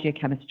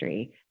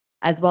biogeochemistry,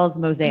 as well as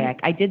Mosaic.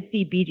 I did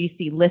see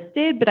BGC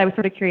listed, but I was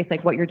sort of curious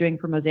like what you're doing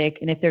for Mosaic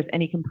and if there's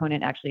any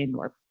component actually in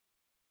NORP.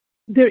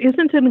 There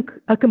isn't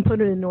a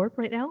component in NORP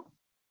right now,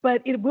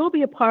 but it will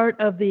be a part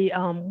of the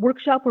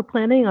workshop we're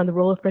planning on the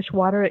role of fresh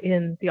water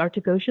in the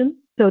Arctic Ocean.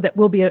 So that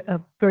will be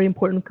a very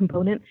important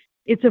component.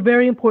 It's a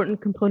very important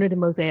component in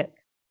Mosaic,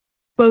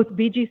 both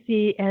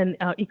BGC and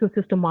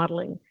ecosystem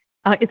modeling.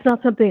 It's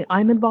not something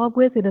I'm involved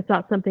with, and it's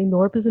not something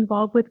NORP is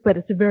involved with, but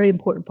it's a very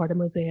important part of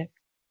Mosaic.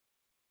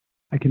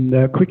 I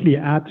can quickly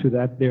add to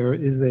that. There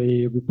is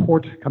a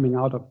report coming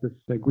out of this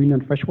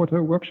Greenland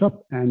freshwater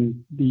workshop,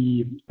 and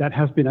that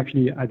has been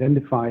actually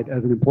identified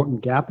as an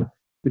important gap.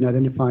 Been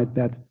identified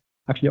that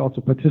actually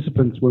also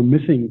participants were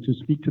missing to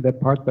speak to that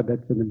part, but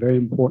that's a very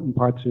important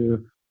part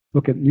to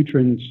look at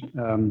nutrients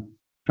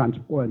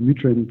transport,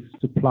 nutrient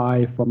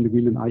supply from the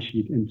Greenland ice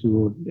sheet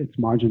into its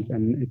margins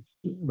and its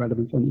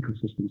relevance on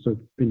ecosystems. So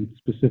it's been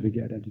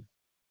specifically identified.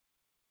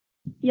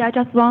 Yeah, I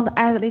just want to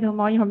add a little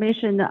more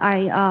information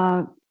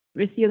I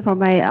received from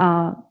my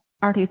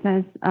Arctic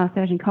Science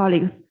session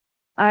colleagues.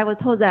 I was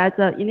told that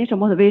the initial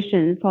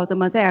motivation for the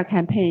Mosaic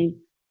campaign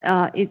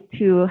is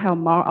to have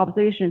more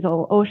observations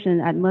of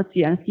ocean,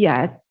 atmosphere, and sea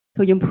ice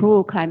to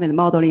improve climate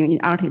modeling in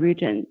Arctic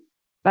region.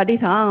 But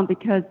later on,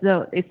 because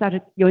it's such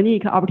a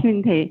unique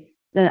opportunity,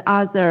 then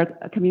other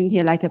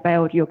community like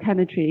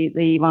biogeochemistry,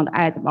 they want to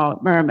add more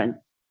measurements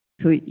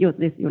to use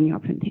this unique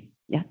opportunity.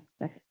 Yeah,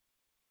 that's it.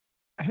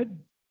 I had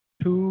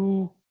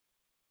two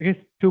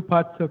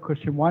parts of the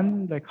question.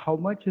 One, like how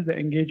much is the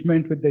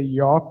engagement with the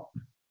YOP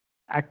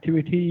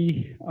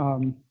activity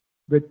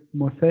with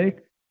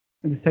Mosaic?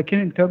 And the second,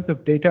 in terms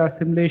of data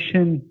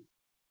assimilation,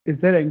 is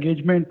there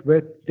engagement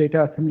with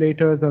data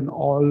assimilators on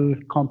all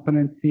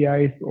components, sea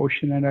ice,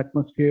 ocean, and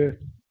atmosphere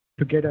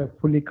to get a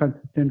fully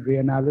consistent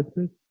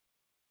reanalysis?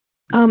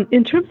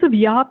 In terms of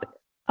YOP,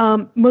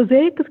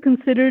 Mosaic is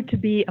considered to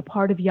be a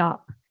part of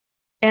YOP.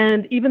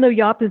 And even though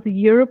YOP is the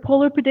year of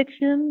polar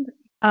prediction,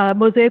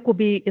 Mosaic will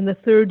be in the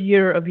third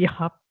year of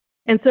YOP.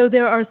 And so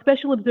there are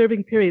special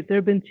observing periods. There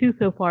have been two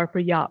so far for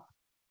YOP.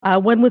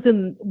 One was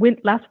in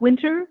last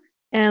winter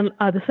and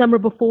the summer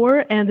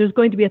before, and there's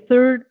going to be a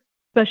third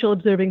special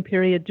observing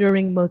period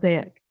during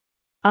Mosaic.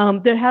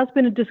 There has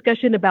been a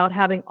discussion about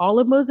having all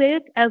of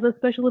Mosaic as a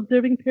special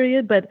observing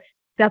period, but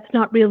that's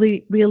not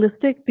really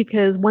realistic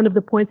because one of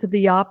the points of the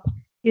YOP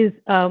is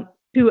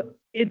to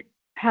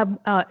have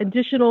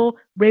additional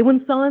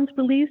Raywin sondes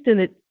released,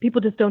 and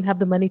people just don't have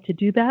the money to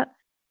do that.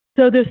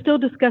 So they're still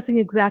discussing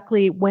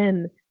exactly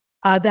when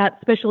that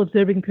special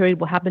observing period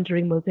will happen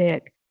during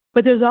Mosaic.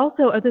 But there's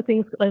also other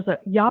things, there's a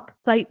YOP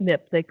site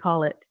NIP, they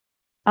call it,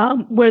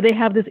 where they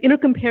have this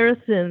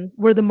intercomparison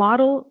where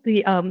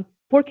the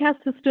forecast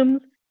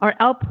systems are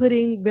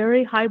outputting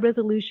very high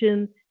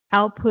resolution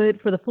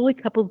output for the fully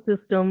coupled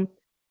system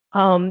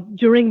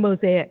during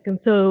Mosaic. And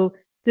so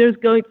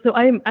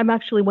I'm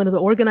actually one of the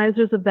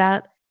organizers of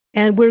that,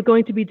 and we're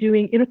going to be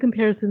doing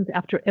intercomparisons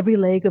after every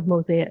leg of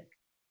Mosaic.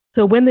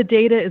 So when the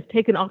data is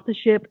taken off the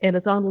ship and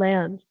it's on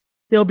land,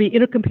 there'll be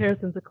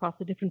intercomparisons across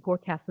the different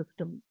forecast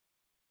systems.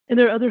 And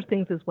there are other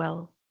things as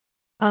well.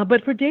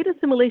 But for data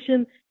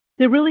assimilation,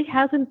 there really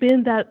hasn't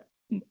been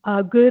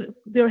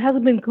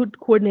good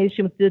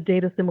coordination with the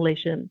data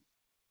assimilation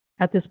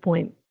at this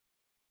point.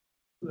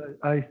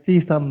 I see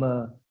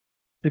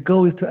the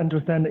goal is to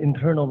understand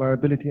internal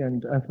variability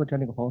and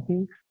anthropogenic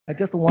housing. I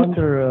just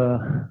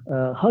wonder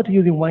how to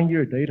using 1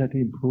 year data to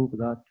improve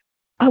that.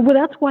 Well,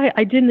 that's why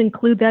I didn't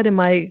include that in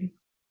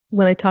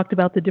when I talked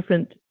about the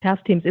different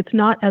task teams. It's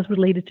not as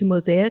related to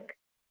Mosaic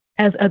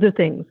as other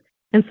things.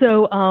 And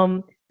so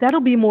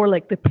that'll be more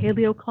like the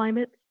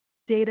paleoclimate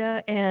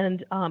data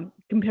and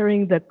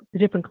comparing the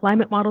different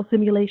climate model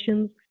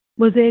simulations.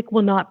 Mosaic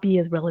will not be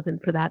as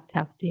relevant for that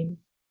task team.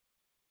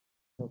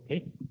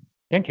 Okay,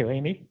 thank you,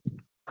 Amy.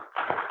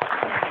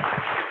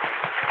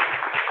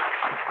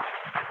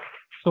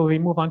 So we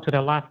move on to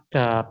the last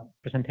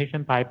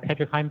presentation by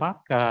Patrick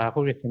Heimbach,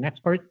 who is an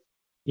expert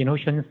in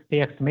ocean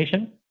state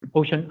estimation,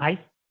 ocean ice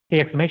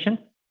state estimation,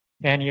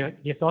 and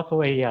he is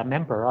also a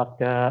member of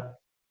the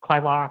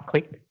CLIVAR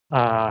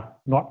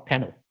North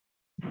panel.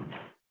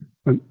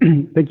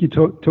 Thank you,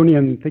 Tony,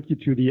 and thank you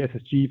to the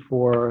SSG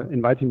for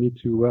inviting me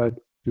to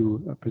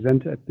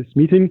present at this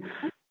meeting.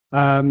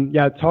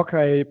 Talk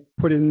I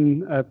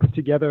put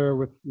together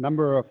with a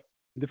number of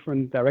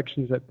different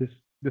directions that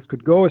this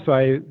could go. So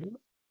I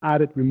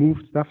added,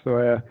 removed stuff.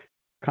 So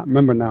can't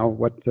remember now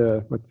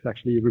what's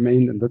actually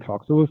remained in the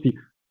talk. So we'll see.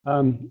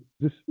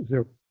 This is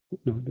there.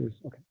 No, there's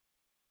okay.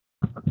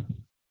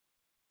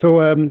 So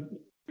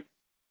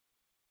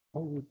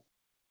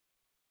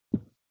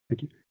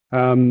thank you.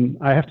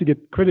 I have to give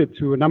credit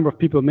to a number of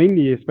people,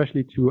 mainly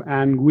especially to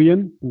Anne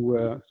Nguyen, who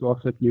is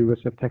also at the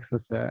University of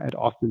Texas at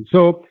Austin.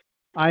 So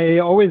I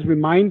always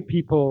remind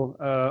people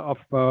of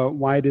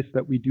why it is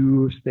that we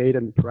do state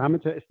and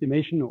parameter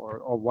estimation,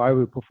 or why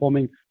we're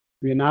performing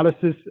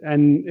reanalysis.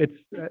 And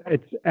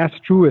it's as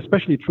true,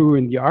 especially true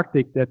in the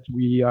Arctic, that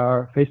we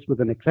are faced with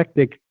an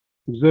eclectic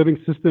observing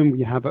system.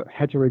 We have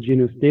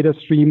heterogeneous data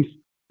streams.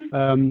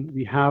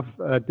 We have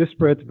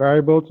disparate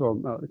variables, or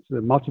it's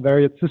a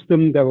multivariate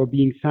system that were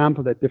being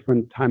sampled at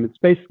different time and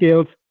space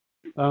scales,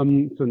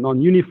 so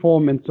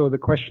non-uniform. And so the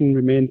question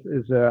remains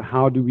is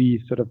how do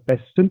we sort of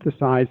best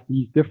synthesize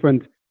these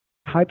different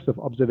types of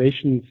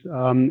observations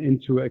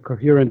into a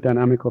coherent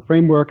dynamical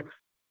framework?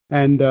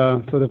 And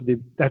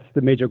that's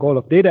the major goal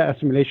of data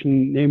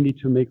assimilation, namely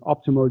to make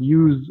optimal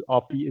use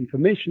of the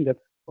information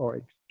or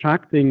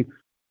extracting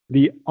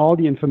all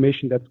the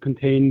information that's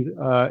contained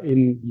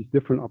in these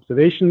different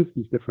observations,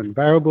 these different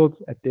variables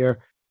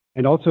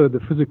and also the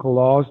physical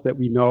laws that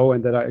we know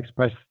and that are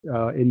expressed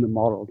in the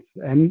models,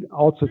 and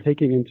also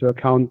taking into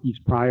account these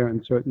prior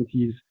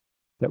uncertainties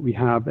that we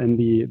have and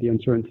the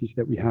uncertainties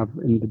that we have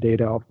in the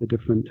data of the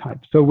different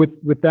types. So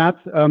with that,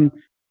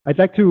 I'd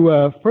like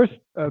to first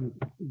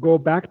go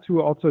back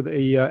to also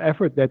the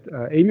effort that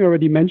Amy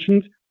already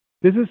mentioned.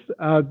 This is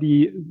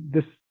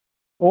this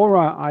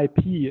ORA IP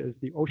is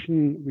the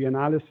Ocean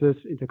Reanalysis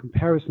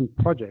Intercomparison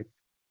Project.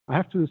 I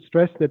have to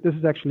stress that this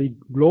is actually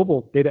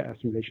global data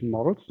assimilation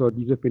models. So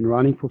these have been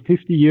running for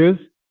 50 years.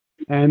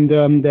 And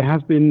there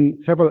has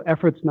been several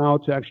efforts now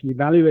to actually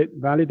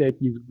validate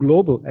these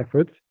global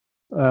efforts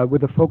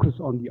with a focus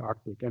on the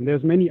Arctic. And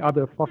there's many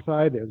other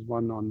foci. There's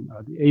one on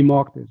the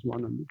AMOC, there's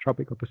one on the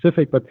tropical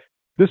Pacific. But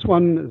this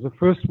one is the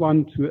first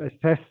one to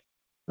assess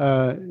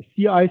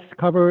sea ice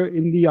cover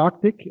in the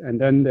Arctic. And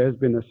then there's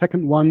been a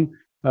second one.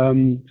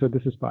 So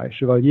this is by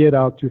Chevalier et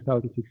al.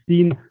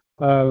 2016.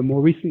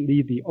 More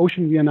recently, the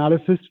ocean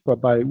reanalysis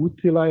by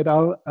Utsila et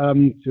al.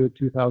 To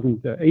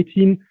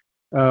 2018,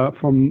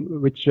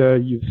 from which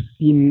you've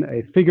seen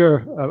a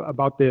figure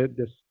about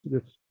the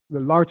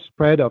large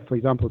spread of, for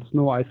example,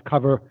 snow ice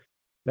cover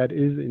that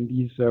is in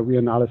these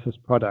reanalysis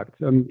products.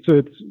 So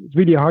it's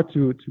really hard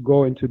to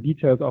go into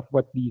details of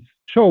what these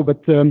show,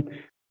 but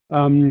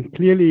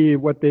clearly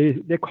what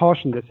they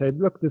caution, they say,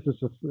 look, this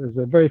is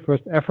a very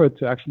first effort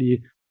to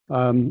actually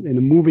in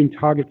a moving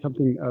target,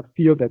 a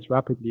field that's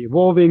rapidly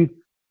evolving.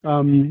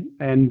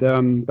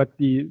 But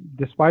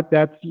despite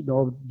that,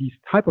 these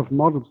type of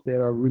models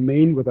there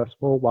remain with us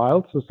for a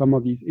while. So some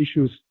of these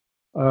issues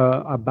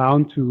are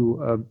bound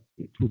to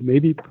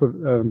maybe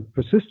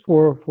persist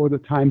for the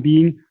time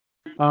being.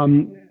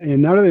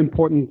 Another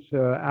important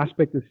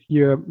aspect is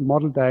here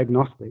model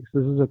diagnostics.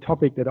 This is a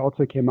topic that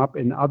also came up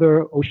in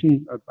other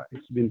ocean,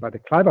 it's been by the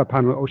CLIVAR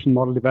panel, ocean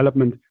model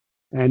development,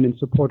 and in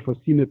support for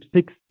CMIP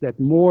 6, that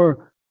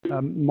more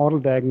model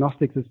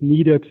diagnostics is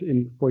needed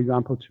for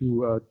example,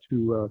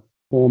 to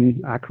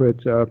form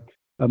accurate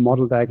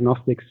model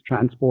diagnostics,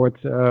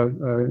 transport,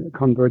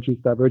 convergence,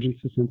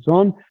 divergences, and so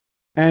on,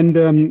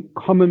 and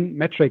common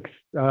metrics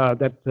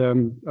that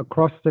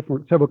across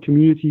several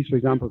communities, for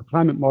example,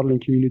 climate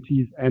modeling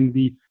communities and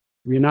the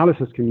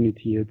reanalysis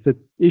community. It's an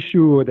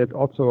issue that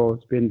also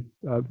has been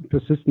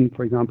persistent,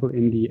 for example,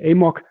 in the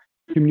AMOC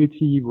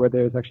community, where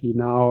there's actually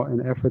now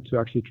an effort to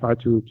actually try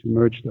to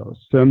merge those.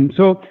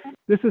 So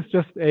this is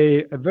just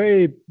a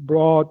very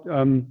broad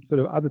sort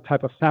of other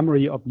type of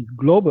summary of these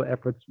global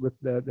efforts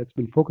that's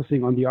been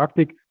focusing on the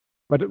Arctic.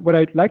 But what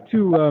I'd like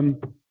to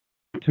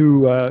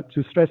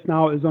stress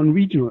now is on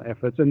regional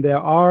efforts, and there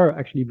are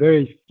actually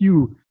very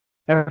few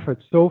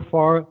efforts so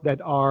far that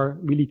are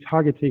really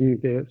targeting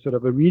the sort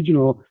of a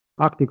regional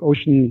Arctic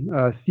Ocean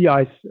sea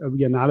ice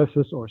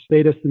reanalysis or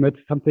state estimate,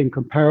 something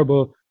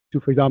comparable to,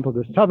 for example,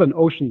 the Southern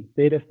Ocean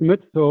state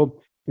estimate. So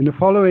in the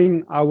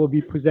following, I will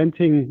be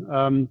presenting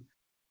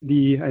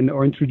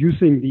or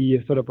introducing the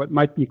sort of what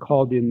might be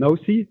called the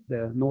NOAA,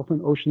 the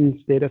Northern Ocean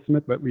state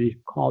estimate, but we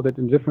called it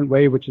in a different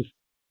way, which is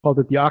called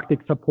it the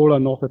Arctic Subpolar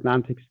North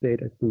Atlantic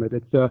state estimate.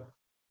 It's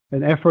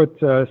an effort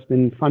that's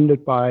been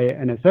funded by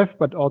NSF,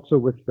 but also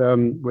with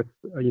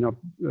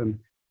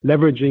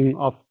leveraging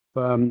of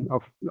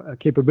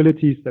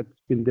capabilities that's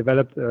been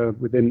developed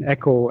within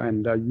ECHO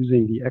and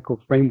using the ECHO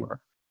framework.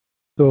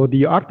 So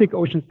the Arctic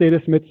Ocean state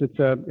estimates,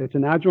 it's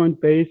an adjoint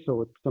base, so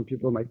what some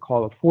people might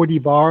call a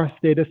 40-bar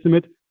state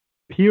estimate.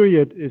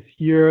 Period is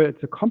here.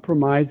 It's a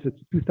compromise. It's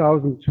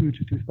 2002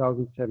 to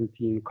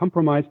 2017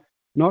 compromise,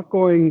 not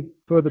going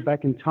further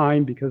back in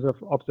time because of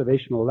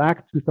observational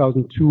lag.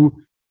 2002,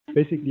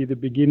 basically the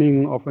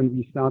beginning of when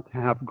we start to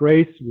have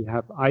GRACE. We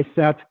have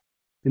ISAT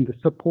in the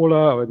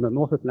subpolar or in the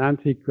North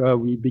Atlantic.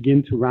 We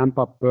begin to ramp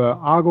up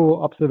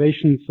Argo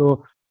observations.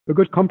 So a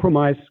good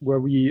compromise where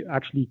we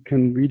actually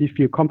can really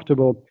feel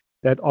comfortable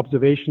that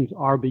observations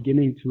are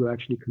beginning to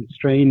actually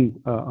constrain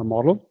a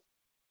model.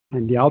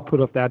 And the output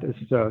of that is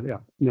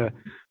in the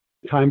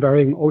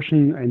time-varying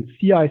ocean and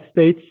sea ice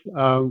states.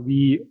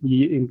 We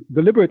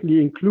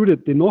deliberately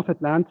included the North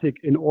Atlantic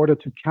in order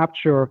to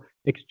capture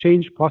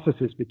exchange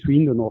processes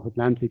between the North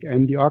Atlantic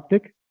and the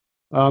Arctic.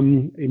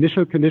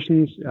 Initial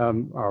conditions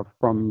are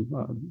from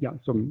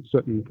some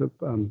certain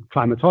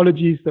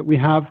climatologies that we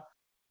have.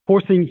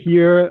 Forcing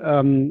here,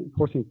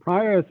 forcing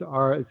priors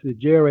is the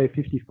JRA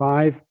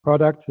 55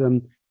 product.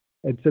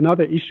 It's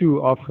another issue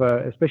of,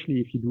 especially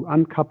if you do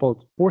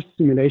uncoupled force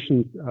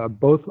simulations,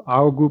 both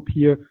our group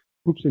here,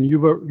 groups in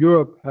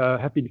Europe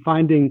have been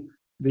finding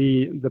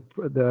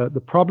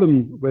the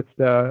problem with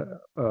the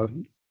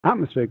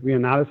atmospheric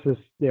reanalysis.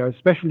 They are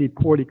especially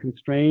poorly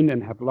constrained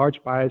and have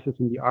large biases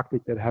in the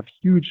Arctic that have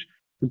huge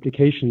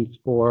implications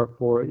for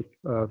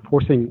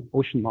forcing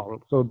ocean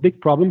models. So a big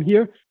problem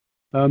here.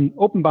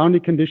 Open boundary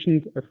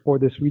conditions for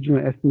this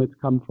regional estimates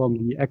come from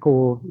the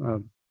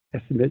ECHO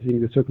estimating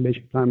the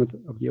circulation climate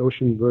of the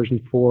ocean version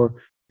for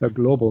the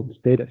global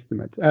state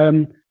estimate.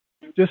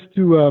 Just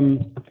to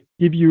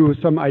give you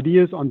some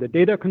ideas on the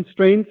data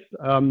constraints.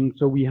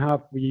 So we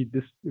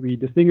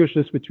distinguish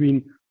this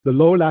between the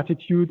low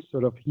latitude,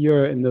 sort of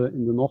here in the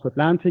North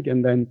Atlantic,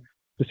 and then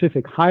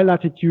specific high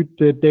latitude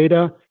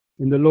data.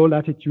 In the low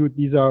latitude,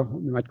 these are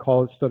what we might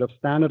call sort of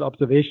standard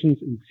observations,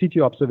 in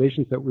situ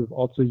observations that we've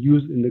also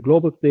used in the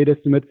global state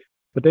estimate.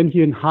 But then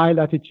here in high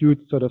latitude,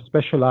 sort of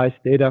specialized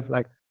data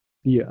like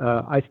the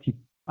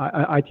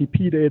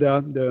ITP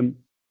data,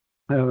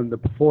 the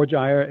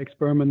Forgyre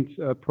experiment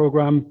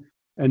program,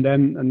 and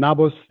then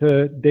NABOS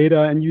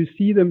data. And you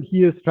see them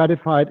here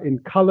stratified in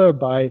color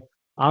by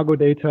Argo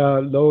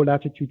data, low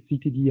latitude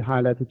CTD,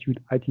 high latitude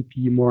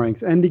ITP moorings.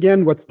 And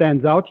again, what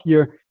stands out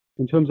here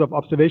in terms of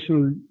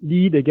observational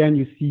lead, again,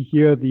 you see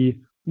here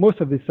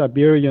most of the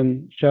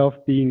Siberian shelf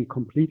being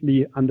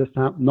completely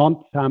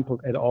not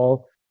sampled at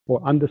all or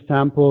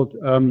undersampled,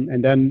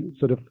 and then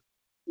sort of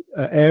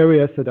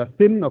areas that are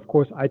thin, of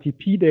course,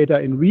 ITP data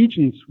in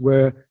regions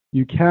where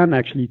you can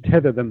actually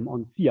tether them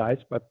on sea ice,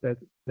 but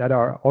that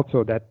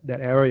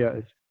area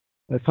is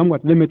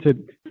somewhat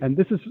limited. And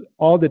this is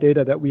all the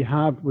data that we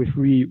have if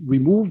we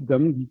remove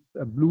them.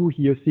 Blue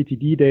here,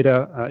 CTD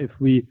data.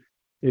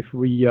 If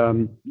we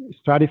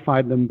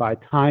stratified them by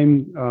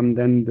time,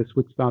 then this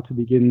would start to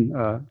begin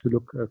to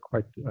look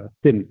quite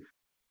thin.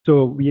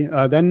 So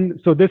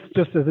this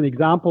just as an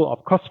example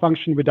of cost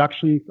function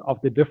reductions of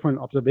the different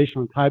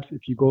observational types.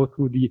 If you go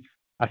through the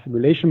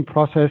assimilation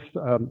process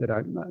that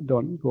I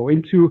don't go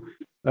into,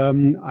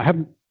 I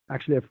haven't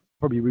actually. I've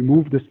probably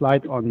removed the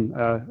slide on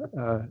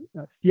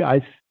sea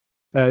ice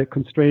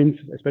constraints,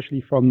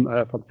 especially from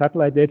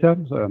satellite data.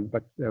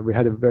 But we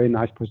had a very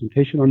nice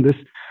presentation on this.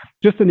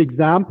 Just an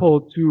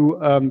example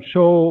to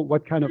show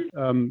what kind of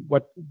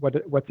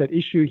what's at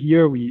issue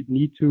here. We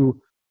need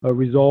to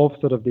resolve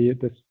sort of the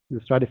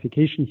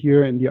stratification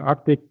here in the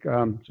Arctic.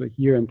 So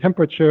here in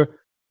temperature,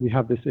 we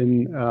have this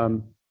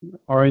in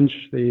orange.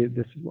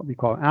 This is what we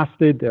call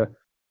ASTID, the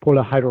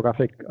Polar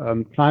Hydrographic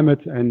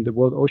Climate, and the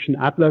World Ocean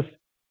Atlas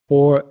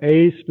for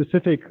a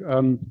specific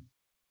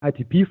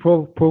ITP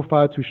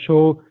profile to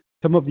show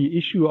some of the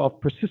issue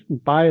of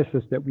persistent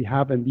biases that we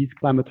have in these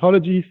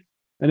climatologies.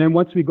 And then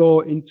once we go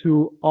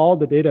into all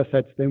the data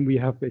sets, then we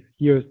have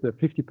here's the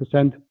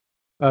 50%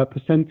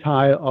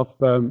 percentile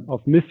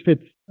of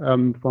misfits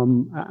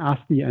from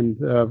ASTI and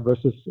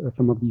versus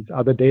some of these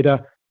other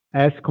data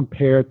as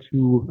compared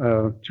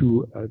to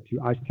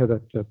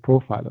ice-tethered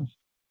profilers.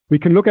 We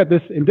can look at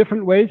this in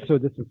different ways. So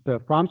this is the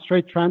Fram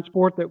Strait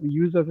transport that we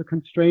use as a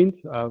constraint.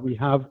 We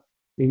have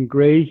in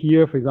gray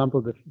here, for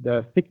example,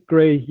 the thick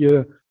gray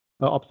here,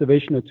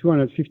 observation at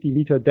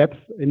 250-meter depth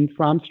in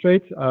Fram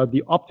Strait,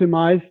 the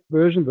optimized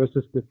version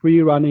versus the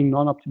free-running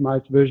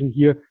non-optimized version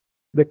here.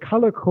 The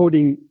color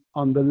coding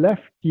on the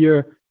left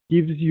here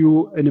gives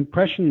you an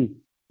impression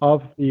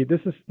of this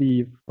is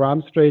the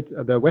Fram Strait,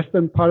 the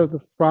western part of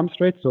the Fram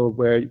Strait, so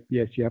where,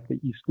 yes, you have the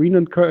East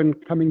Greenland current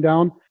coming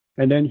down,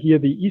 and then here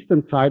the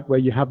eastern side where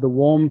you have the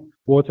warm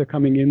water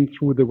coming in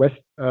through the West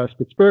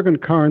Spitsbergen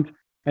current.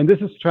 And this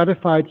is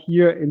stratified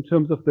here in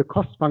terms of the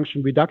cost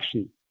function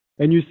reduction.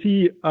 And you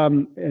see,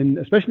 and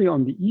especially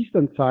on the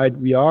eastern side,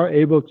 we are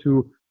able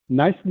to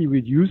nicely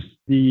reduce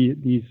the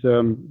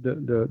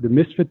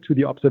misfit to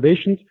the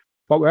observations,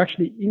 but we're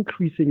actually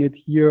increasing it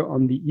here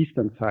on the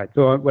eastern side.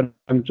 So what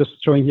I'm just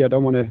showing here, I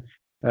don't want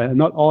to,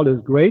 not all is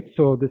great.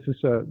 So this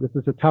is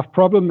a tough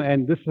problem,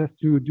 and this has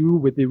to do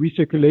with the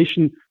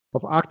recirculation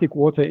of Arctic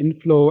water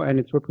inflow and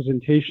its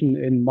representation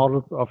in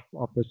models of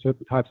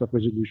certain types of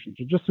resolution.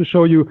 So just to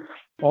show you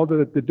all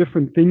the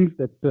different things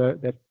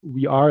that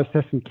we are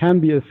assessing can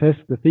be assessed,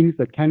 the things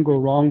that can go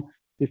wrong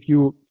if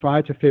you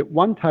try to fit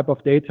one type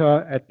of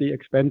data at the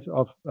expense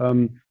of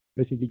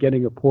basically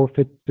getting a poor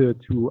fit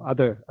to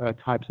other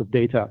types of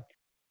data.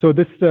 So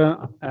this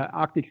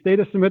Arctic State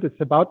Estimate, it's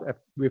about,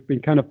 we've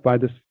been kind of by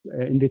this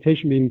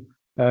invitation being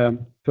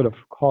sort of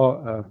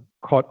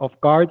caught off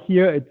guard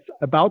here. It's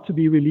about to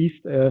be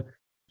released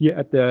here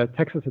at the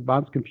Texas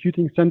Advanced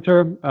Computing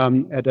Center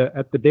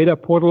at the data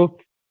portal.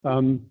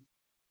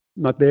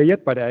 not there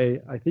yet, but I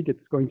think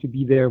it's going to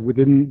be there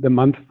within the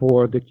month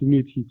for the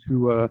community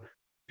to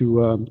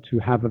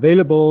have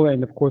available.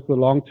 And of course, the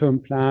long-term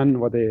plan,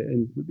 or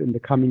in the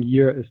coming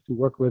year, is to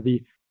work with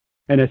the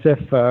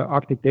NSF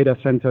Arctic Data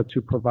Center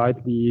to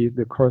provide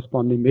the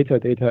corresponding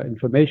metadata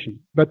information.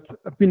 But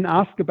I've been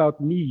asked about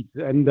needs,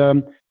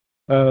 and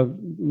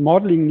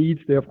modeling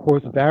needs. There are of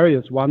course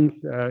various ones,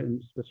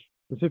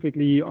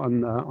 specifically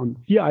on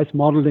sea ice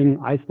modeling,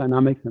 ice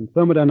dynamics and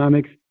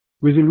thermodynamics.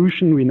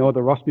 Resolution, we know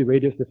the Rossby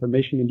radius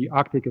deformation in the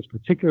Arctic is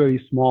particularly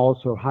small,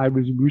 so high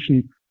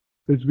resolution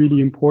is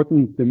really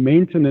important. The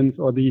maintenance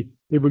or the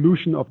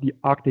evolution of the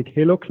Arctic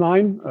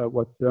halocline,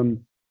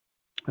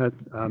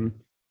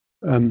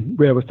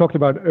 where I was talked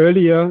about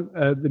earlier,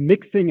 the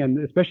mixing, and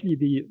especially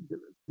the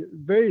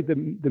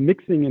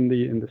mixing in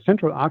the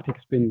central Arctic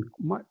has been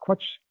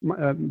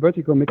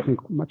vertical mixing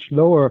much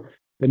lower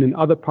than in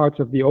other parts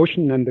of the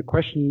ocean, and the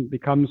question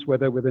becomes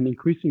whether with an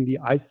increasingly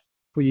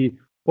ice-free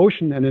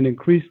ocean and an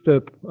increased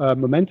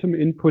momentum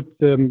input,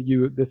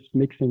 this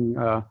mixing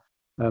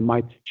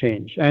might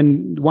change.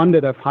 And one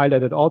that I've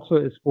highlighted also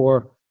is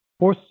for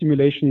force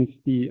simulations,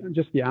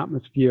 just the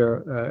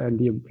atmosphere and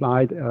the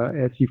implied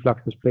air sea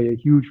fluxes play a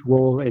huge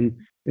role in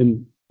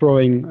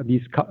throwing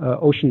these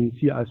ocean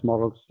sea ice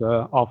models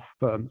off.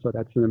 So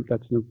that's an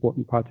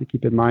important part to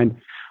keep in mind.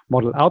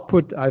 Model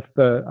output, I've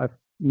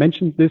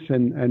mentioned this,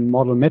 and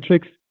model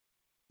metrics.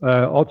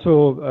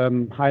 Also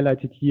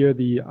highlighted here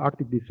the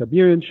Arctic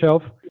Siberian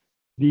shelf.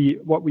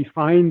 What we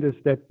find is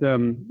that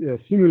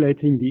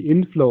simulating the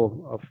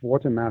inflow of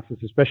water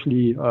masses,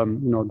 especially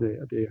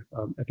the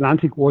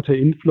Atlantic water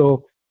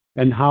inflow,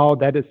 and how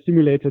that is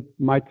simulated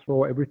might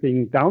throw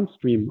everything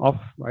downstream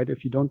off, right?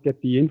 If you don't get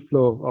the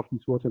inflow of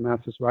these water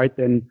masses right,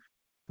 then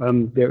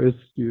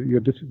you're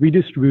just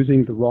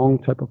redistributing the wrong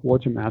type of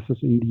water masses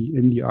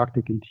in the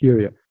Arctic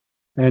interior.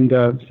 And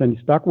Sandy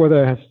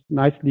Starkweather has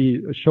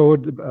nicely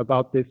showed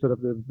about this sort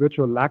of the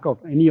virtual lack of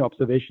any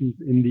observations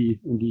in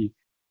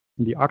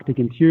the Arctic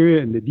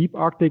interior, in the deep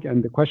Arctic.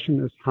 And the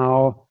question is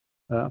how,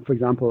 for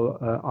example,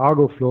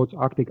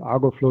 Arctic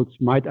Argo floats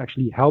might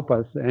actually help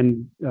us.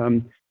 And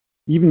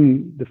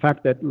even the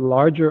fact that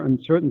larger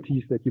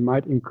uncertainties that you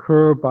might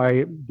incur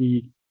by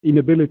the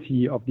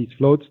inability of these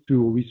floats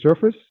to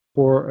resurface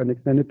for an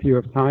extended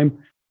period of time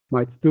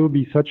might still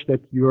be such that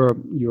you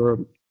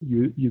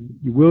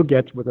will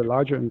get, with a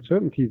larger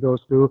uncertainty, though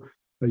still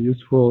a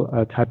useful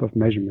type of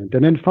measurement.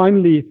 And then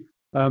finally,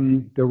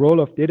 the role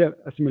of data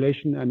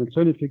assimilation and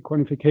uncertainty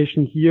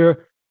quantification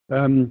here,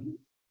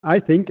 I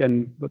think,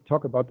 and we'll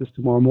talk about this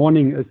tomorrow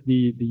morning, is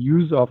the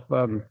use of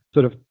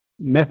sort of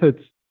methods,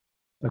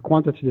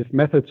 quantitative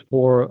methods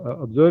for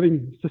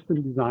observing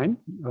system design.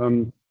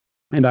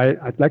 And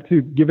I'd like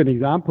to give an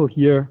example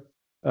here.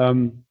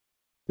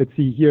 Let's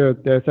see here,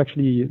 there's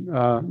actually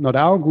not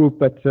our group,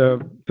 but so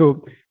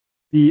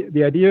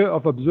the idea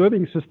of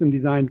observing system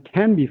design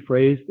can be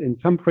phrased in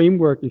some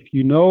framework if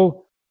you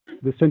know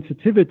the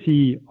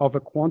sensitivity of a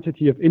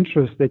quantity of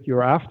interest that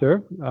you're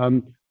after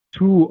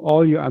to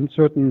all your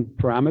uncertain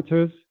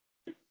parameters.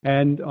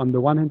 And on the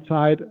one hand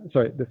side,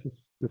 so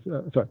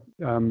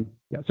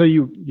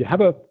you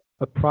have a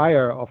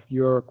prior of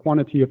your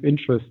quantity of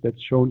interest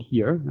that's shown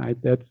here, right?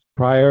 That's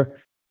prior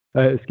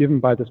is given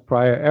by this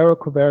prior error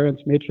covariance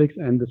matrix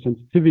and the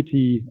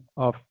sensitivity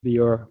of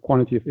your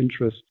quantity of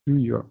interest to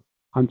your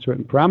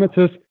uncertain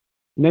parameters.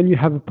 And then you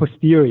have a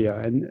posterior,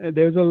 and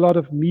there's a lot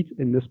of meat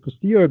in this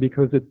posterior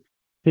because it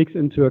takes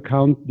into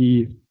account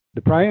the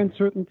prior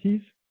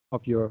uncertainties of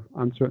your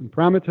uncertain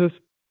parameters,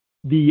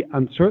 the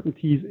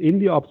uncertainties in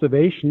the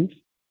observations,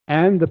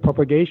 and the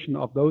propagation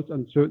of those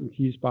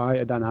uncertainties by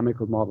a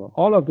dynamical model.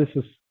 All of this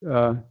is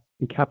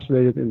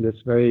encapsulated in this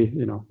very,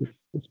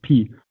 this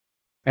P.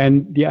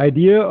 And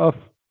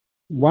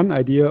one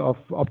idea of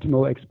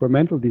optimal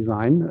experimental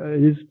design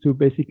is to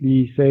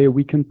basically say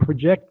we can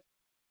project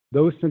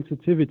those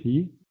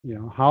sensitivity,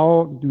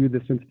 how do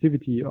the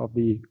sensitivity of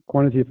the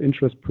quantity of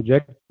interest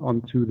project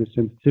onto the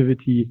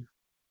sensitivity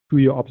to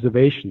your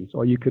observations?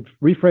 Or you could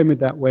reframe it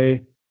that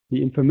way: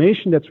 the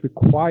information that's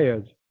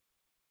required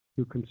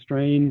to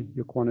constrain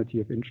your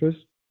quantity of interest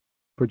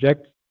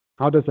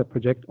how does that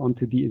project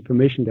onto the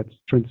information that's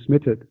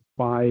transmitted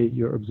by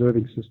your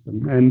observing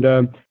system? And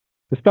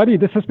this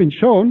has been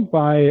shown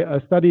by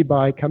a study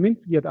by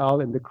Kaminsky et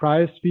al. In the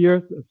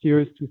Cryosphere,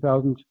 series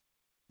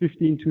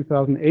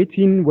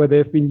 2015-2018, where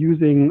they've been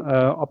using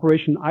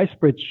Operation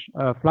Icebridge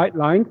flight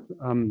lines.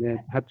 They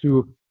had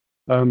to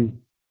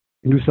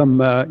do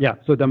some,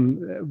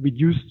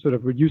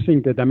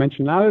 reducing the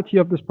dimensionality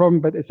of this problem,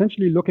 but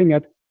essentially looking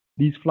at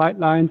these flight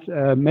lines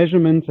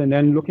measurements, and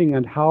then looking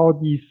at how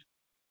these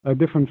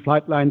different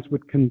flight lines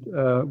would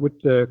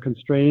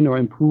constrain or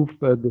improve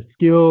the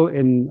skill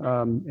in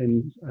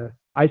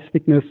ice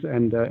thickness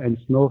and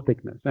snow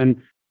thickness.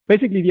 And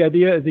basically, the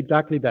idea is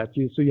exactly that.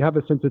 So you have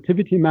a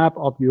sensitivity map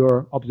of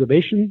your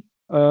observation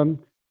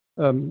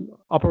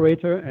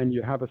operator, and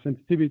you have a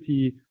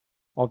sensitivity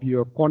of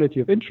your quantity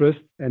of interest.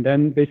 And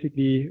then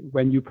basically,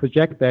 when you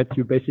project that,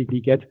 you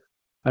basically get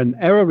an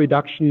error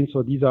reduction.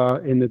 So these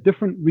are in the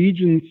different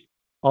regions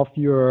of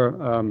your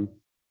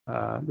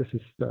this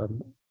is the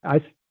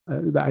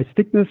ice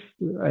thickness,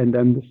 and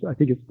then this, I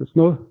think it's the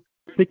snow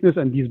thickness,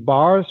 and these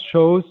bars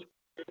shows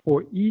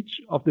for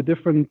each of the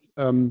different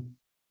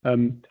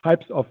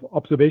types of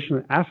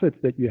observational assets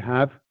that you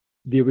have,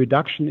 the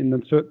reduction in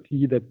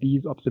uncertainty that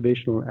these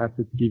observational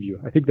assets give you.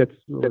 I think that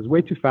was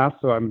way too fast,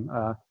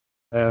 so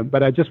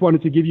but I just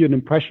wanted to give you an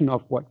impression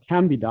of what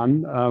can be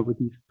done with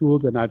these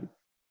tools, and I'd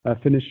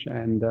finish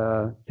and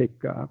take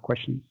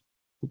questions.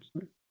 Oops,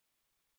 sorry.